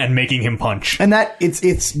punch button and making him punch. And that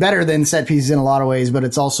it's better than set pieces in a lot of ways, but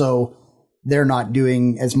it's also they're not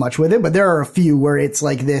doing as much with it. But there are a few where it's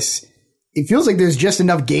like this. It feels like there's just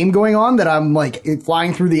enough game going on that I'm like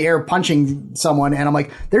flying through the air, punching someone, and I'm like,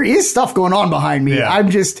 there is stuff going on behind me. Yeah.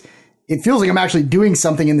 It feels like I'm actually doing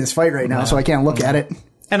something in this fight right now, so I can't look at it.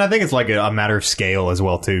 And I think it's like a matter of scale as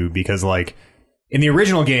well, too, because like in the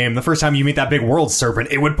original game, the first time you meet that big world serpent,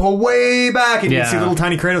 it would pull way back and you'd see little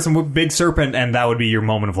tiny Kratos and big serpent, and that would be your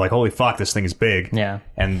moment of like, holy fuck, this thing is big. Yeah.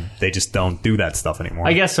 And they just don't do that stuff anymore.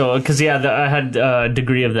 I guess so, because I had a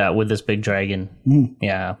degree of that with this big dragon.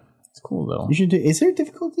 Yeah. It's cool, though. Is there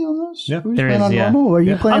difficulty on those? Yeah. There is, normal? Or are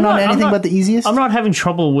you playing on anything but the easiest? I'm not having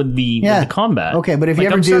trouble with the combat. Okay, but if you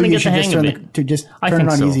ever do, you should just turn it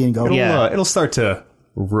on easy and go. It'll start to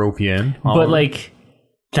rope you in. But like,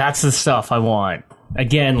 that's the stuff I want.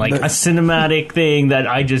 Again, like a cinematic thing that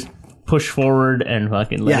I just push forward and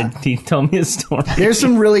fucking let it tell me a story. There's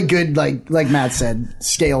some really good, like Matt said,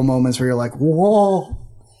 scale moments where you're like, whoa.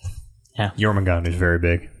 Yeah. Jormungand is very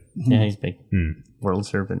big. Yeah, he's big. World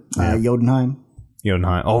Serpent. Jotunheim.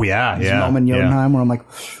 Oh, yeah. There's a moment in Jotunheim where I'm like,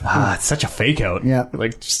 it's such a fake out. Yeah.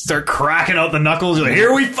 Like, just start cracking out the knuckles. You're like,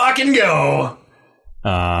 here we fucking go.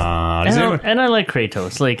 And I like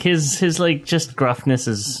Kratos. Like his like just gruffness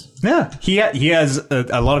is. Yeah, he has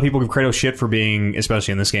a lot of people give Kratos shit for being,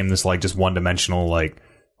 especially in this game, this like just one dimensional, like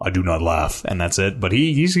I do not laugh and that's it. But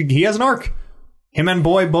he has an arc. Him and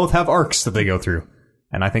Boy both have arcs that they go through,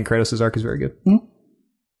 and I think Kratos' arc is very good.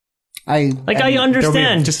 I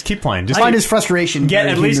understand. Just keep playing. Just find his frustration. Get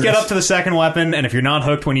up to the second weapon, and if you're not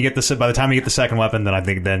hooked when you get by the time you get the second weapon, then I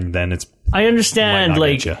think then it's. I understand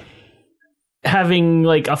like having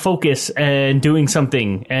like a focus and doing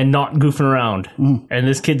something and not goofing around, and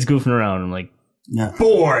this kid's goofing around. I'm like,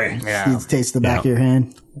 boy, he taste the back of your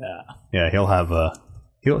hand. Yeah. He'll have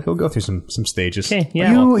he'll go through some stages. Okay,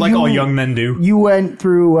 yeah, like all young men do. You went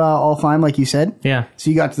through Alfheim, like you said. Yeah. So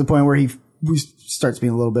you got to the point where he starts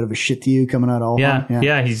being a little bit of a shit to you coming out of Alfheim.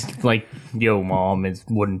 Yeah. He's like, yo, mom, it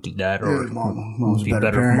wouldn't do that, or mom's be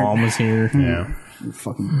better if mom was here. Yeah. You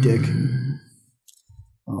fucking dick.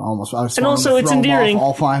 Almost. And also, it's endearing.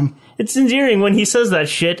 Alfheim. It's endearing when he says that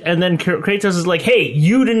shit, and then Kratos is like, "Hey,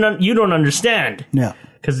 you don't understand." Yeah.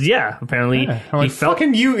 Because apparently he felt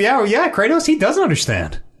fucking you. Yeah. Kratos, he doesn't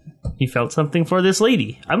understand. He felt something for this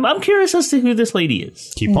lady. I'm curious as to who this lady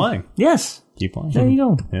is. Keep playing. Yes. Keep playing. There you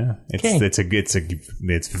go. Yeah.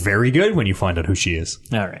 It's very good when you find out who she is.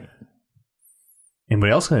 All right.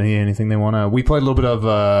 Anybody else got anything they want to? We played a little bit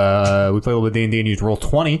of D&D and used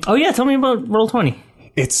Roll20. Oh yeah, tell me about Roll20.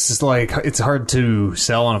 It's like it's hard to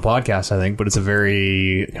sell on a podcast, I think, but it's a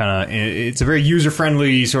very user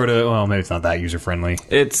friendly sort of. Well, maybe it's not that user friendly.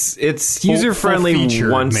 It's user friendly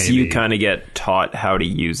once maybe. you kind of get taught how to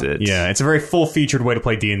use it. Yeah, it's a very full featured way to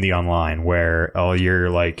play D&D online, where all your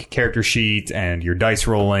like character sheet and your dice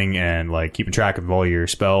rolling and like keeping track of all your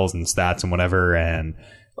spells and stats and whatever, and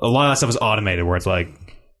a lot of that stuff is automated, where it's like.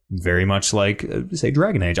 Very much like, say,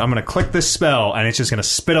 Dragon Age. I'm going to click this spell, and it's just going to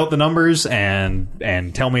spit out the numbers and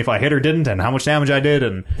tell me if I hit or didn't, and how much damage I did,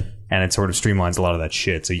 and it sort of streamlines a lot of that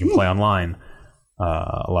shit, so you can play online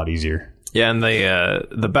a lot easier. Yeah, and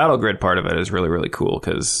the battle grid part of it is really, really cool,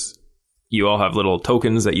 because you all have little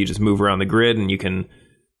tokens that you just move around the grid, and you can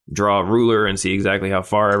draw a ruler and see exactly how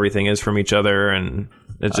far everything is from each other, and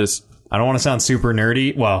it's just... I don't want to sound super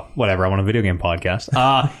nerdy. Well, whatever. I'm on a video game podcast.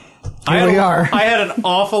 I had an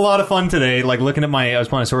awful lot of fun today, like looking at I was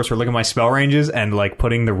playing a sorcerer, looking at my spell ranges and like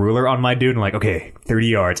putting the ruler on my dude and like, okay, 30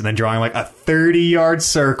 yards, and then drawing like a 30-yard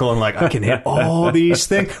circle and like, I can hit all these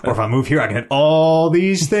things, or if I move here, I can hit all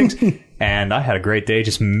these things. And I had a great day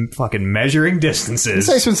just fucking measuring distances. It's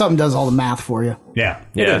nice when something does all the math for you. Yeah,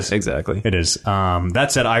 it is. Exactly. It is.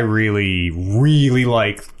 That said, I really, really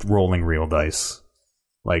like rolling real dice.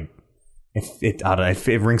 Like,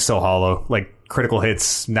 it rings so hollow. Like, critical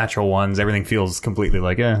hits, natural ones, everything feels completely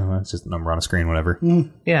like, it's just a number on a screen, whatever.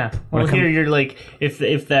 Yeah. Well, here you're like,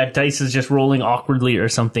 if that dice is just rolling awkwardly or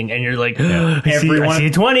something, and you're like, I see a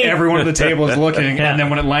 20. Everyone at the table is looking, and then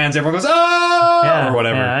when it lands, everyone goes, oh, or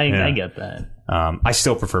whatever. Yeah, I get that. I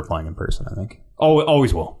still prefer playing in person, I think. Oh,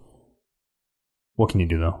 always will. What can you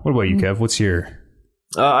do, though? What about you, Kev? What's your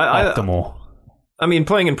optimal? I mean,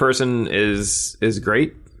 playing in person is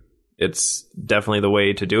great. It's definitely the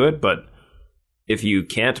way to do it, but if you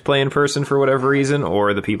can't play in person for whatever reason,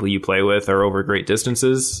 or the people you play with are over great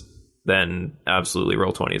distances, then absolutely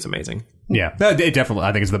Roll20 is amazing. Yeah, it definitely.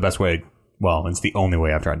 I think it's the best way. Well, it's the only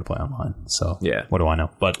way I've tried to play online. So yeah, what do I know?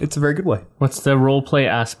 But it's a very good way. What's the role play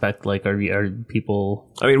aspect like? Are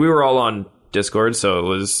people? I mean, we were all on Discord, so it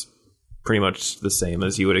was pretty much the same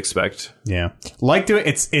as you would expect. Yeah, like doing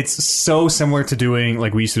it's so similar to doing,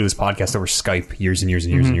 like, we used to do this podcast over Skype years and years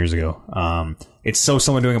and years and years ago. It's so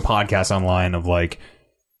similar to doing a podcast online of like,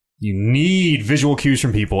 you need visual cues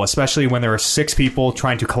from people, especially when there are 6 people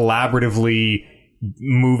trying to collaboratively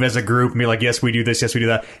move as a group and be like, yes, we do this, yes, we do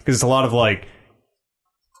that, because it's a lot of like,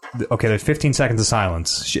 okay, there's 15 seconds of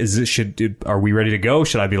silence. Are we ready to go?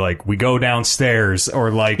 Should I be like, we go downstairs, or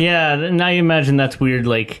like, yeah? Now you imagine that's weird,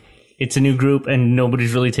 like. It's a new group and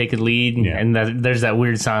nobody's really taking lead, and there's that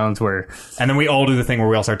weird silence where... And then we all do the thing where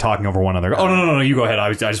we all start talking over one another. Oh, no, you go ahead.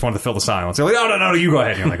 I just wanted to fill the silence. They're like, oh, no, you go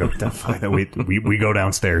ahead. And you're like, oh, the fuck, we go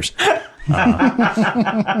downstairs. There's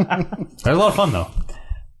a lot of fun, though.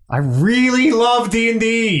 I really love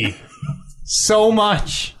D&D so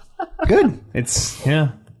much. Good. It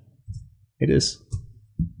is.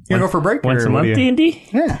 You gonna go for a break? Once a month D&D?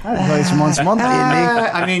 Yeah, I play some once a month D&D.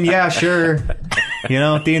 I mean, yeah, sure. You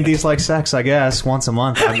know, D&D's like sex, I guess, once a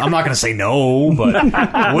month. I'm not going to say no, but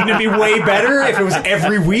wouldn't it be way better if it was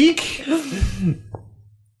every week?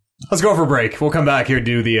 Let's go for a break. We'll come back here to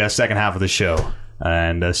do the second half of the show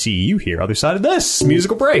and see you here other side of this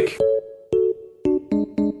musical break.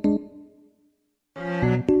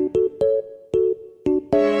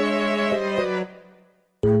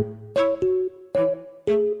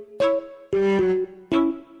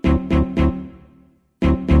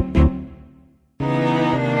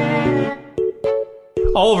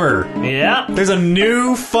 Oliver. Yeah. There's a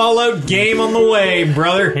new Fallout game on the way,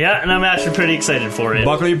 brother. Yeah, and I'm actually pretty excited for it.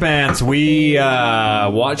 Buckle your pants. We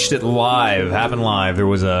watched it live, happen live. There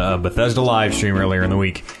was a Bethesda live stream earlier in the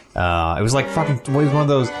week. It was like fucking, it was one of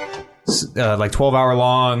those like 12-hour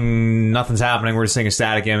long, nothing's happening, we're just seeing a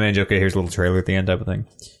static image. Okay, here's a little trailer at the end type of thing.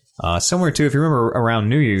 Similar to, if you remember, around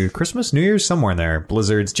New Year's, somewhere in there,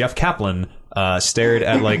 Blizzard's Jeff Kaplan stared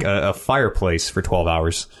at like a fireplace for 12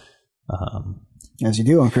 hours. As you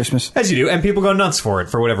do on Christmas. As you do, and people go nuts for it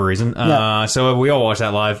for whatever reason. Yeah. So we all watched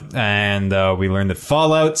that live, and we learned that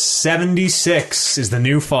Fallout 76 is the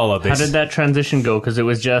new Fallout. How did that transition go? Because it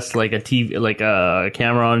was just like a TV, like a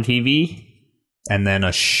camera on TV, and then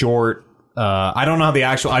a short. I don't know how the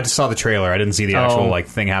actual. I just saw the trailer. I didn't see the actual like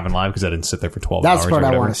thing happen live because I didn't sit there for 12 hours. That's the part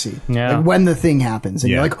I want to see. Yeah. Like when the thing happens,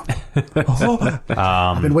 and you're like, oh,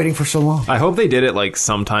 I've been waiting for so long. I hope they did it like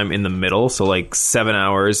sometime in the middle, so like 7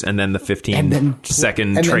 hours, and then the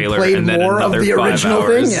 15-second trailer, and then another of the 5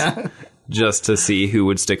 hours, thing, yeah. Just to see who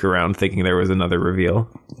would stick around, thinking there was another reveal.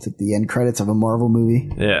 It's like the end credits of a Marvel movie.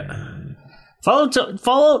 Yeah,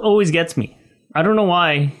 Fallout always gets me. I don't know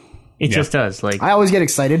why. It just does. Like, I always get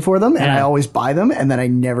excited for them, and I always buy them, and then I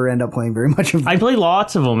never end up playing very much of them. I play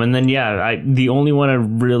lots of them, and then the only one I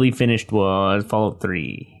really finished was Fallout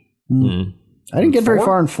 3. I didn't get very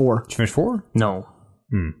far in 4. Did you finish 4? No.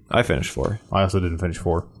 I finished 4. I also didn't finish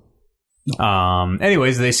 4. No.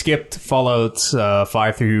 Anyways, they skipped Fallout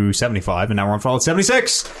 5 through 75, and now we're on Fallout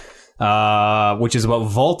 76, which is about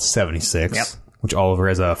Vault 76, which Oliver,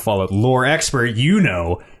 as a Fallout lore expert,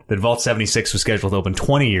 that Vault 76 was scheduled to open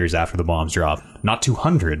 20 years after the bombs dropped, not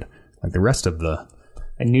 200, like the rest of the...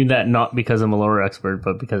 I knew that not because I'm a lore expert,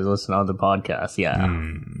 but because I listen to other podcasts,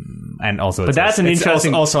 And also... But that's an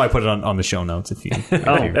interesting... Also, I put it on the show notes if you, you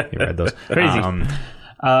read those. Crazy.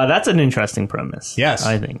 That's an interesting premise. Yes.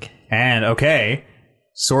 I think. And, okay,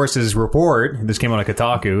 sources report, this came out of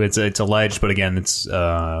Kotaku, it's alleged, but again, it's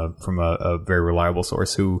from a very reliable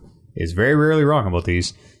source who is very rarely wrong about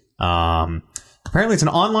these. Apparently, it's an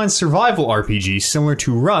online survival RPG similar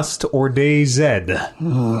to Rust or DayZ.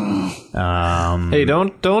 Hey,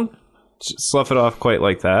 don't slough it off quite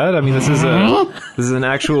like that. I mean, this is an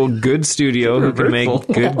actual good studio who can make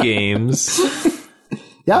good games.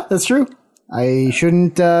 Yeah, that's true. I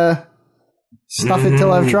shouldn't stuff it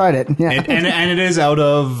till I've tried it. Yeah. And it is out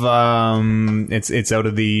of it's out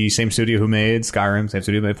of the same studio who made Skyrim, same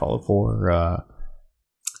studio who made Fallout 4.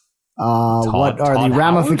 What are the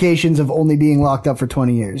ramifications of only being locked up for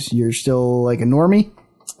 20 years? You're still like a normie,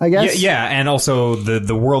 I guess? Yeah, and also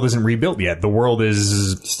the world isn't rebuilt yet. The world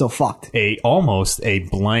is still fucked. Almost a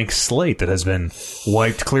blank slate that has been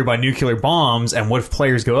wiped clear by nuclear bombs, and what if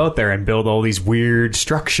players go out there and build all these weird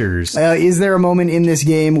structures? Is there a moment in this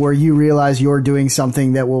game where you realize you're doing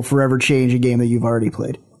something that will forever change a game that you've already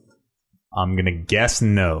played? I'm going to guess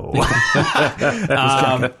no.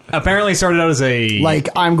 Apparently it started out as a... Like,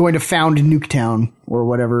 I'm going to found Nuketown or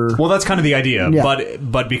whatever. Well, that's kind of the idea. Yeah.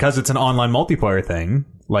 But because it's an online multiplayer thing,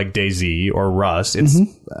 like DayZ or Rust, it's...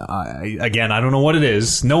 again, I don't know what it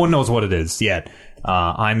is. No one knows what it is yet.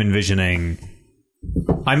 I'm envisioning...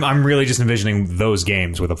 I'm really just envisioning those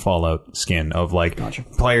games with a Fallout skin of like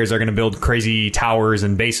players are going to build crazy towers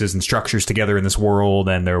and bases and structures together in this world,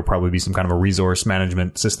 and there will probably be some kind of a resource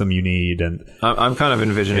management system you need. And I'm kind of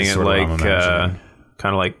envisioning it like kind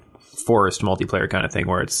of like Forest multiplayer kind of thing,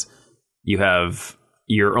 where it's you have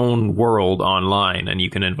your own world online and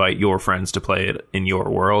you can invite your friends to play it in your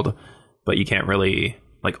world, but you can't really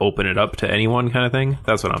like open it up to anyone kind of thing.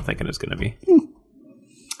 That's what I'm thinking it's going to be.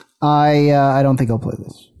 I don't think I'll play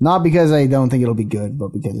this. Not because I don't think it'll be good, but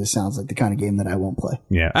because it sounds like the kind of game that I won't play.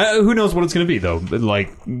 Yeah. Who knows what it's going to be, though?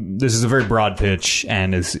 Like, this is a very broad pitch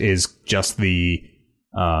and is just the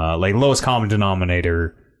like lowest common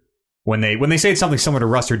denominator. When they say it's something similar to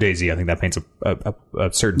Rust or DayZ, I think that paints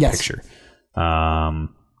a certain picture. I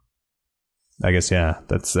guess, yeah.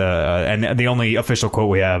 That's and the only official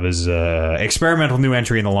quote we have is experimental new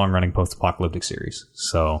entry in the long-running post-apocalyptic series.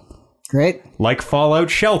 So... Great. Like Fallout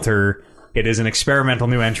Shelter, it is an experimental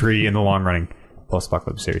new entry in the long-running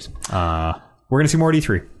post-apocalyptic series. We're going to see more at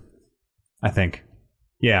E3, I think.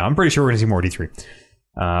 Yeah, I'm pretty sure we're going to see more at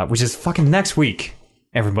E3, which is fucking next week,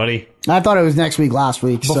 everybody. I thought it was next week, last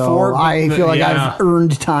week, so I feel like I've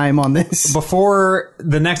earned time on this. Before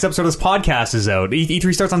the next episode of this podcast is out,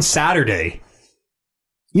 E3 starts on Saturday.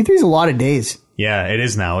 E3 is a lot of days. Yeah, it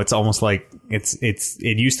is now. It's almost like it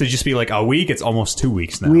used to just be like a week. It's almost 2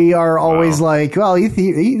 weeks now. We are always like, well,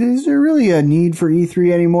 E3, is there really a need for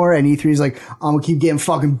E3 anymore? And E3 is like, I'm gonna keep getting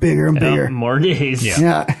fucking bigger and bigger. More days.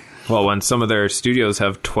 Yeah. Well, when some of their studios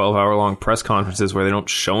have 12-hour-long press conferences where they don't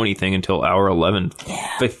show anything until hour 11,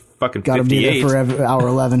 they fucking gotta 58. be there for hour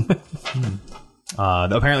 11.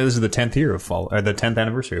 Apparently, this is the 10th year of Fallout, or the 10th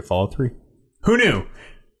anniversary of Fallout 3. Who knew?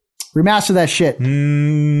 Remaster that shit.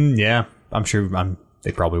 Yeah. I'm sure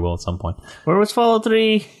they probably will at some point. Where was Fallout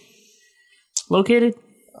 3 located?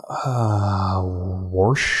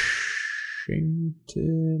 Washington?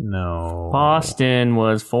 No. Boston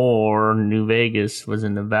was 4. New Vegas was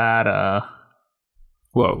in Nevada.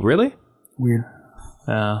 Whoa, really? Weird.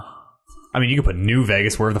 I mean, you can put New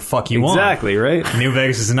Vegas wherever the fuck you want. Exactly, right? New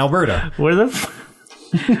Vegas is in Alberta. Where the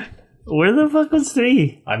fuck was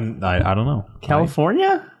 3? I don't know.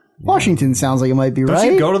 California? Washington sounds like it might be Don't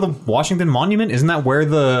right. you go to the Washington Monument? Isn't that where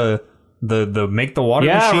the make the water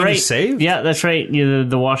machine is saved? Yeah, that's right. Yeah,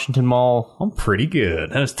 the Washington Mall. I'm pretty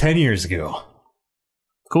good. That was 10 years ago.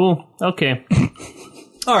 Cool. Okay.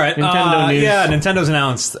 All right. Nintendo news. Yeah, Nintendo's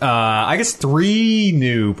announced, I guess 3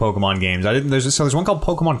 new Pokemon games. There's one called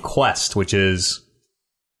Pokemon Quest, which is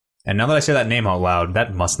And now that I say that name out loud,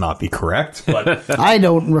 that must not be correct. But I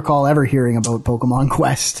don't recall ever hearing about Pokemon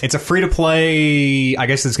Quest. it's a free-to-play... I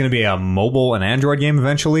guess it's going to be a mobile and Android game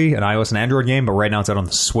eventually, an iOS and Android game, but right now it's out on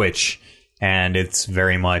the Switch. And it's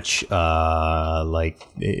very much like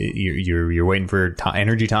you're waiting for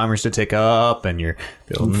energy timers to tick up, and you're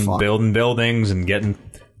building buildings and getting...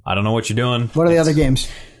 I don't know what you're doing. What are the other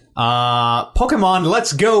games? Pokemon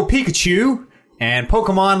Let's Go Pikachu and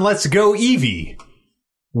Pokemon Let's Go Eevee.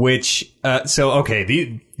 Which,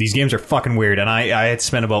 these games are fucking weird, and I had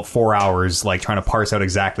spent about 4 hours, like, trying to parse out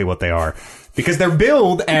exactly what they are. Because they're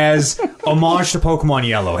billed as homage to Pokemon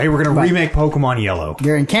Yellow. Hey, we're gonna remake Pokemon Yellow.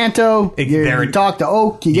 You're in Kanto, you talk to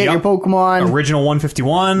Oak, you get your Pokemon. Original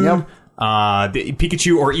 151. Yep. The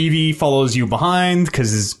Pikachu or Eevee follows you behind,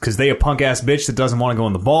 because they a punk-ass bitch that doesn't want to go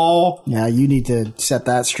in the ball. Yeah, you need to set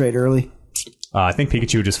that straight early. I think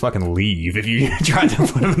Pikachu would just fucking leave if you tried to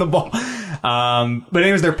put him in the ball. But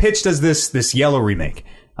anyways, they're pitched as this Yellow remake.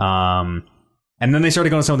 And then they started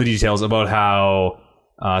going into some of the details about how...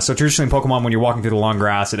 so traditionally in Pokemon, when you're walking through the long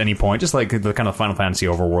grass at any point, just like the kind of Final Fantasy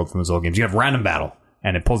overworld from those old games, you have random battle.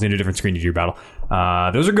 And it pulls you into a different screen to do your battle.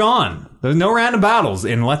 Those are gone. There's no random battles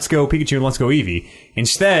in Let's Go Pikachu and Let's Go Eevee.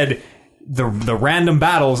 Instead... The random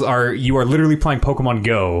battles you are literally playing Pokemon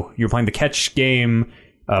Go. You're playing the catch game...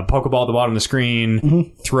 Pokeball at the bottom of the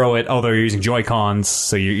screen, throw it, although you're using Joy-Cons,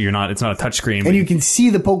 so you're not, it's not a touch screen. And you can see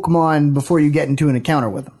the Pokemon before you get into an encounter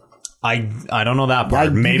with them. I don't know that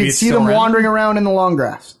part. Maybe you can it's see them wandering around in the long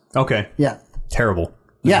grass. Okay. Yeah. Terrible.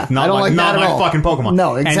 Yeah, not I don't like that not at my all. fucking Pokemon.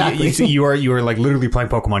 No, exactly. And you are like literally playing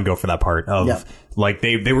Pokemon Go for that part of like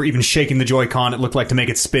they were even shaking the Joy-Con. It looked like to make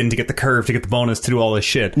it spin to get the curve to get the bonus to do all this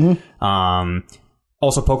shit.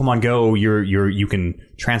 Also, Pokemon Go, you can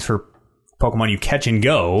transfer Pokemon you catch and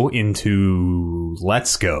go into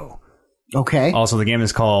Let's Go. Okay. Also, the game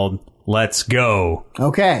is called Let's Go.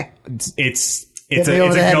 Okay. It's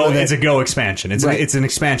a Go expansion. It's an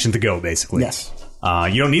expansion to Go, basically. Yes.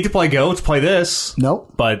 You don't need to play Go to play this.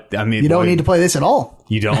 Nope. But I mean, you don't need to play this at all.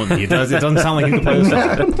 You don't. It doesn't sound like you can play this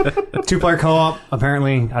at all. 2-player co-op.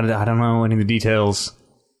 Apparently, I don't know any of the details.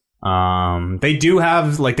 They do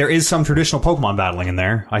have there is some traditional Pokemon battling in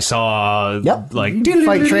there. I saw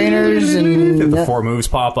fight trainers and the 4 moves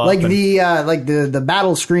pop up. The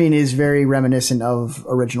battle screen is very reminiscent of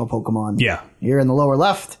original Pokemon. Yeah. You're in the lower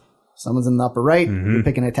left, someone's in the upper right, you're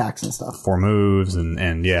picking attacks and stuff. 4 moves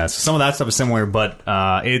and so some of that stuff is similar, but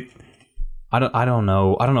I don't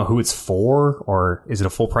know who it's for, or is it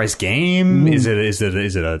a full price game? Is it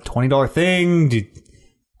a $20 thing?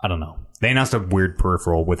 I don't know. They announced a weird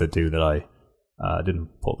peripheral with it, too, that I didn't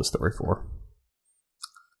pull the story for.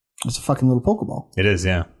 It's a fucking little Pokeball. It is,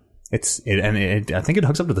 yeah. I think it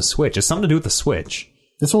hooks up to the Switch. It's something to do with the Switch.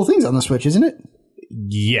 This whole thing's on the Switch, isn't it?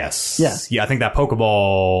 Yes. Yeah. Yeah, I think that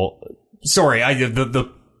Pokeball... Sorry,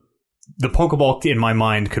 the Pokeball in my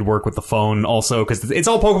mind could work with the phone also, because it's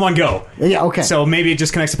all Pokemon Go. Yeah, okay. So maybe it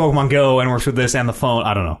just connects to Pokemon Go and works with this and the phone.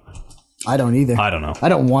 I don't know. I don't either. I don't know. I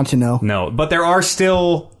don't want to know. No, but there are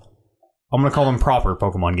still... I'm going to call them proper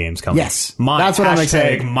Pokemon games coming. Yes. That's what I'm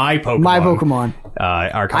excited. My Pokemon. My Pokemon.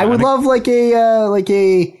 Are coming. I would love like a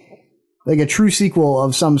true sequel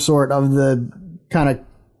of some sort of the kind of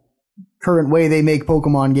current way they make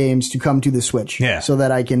Pokemon games to come to the Switch. Yeah. So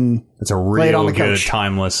that I can It's a play it on real the good, couch.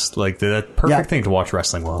 timeless, the perfect thing to watch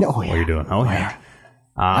wrestling while you're doing. Oh, yeah.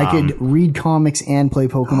 I could read comics and play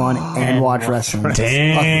Pokemon and watch wrestling.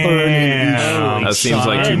 Damn. A third in each. That seems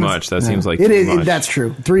like too much. That seems like It too is. much. That's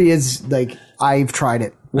true. 3 is I've tried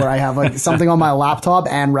it where I have something on my laptop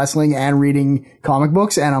and wrestling and reading comic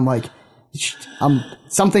books, and I'm like,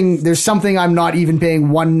 there's something I'm not even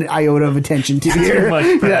paying 1 iota of attention to here. Too much,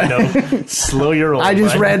 Brando. Slow your roll. I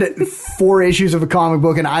just read 4 issues of a comic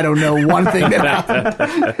book and I don't know one thing that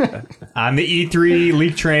happened. On the E3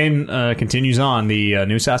 leak train continues on the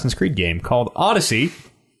new Assassin's Creed game called Odyssey.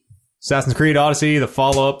 Assassin's Creed Odyssey, the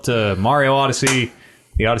follow-up to Mario Odyssey.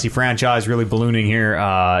 The Odyssey franchise really ballooning here.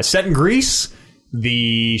 Set in Greece.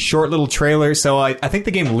 The short little trailer. So I think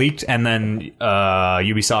the game leaked, and then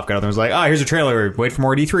Ubisoft got out there and was like, here's a trailer. Wait for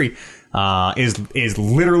more at E3. Is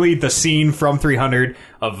literally the scene from 300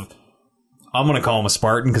 of... I'm going to call him a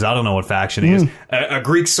Spartan because I don't know what faction he is. A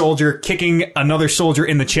Greek soldier kicking another soldier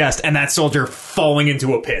in the chest and that soldier falling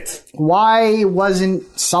into a pit. Why wasn't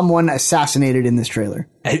someone assassinated in this trailer?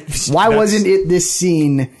 Why wasn't it this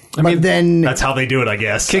scene? Then that's how they do it, I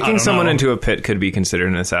guess. Kicking someone into a pit could be considered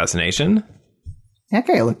an assassination.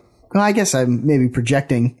 Okay, look. Well, I guess I'm maybe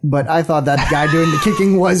projecting, but I thought that guy doing the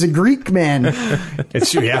kicking was a Greek man.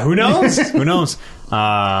 It's true. Yeah, who knows? Who knows?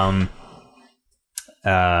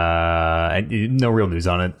 No real news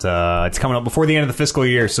on it. It's coming up before the end of the fiscal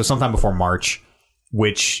year, so sometime before March,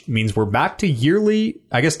 which means we're back to yearly,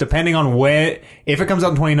 I guess, depending on when. If it comes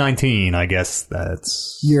out in 2019, I guess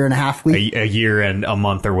that's year and a half week. A year and a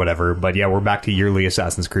month or whatever. But yeah, we're back to yearly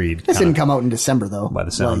Assassin's Creed. This didn't come out in December, though. By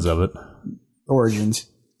the sounds of it. Origins.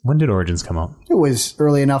 When did Origins come out? It was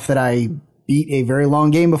early enough that I beat a very long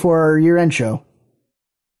game before our year-end show.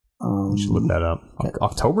 Should look that up.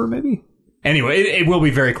 October, maybe? Anyway, it will be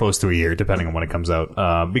very close to a year, depending on when it comes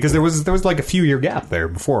out. Because there was like a few year gap there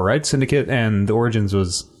before, right? Syndicate and Origins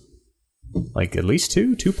was like at least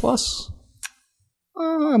 2 plus.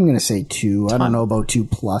 I'm going to say 2. I don't know about 2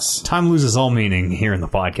 plus. Time loses all meaning here in the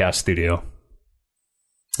podcast studio.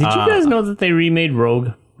 Did you guys know that they remade Rogue,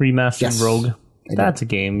 remastered Yes, Rogue? That's a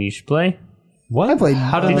game you should play. What? I played.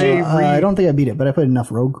 How did they? I don't think I beat it, but I played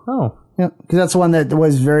enough Rogue. Oh, Yeah, because that's the one that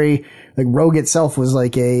was very like Rogue itself was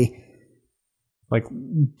like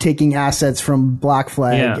taking assets from Black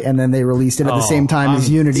Flag, and then they released it at the same time as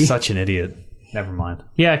Unity. Such an idiot. Never mind.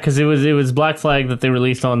 yeah, because it was Black Flag that they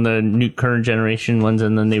released on the new current generation ones,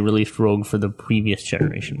 and then they released Rogue for the previous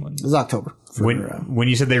generation ones. It was October. When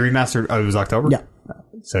you said they remastered, it was October. Yeah.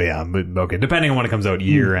 So yeah, but okay. Depending on when it comes out,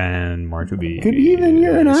 year and March would be Could be even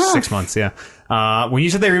year and a half. 6 months. Yeah. When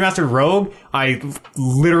you said they remastered Rogue, I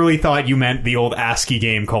literally thought you meant the old ASCII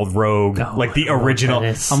game called Rogue, like the original.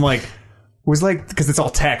 I'm like, was like because it's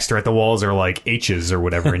all text, right? The walls are like H's or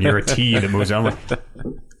whatever, and you're a T that moves around. I'm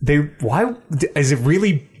like, why is it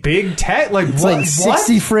really big text? Like It's like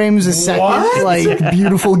 60 frames a second, like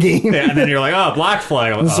beautiful game. Yeah, and then you're like, oh, Black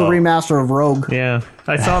Flag. This is a remaster of Rogue. Yeah,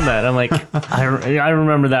 I saw that. I'm like, I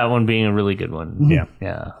remember that one being a really good one. Yeah.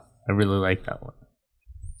 Yeah, I really like that one.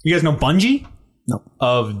 You guys know Bungie? No.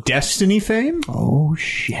 Of Destiny fame? Oh,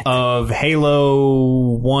 shit. Of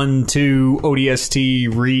Halo 1, 2,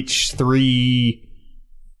 ODST, Reach, 3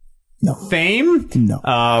 No. fame? No.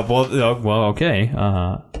 Well, okay.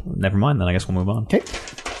 Never mind then. I guess we'll move on. Okay.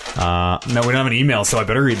 No, we don't have an email, so I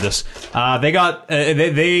better read this.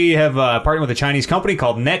 They have partnered with a Chinese company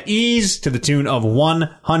called NetEase to the tune of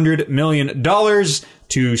 $100 million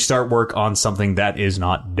to start work on something that is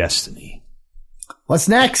not Destiny. What's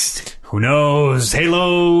next? Who knows?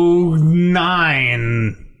 Halo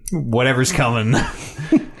 9. Whatever's coming. I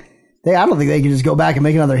don't think they can just go back and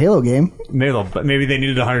make another Halo game. Maybe they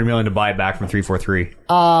needed $100 million to buy it back from 343.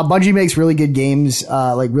 Bungie makes really good games,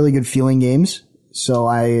 like really good feeling games. So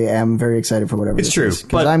I am very excited for whatever It's true,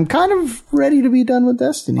 because I'm kind of ready to be done with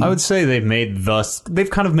Destiny. I would say they've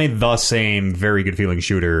kind of made the same very good feeling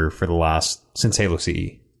shooter since Halo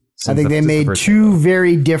CE. I think they made 2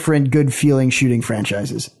 very different good feeling shooting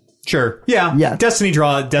franchises. Sure. Yeah. Yeah. Destiny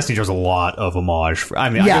draws a lot of homage.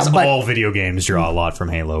 I guess all video games draw a lot from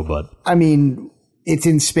Halo, but I mean, it's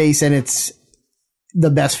in space and it's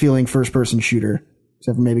the best feeling first person shooter,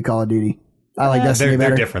 except for maybe Call of Duty. I like Destiny better.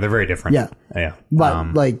 They're different. They're very different. Yeah. Yeah.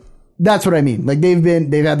 But that's what I mean. Like they've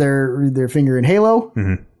had their finger in Halo.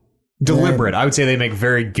 Mm-hmm. Deliberate. I would say they make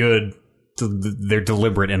very good. They're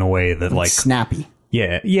deliberate in a way that like snappy.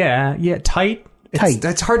 Yeah. Tight. Tight.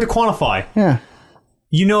 That's hard to quantify. Yeah.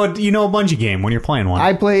 You know a Bungie game when you're playing one.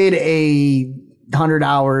 I played 100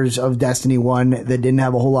 hours of Destiny 1 that didn't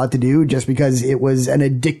have a whole lot to do just because it was an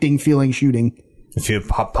addicting feeling shooting. If you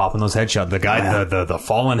popping those headshots, the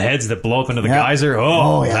fallen heads that blow up into the geyser.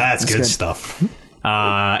 That's good stuff.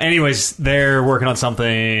 Anyways, they're working on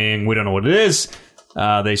something. We don't know what it is.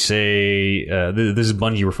 They say this is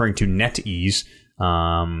Bungie referring to NetEase.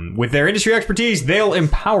 With their industry expertise, they'll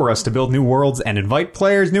empower us to build new worlds and invite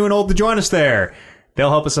players new and old to join us there. They'll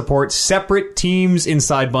help us support separate teams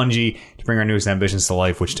inside Bungie to bring our newest ambitions to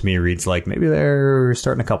life, which to me reads like maybe they're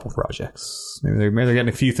starting a couple projects. Maybe they're getting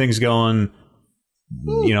a few things going.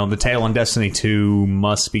 You know, the tail on Destiny 2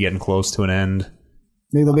 must be getting close to an end.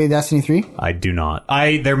 Think there'll be Destiny 3? I do not.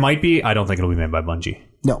 There might be. I don't think it'll be made by Bungie.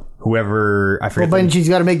 No. Whoever, I forget. Well, Bungie's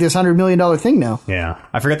got to make this $100 million thing now. Yeah.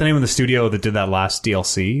 I forget the name of the studio that did that last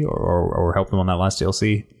DLC or helped them on that last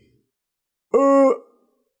DLC.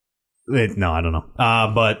 No, I don't know.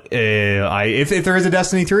 But if there is a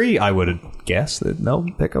Destiny 3, I would guess that they'll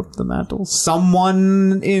pick up the mantle.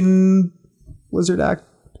 Someone in Blizzard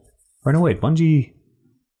Or no, wait, Bungie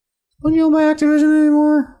owned by Activision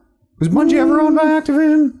anymore? Was Bungie ever owned by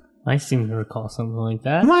Activision? I seem to recall something like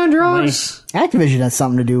that. Am I on drugs? Activision has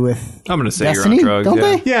something to do with I'm going to say Destiny, you're on drugs.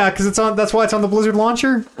 don't they? Yeah, because that's why it's on the Blizzard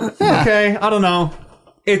launcher. Yeah. Okay, I don't know.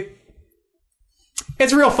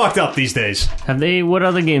 It's real fucked up these days. What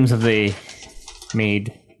other games have they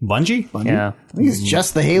made? Bungie? Yeah. I think it's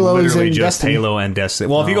just the Halos Literally and just Destiny. Halo and Destiny.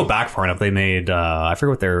 Well, if you go back far enough, they made I forget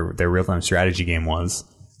what their real-time strategy game was.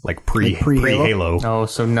 like pre-Halo. Oh,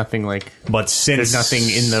 so nothing like. But since there's nothing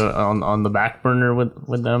in the on the back burner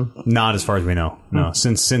with them. Not as far as we know. No,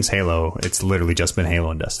 since Halo, it's literally just been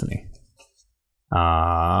Halo and Destiny.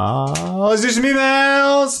 Let's do some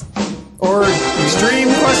emails or stream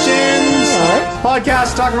questions.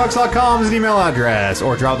 Podcast talkingreckless.com is an email address,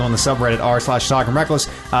 or drop them on the subreddit r/talkingreckless.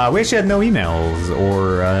 We actually had no emails,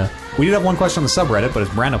 or we did have one question on the subreddit, but as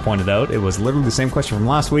Brando pointed out, it was literally the same question from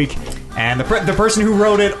last week, and the person who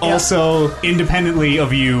wrote it also independently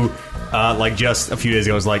of you. Like just a few days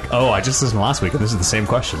ago, I was like, "Oh, I just listened to last week, and this is the same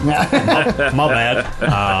question." my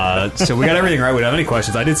bad. So we got everything right. We don't have any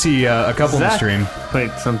questions. I did see a couple in the stream.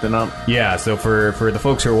 Put something up. Yeah. So for the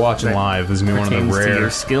folks who are watching live, this is gonna be one of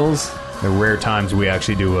the rare times we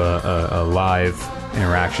actually do a live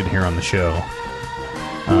interaction here on the show.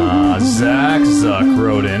 Zach Zuck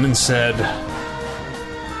wrote in and said.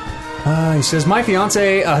 He says, my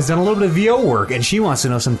fiance has done a little bit of VO work, and she wants to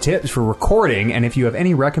know some tips for recording, and if you have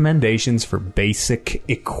any recommendations for basic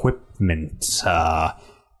equipment.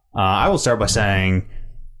 I will start by saying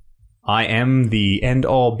I am the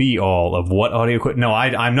end-all, be-all of what audio equipment... No,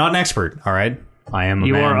 I'm not an expert, all right? I am a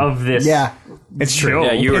You man. are of this. Yeah. It's true.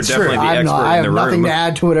 Yeah, you are definitely the expert in the room. I have nothing to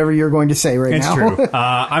add to whatever you're going to say right It's now. true.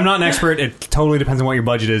 I'm not an expert. It totally depends on what your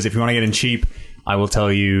budget is. If you want to get in cheap, I will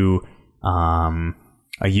tell you... a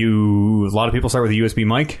lot of people start with a USB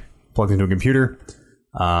mic plugged into a computer.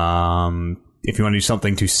 If you want to do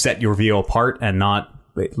something to set your VO apart and not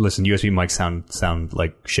listen, USB mics sound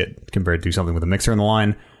like shit compared to something with a mixer in the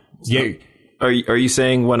line. Yeah. Are you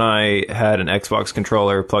saying when I had an Xbox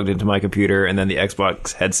controller plugged into my computer and then the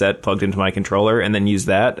Xbox headset plugged into my controller and then used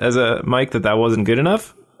that as a mic that wasn't good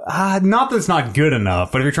enough? Not that it's not good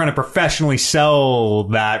enough, but if you're trying to professionally sell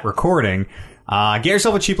that recording, get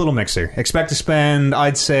yourself a cheap little mixer. Expect to spend,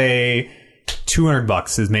 I'd say,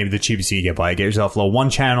 $200 is maybe the cheapest you get by. Get yourself a little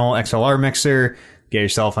one-channel XLR mixer. Get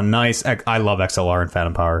yourself a nice... I love XLR and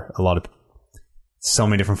Phantom Power. So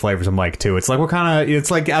many different flavors of mic, too. It's like,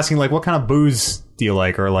 it's like asking, like, what kind of booze do you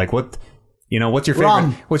like? Or, like, what's your favorite...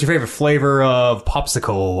 Rum. What's your favorite flavor of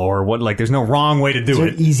popsicle? Or what... Like, there's no wrong way to do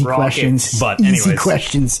it. Easy questions. But easy anyways,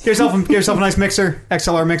 questions. Get yourself a nice mixer,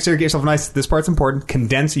 XLR mixer. Get yourself a nice... This part's important.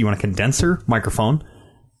 Condenser. You want a condenser microphone.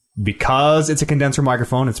 Because it's a condenser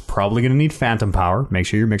microphone, it's probably going to need phantom power. Make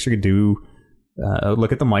sure your mixer can do...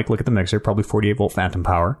 look at the mic, look at the mixer. Probably 48-volt phantom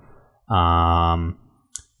power.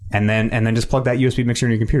 And then just plug that USB mixer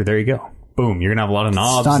in your computer. There you go. Boom. You're going to have a lot of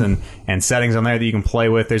knobs and settings on there that you can play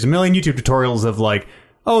with. There's a million YouTube tutorials of like,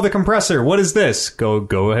 oh, the compressor. What is this? Go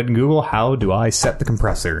ahead and Google, how do I set the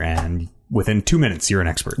compressor? And within 2 minutes, you're an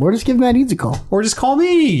expert. Or just give Matt Eads a call. Or just call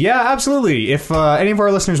me. Yeah, absolutely. If any of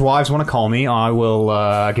our listeners' wives want to call me, I will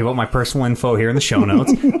give out my personal info here in the show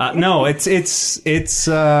notes. No, it's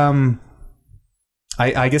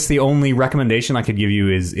I guess the only recommendation I could give you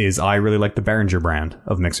is I really like the Behringer brand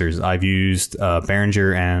of mixers. I've used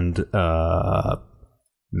Behringer and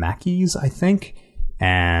Mackey's, I think.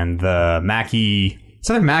 And the Mackie... It's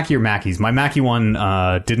either Mackie or Mackey's. My Mackie one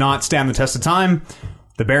did not stand the test of time.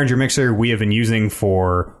 The Behringer mixer we have been using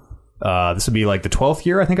for... this would be like the 12th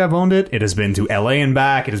year I think I've owned it. It has been to LA and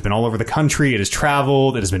back. It has been all over the country. It has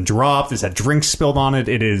traveled. It has been dropped. It's had drinks spilled on it.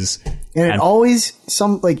 It is... And it always,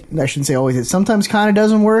 I shouldn't say always, it sometimes kind of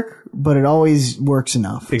doesn't work, but it always works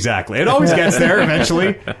enough. Exactly. It always gets there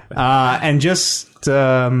eventually. And just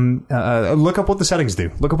look up what the settings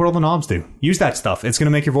do. Look up what all the knobs do. Use that stuff. It's going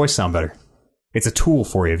to make your voice sound better. It's a tool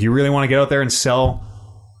for you. If you really want to get out there and sell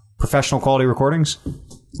professional quality recordings,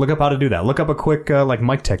 look up how to do that. Look up a quick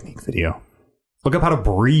mic technique video. Look up how to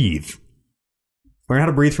breathe. Learn how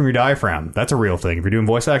to breathe from your diaphragm. That's a real thing. If you're doing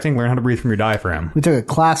voice acting, learn how to breathe from your diaphragm. We took a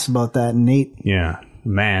class about that, Nate. Yeah.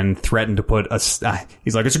 Man threatened to put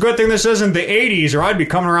he's like, it's a good thing this isn't the 80s or I'd be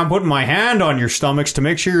coming around putting my hand on your stomachs to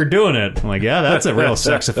make sure you're doing it. I'm like, yeah, that's a real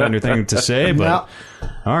sex offender thing to say, but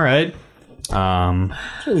all right.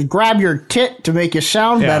 Just grab your tit to make you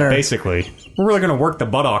sound better. Basically. We're really going to work the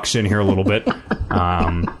buttocks in here a little bit.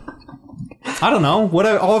 I don't know.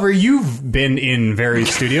 Oliver, you've been in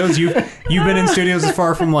various studios. You've been in studios as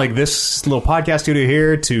far from like this little podcast studio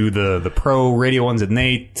here to the pro radio ones at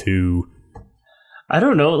Nate to... I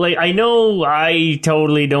don't know. Like, I know I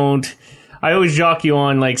totally don't... I always jock you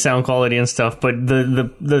on like sound quality and stuff, but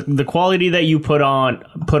the quality that you put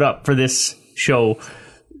up for this show,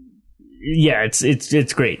 yeah,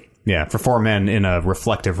 it's great. Yeah, for four men in a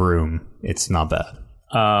reflective room, it's not bad.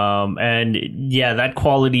 And yeah, that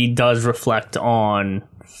quality does reflect on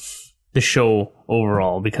the show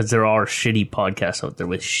overall because there are shitty podcasts out there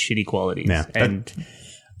with shitty qualities. Yeah, and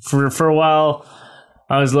for a while,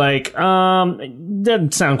 I was like, that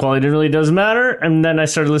sound quality really doesn't matter. And then I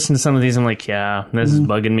started listening to some of these. I'm like, yeah, this is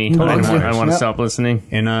bugging me. I want to stop listening.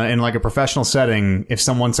 In like a professional setting, if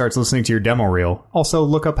someone starts listening to your demo reel, also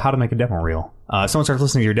look up how to make a demo reel. If someone starts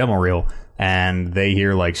listening to your demo reel and they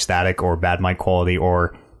hear like static or bad mic quality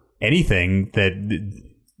or anything that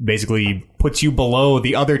basically puts you below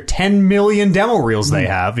the other 10 million demo reels they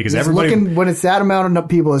have, because everybody when it's that amount of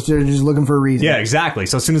people, they're just looking for a reason. Yeah, exactly.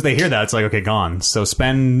 So as soon as they hear that, it's like, okay, gone. So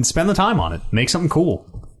spend the time on it. Make something cool.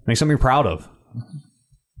 Make something you're proud of.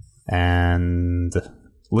 And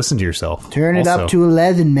listen to yourself. Turn it up to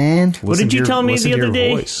 11, man. What did you tell me the other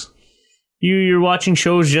day? You're watching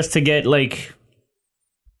shows just to get the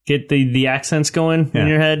accents going in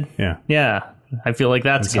your head? Yeah. I feel like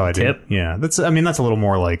that's a good tip. Yeah, that's a little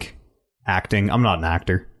more like acting. I'm not an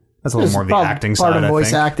actor. That's a little more of the acting part side. Of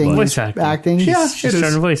voice acting. Voice acting. Yeah, it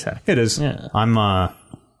is. Voice acting. It is. Yeah. I'm more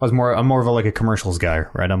of a commercials guy,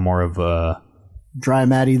 right? I'm more of a dry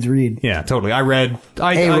Maddie's read. Yeah, totally. I read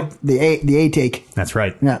the A take. That's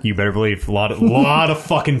right. Yeah. You better believe a lot of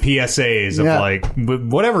fucking PSAs of like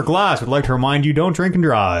whatever glass would like to remind you don't drink and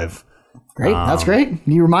drive. Great, that's great.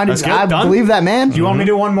 You reminded me. I Done? believe that, man. Do you want me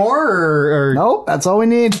to do one more? Or? Nope, that's all we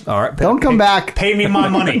need. All right, don't come back. Pay me my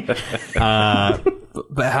money.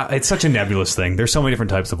 But it's such a nebulous thing. There's so many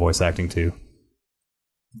different types of voice acting too.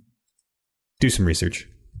 Do some research.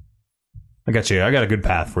 I got you. I got a good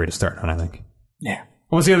path for you to start on, I think. Yeah. I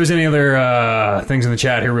want to see if there's any other things in the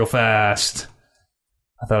chat here real fast.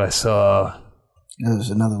 I thought I saw...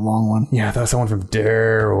 There's another long one. Yeah, I thought I saw one from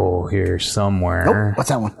Daryl here somewhere. Nope. What's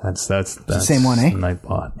that one? That's the same one, eh?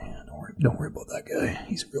 Nightbot. Man, don't worry about that guy.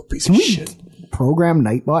 He's a real piece of shit. Program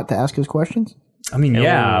Nightbot to ask his questions? I mean,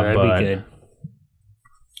 that'd be good.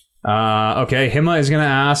 Okay, Hima is going to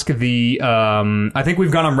ask I think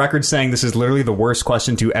we've gone on record saying this is literally the worst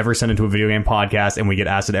question to ever send into a video game podcast, and we get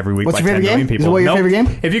asked it every week by 10 million people. Is it what your favorite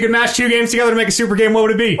game? If you could match two games together to make a super game, what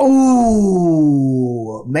would it be?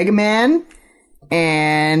 Ooh, Mega Man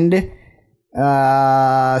and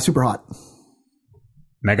Super Hot.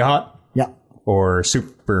 Mega Hot? Yeah. Or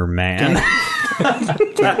Superman?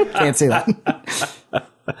 Can't say that.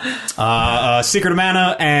 Secret of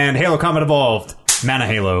Mana and Halo Combat Evolved. Mana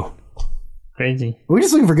Halo. Crazy. Are we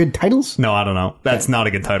just looking for good titles? No, I don't know. That's not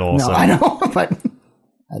a good title also. No, I know, but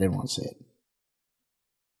I didn't want to say it.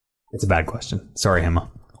 It's a bad question. Sorry, Hema.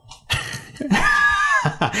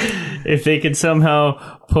 If they could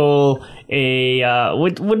somehow pull a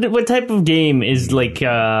what type of game is like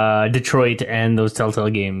Detroit and those Telltale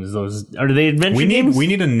games? Those are they adventure games? We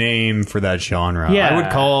need a name for that genre. Yeah. I would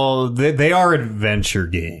call they are adventure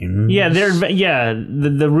games. Yeah,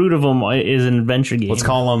 the root of them is an adventure game. Let's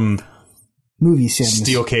call them movie sims.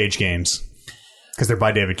 Steel Cage games because they're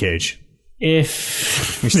by David Cage.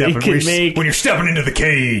 If when you're stepping into the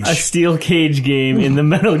cage, a Steel Cage game in the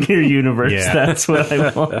Metal Gear universe, that's what I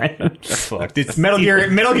want. Fuck, it's Metal Gear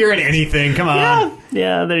in anything. Come on,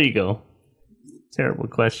 yeah. There you go. Terrible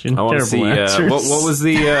question. I want to see what was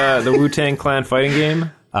the Wu-Tang Clan fighting game?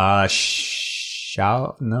 Shit.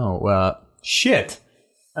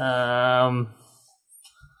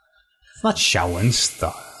 It's not Shaolin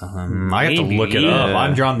stuff. I have to look it up.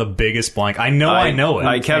 I'm drawing the biggest blank. I know it.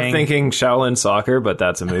 I kept thinking Shaolin Soccer, but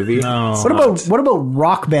that's a movie. No. What about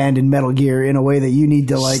Rock Band in Metal Gear in a way that you need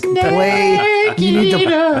to like play? You need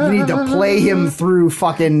to play him through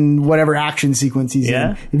fucking whatever action sequence he's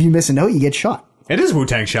in. If you miss a note, you get shot. It is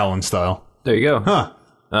Wu-Tang Shaolin style. There you go. Huh.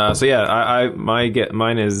 So yeah,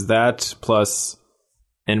 mine is that plus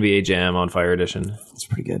NBA Jam on Fire Edition. That's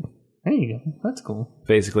pretty good. There you go. That's cool.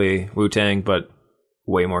 Basically Wu-Tang, but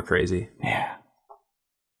way more crazy. Yeah.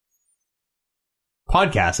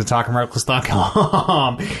 Podcast at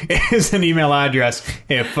talkingreckless.com is an email address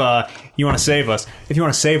if you want to save us. If you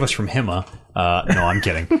want to save us from Hima. No, I'm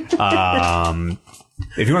kidding. If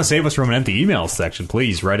you want to save us from an empty email section,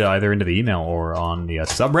 please write it either into the email or on the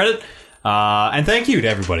subreddit. And thank you to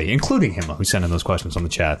everybody, including Hima, who sent in those questions on the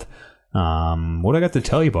chat. What I got to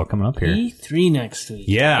tell you about coming up here? E3 next week.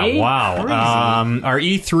 Yeah, wow. Crazy. Our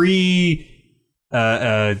E3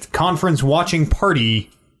 conference watching party.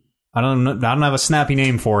 I don't have a snappy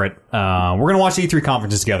name for it. We're gonna watch the E3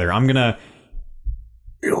 conferences together. I'm gonna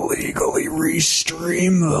illegally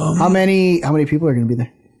restream them. How many people are gonna be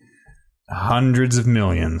there? Hundreds of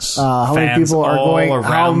millions. How many people are going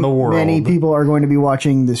around the world? How many people are going to be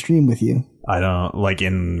watching the stream with you? I don't like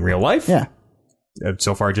in real life. Yeah.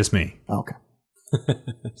 So far, just me. Okay.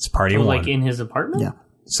 It's a party of one. Like in his apartment? Yeah.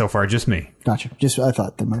 So far, just me. Gotcha. I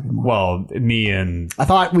thought there might be more. Well, me and... I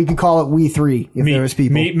thought we could call it We Three if there was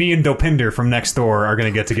people. Me and Dopinder from next door are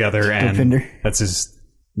going to get together and... Dopinder. That's his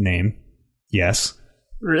name. Yes.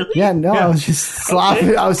 Really? Yeah, no, I was just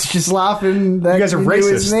laughing. I was just laughing that You guys are knew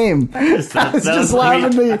his racist. name. I was just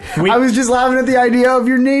laughing. We- I was just laughing at the idea of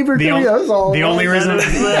your neighbor. The, That was all. the only reason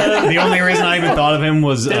the only reason I even thought of him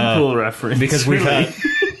was Deadpool reference. because we've really. had.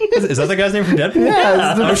 Is that the guy's name from Deadpool?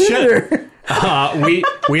 Yeah, it's Oh shit.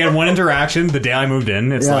 Dopinder. We had one interaction the day I moved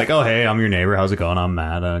in. It's Yeah. like, oh hey, I'm your neighbor. How's it going? I'm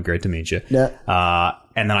Matt. Great to meet you. Yeah.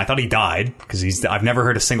 And then I thought he died because I've never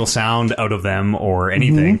heard a single sound out of them or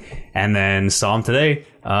anything. Mm-hmm. And then saw him today,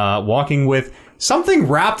 walking with something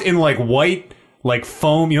wrapped in like white, like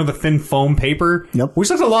foam, the thin foam paper. Yep. Which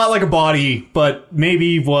looks a lot like a body, but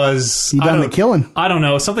maybe was He done the killing. I don't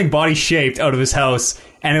know, something body shaped out of his house.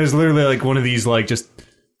 And it was literally like one of these, like, just,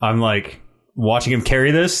 I'm like watching him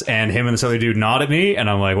carry this, and him and this other dude nod at me, and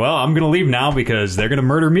I'm like, well, I'm going to leave now because they're going to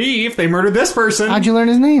murder me if they murder this person. How'd you learn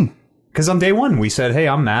his name? Because on day one, we said, hey,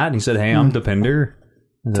 I'm Matt. And he said, hey, I'm Dopinder.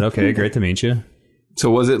 I said, okay, great to meet you. So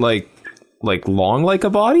was it like long like a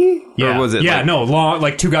body? Yeah. Or was it no, long,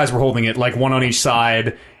 like two guys were holding it, like one on each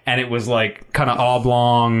side, and it was like kind of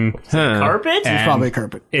oblong. Carpet? And Probably a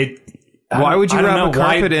carpet. Why would you I don't wrap a know,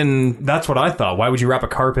 carpet in? That's what I thought. Why would you wrap a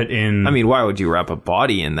carpet in? I mean, why would you wrap a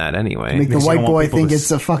body in that anyway? Make the Because you white don't want boy people think to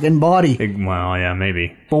it's a fucking body. Well, yeah,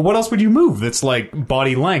 maybe. Well, what else would you move that's like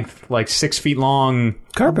body length, like 6 feet long?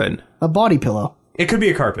 Carpet. A body pillow. It could be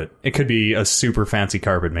a carpet. It could be a super fancy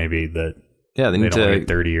carpet, maybe, that Yeah, they they need don't want to it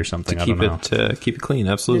dirty or something. I keep don't know. keep it clean.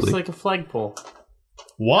 It's Absolutely. like a flagpole.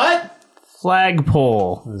 What?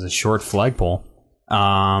 Flagpole. It was a short flagpole.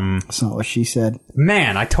 That's not what she said.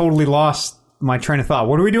 Man, I totally lost my train of thought.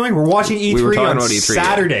 What are we doing? We're watching E3 We were talking on about E3,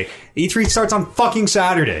 Saturday. E3 starts on fucking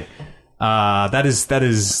Saturday. That is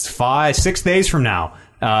 6 days from now.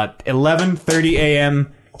 11:30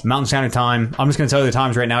 a.m. Mountain Standard Time. I'm just going to tell you the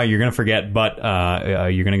times right now. You're going to forget, but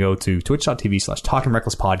you're going to go to twitch.tv/Talking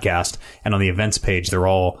Reckless Podcast, and on the events page,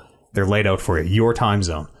 they're laid out for you. Your time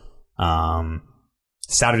zone.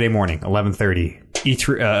 Saturday morning, 11:30.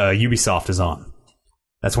 E3 Ubisoft is on.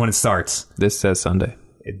 That's when it starts. This says Sunday.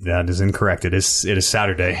 That is incorrect. It is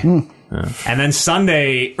Saturday. And then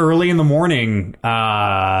Sunday, early in the morning,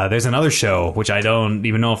 there's another show, which I don't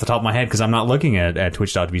even know off the top of my head because I'm not looking at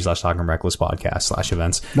twitch.tv/Talking Reckless Podcast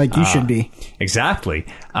 /events. Like you should be. Exactly.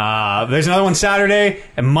 There's another one Saturday,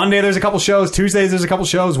 and Monday there's a couple shows. Tuesday there's a couple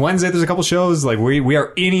shows. Wednesday there's a couple shows. Like we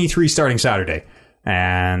are in E3 starting Saturday,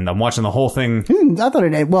 and I'm watching the whole thing. I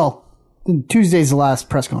thought Tuesday's the last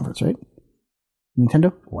press conference, right?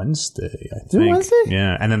 Nintendo? Wednesday, I it think. Wednesday?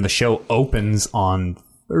 Yeah, and then the show opens on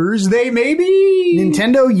Thursday, maybe?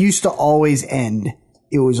 Nintendo used to always end.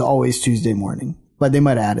 It was always Tuesday morning, but they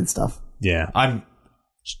might have added stuff. Yeah,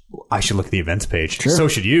 I should look at the events page. Sure. So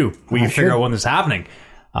should you. We can figure should. out when this is happening.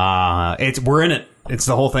 We're in it. It's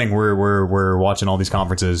the whole thing. We're watching all these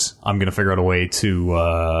conferences. I'm gonna figure out a way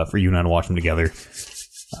to for you and I to watch them together.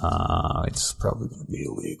 It's probably gonna be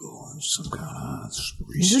illegal. Some kind of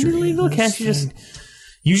Is it illegal? Can't you just...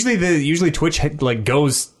 Usually Twitch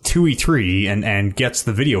goes to E3 and gets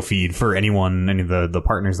the video feed for any of the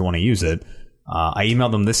partners that want to use it. I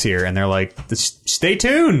emailed them this year and they're like, stay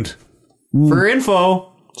tuned for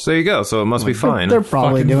info. So there you go. So it must be fine. They're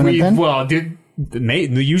probably doing it then. Well, dude,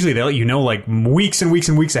 usually they let you know like weeks and weeks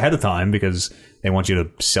and weeks ahead of time because they want you to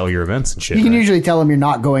sell your events and shit. You can right? usually tell them you're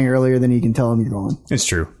not going earlier than you can tell them you're going. It's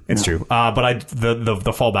true. It's true. But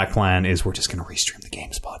the fallback plan is we're just going to restream the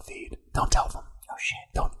GameSpot feed. Don't tell them. Oh shit.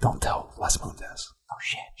 Don't tell Les Moon this. Oh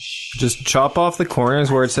shit. Shh. Just chop off the corners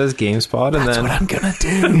where it says GameSpot, and That's then what I'm gonna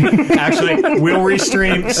do. Actually, we'll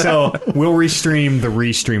restream. So we'll restream the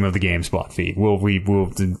restream of the GameSpot feed. We'll.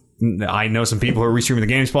 I know some people who are restreaming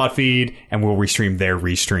the GameSpot feed, and we'll restream their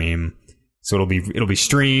restream. So it'll be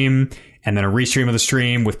stream, and then a restream of the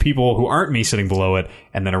stream with people who aren't me sitting below it,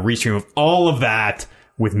 and then a restream of all of that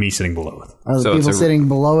with me sitting below it. Are the So it's people sitting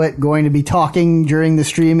below it going to be talking during the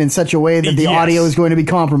stream in such a way that the Yes. audio is going to be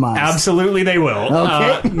compromised? Absolutely, they will.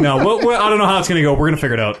 Okay. No, I don't know how it's going to go. We're going to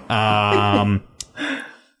figure it out.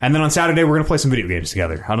 And then on Saturday, we're going to play some video games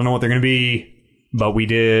together. I don't know what they're going to be, but we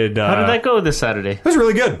did. How did that go this Saturday? It was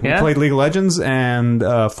really good. Yeah? We played League of Legends and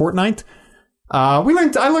Fortnite. I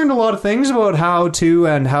learned a lot of things about how to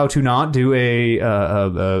and how to not do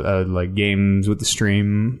a like games with the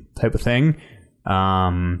stream type of thing. We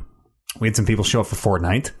had some people show up for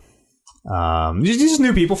Fortnite. Just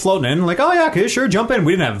new people floating in, like, oh yeah, okay, sure, jump in.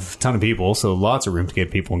 We didn't have a ton of people, so lots of room to get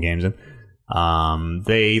people and games in.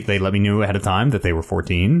 They let me know ahead of time that they were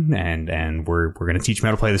 14 and we're going to teach me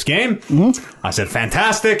how to play this game. Mm-hmm. I said,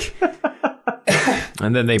 fantastic.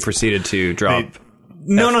 and then they proceeded to drop.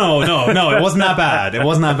 No, it wasn't that bad. It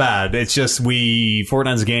wasn't that bad. It's just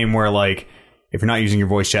Fortnite's a game where, like, if you're not using your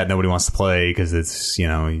voice chat, nobody wants to play because it's,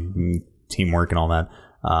 teamwork and all that.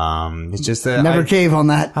 It's just that Never cave on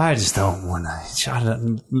that. I just don't want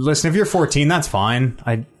to. Listen, if you're 14, that's fine.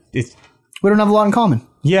 We don't have a lot in common.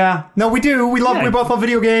 Yeah, no, we do. We both love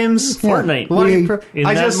video games. Fortnite. In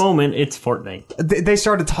that moment, it's Fortnite. They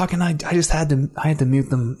started talking. I had to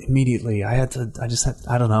mute them immediately. I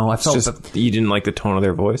don't know. I felt just you didn't like the tone of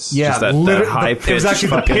their voice. Yeah, just that high pitch. It was actually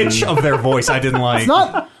the pitch of their voice I didn't like.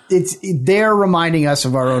 They're reminding us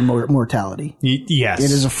of our own mortality. Yes,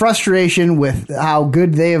 it is a frustration with how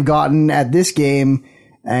good they have gotten at this game,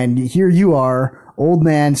 and here you are, old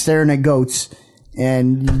man staring at goats.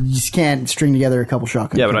 And you just can't string together a couple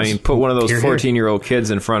shotguns. Yeah, but I mean, put one of those 14-year-old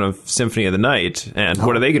kids in front of Symphony of the Night, and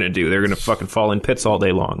what are they going to do? They're going to fucking fall in pits all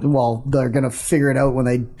day long. Well, they're going to figure it out when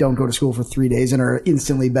they don't go to school for 3 days and are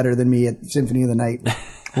instantly better than me at Symphony of the Night.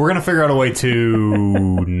 We're going to figure out a way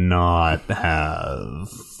to not have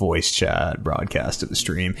voice chat broadcast to the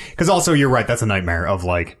stream. Because also, you're right, that's a nightmare of,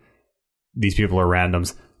 like, these people are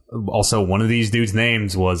randoms. Also, one of these dudes'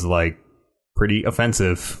 names was, like, pretty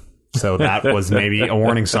offensive. So that was maybe a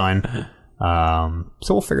warning sign. So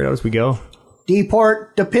we'll figure it out as we go.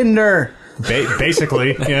 Deport Dopinder.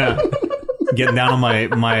 Basically, yeah. Getting down on my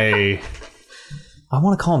I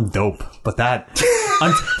want to call him Dope, but that...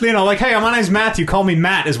 like, hey, my name's Matthew, call me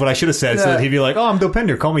Matt is what I should have said, so that he'd be like, oh, I'm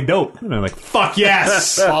Dopinder, call me Dope. And I'm like, fuck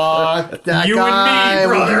yes! Fuck that you guy.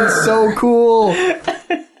 And me, brother! So cool.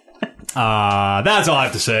 That's all I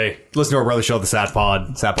have to say. Listen to our brother show, The Sat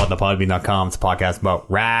Pod, satpod.podbean.com. It's a podcast about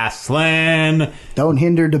wrestling. Don't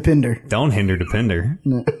hinder Dopinder. Don't hinder Dopinder.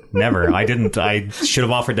 Never. I should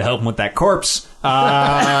have offered to help him with that corpse.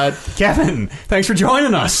 Kevin, thanks for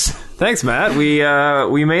joining us. Thanks, Matt.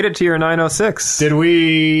 We made it to your 906. Did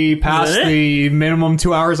we pass the minimum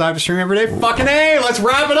 2 hours I have to stream every day? Fucking A! Let's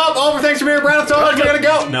wrap it up. Oliver, thanks for being here. Brando, tell us we're going to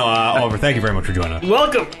go. No, Oliver, thank you very much for joining us.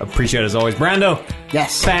 Welcome. Appreciate it as always. Brando.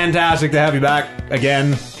 Yes. Fantastic to have you back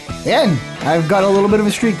again. And I've got a little bit of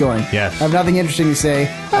a streak going. Yes. I have nothing interesting to say.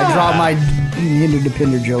 I dropped my hinder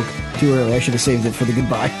Dopinder joke too early. I should have saved it for the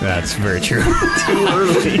goodbye. That's very true. Too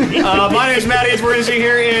early. My name is Matty. We're going to see you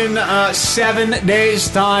here in 7 days'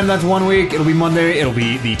 time. That's 1 week. It'll be Monday. It'll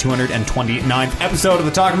be the 229th episode of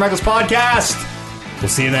the Talking Reckless podcast. We'll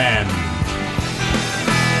see you then.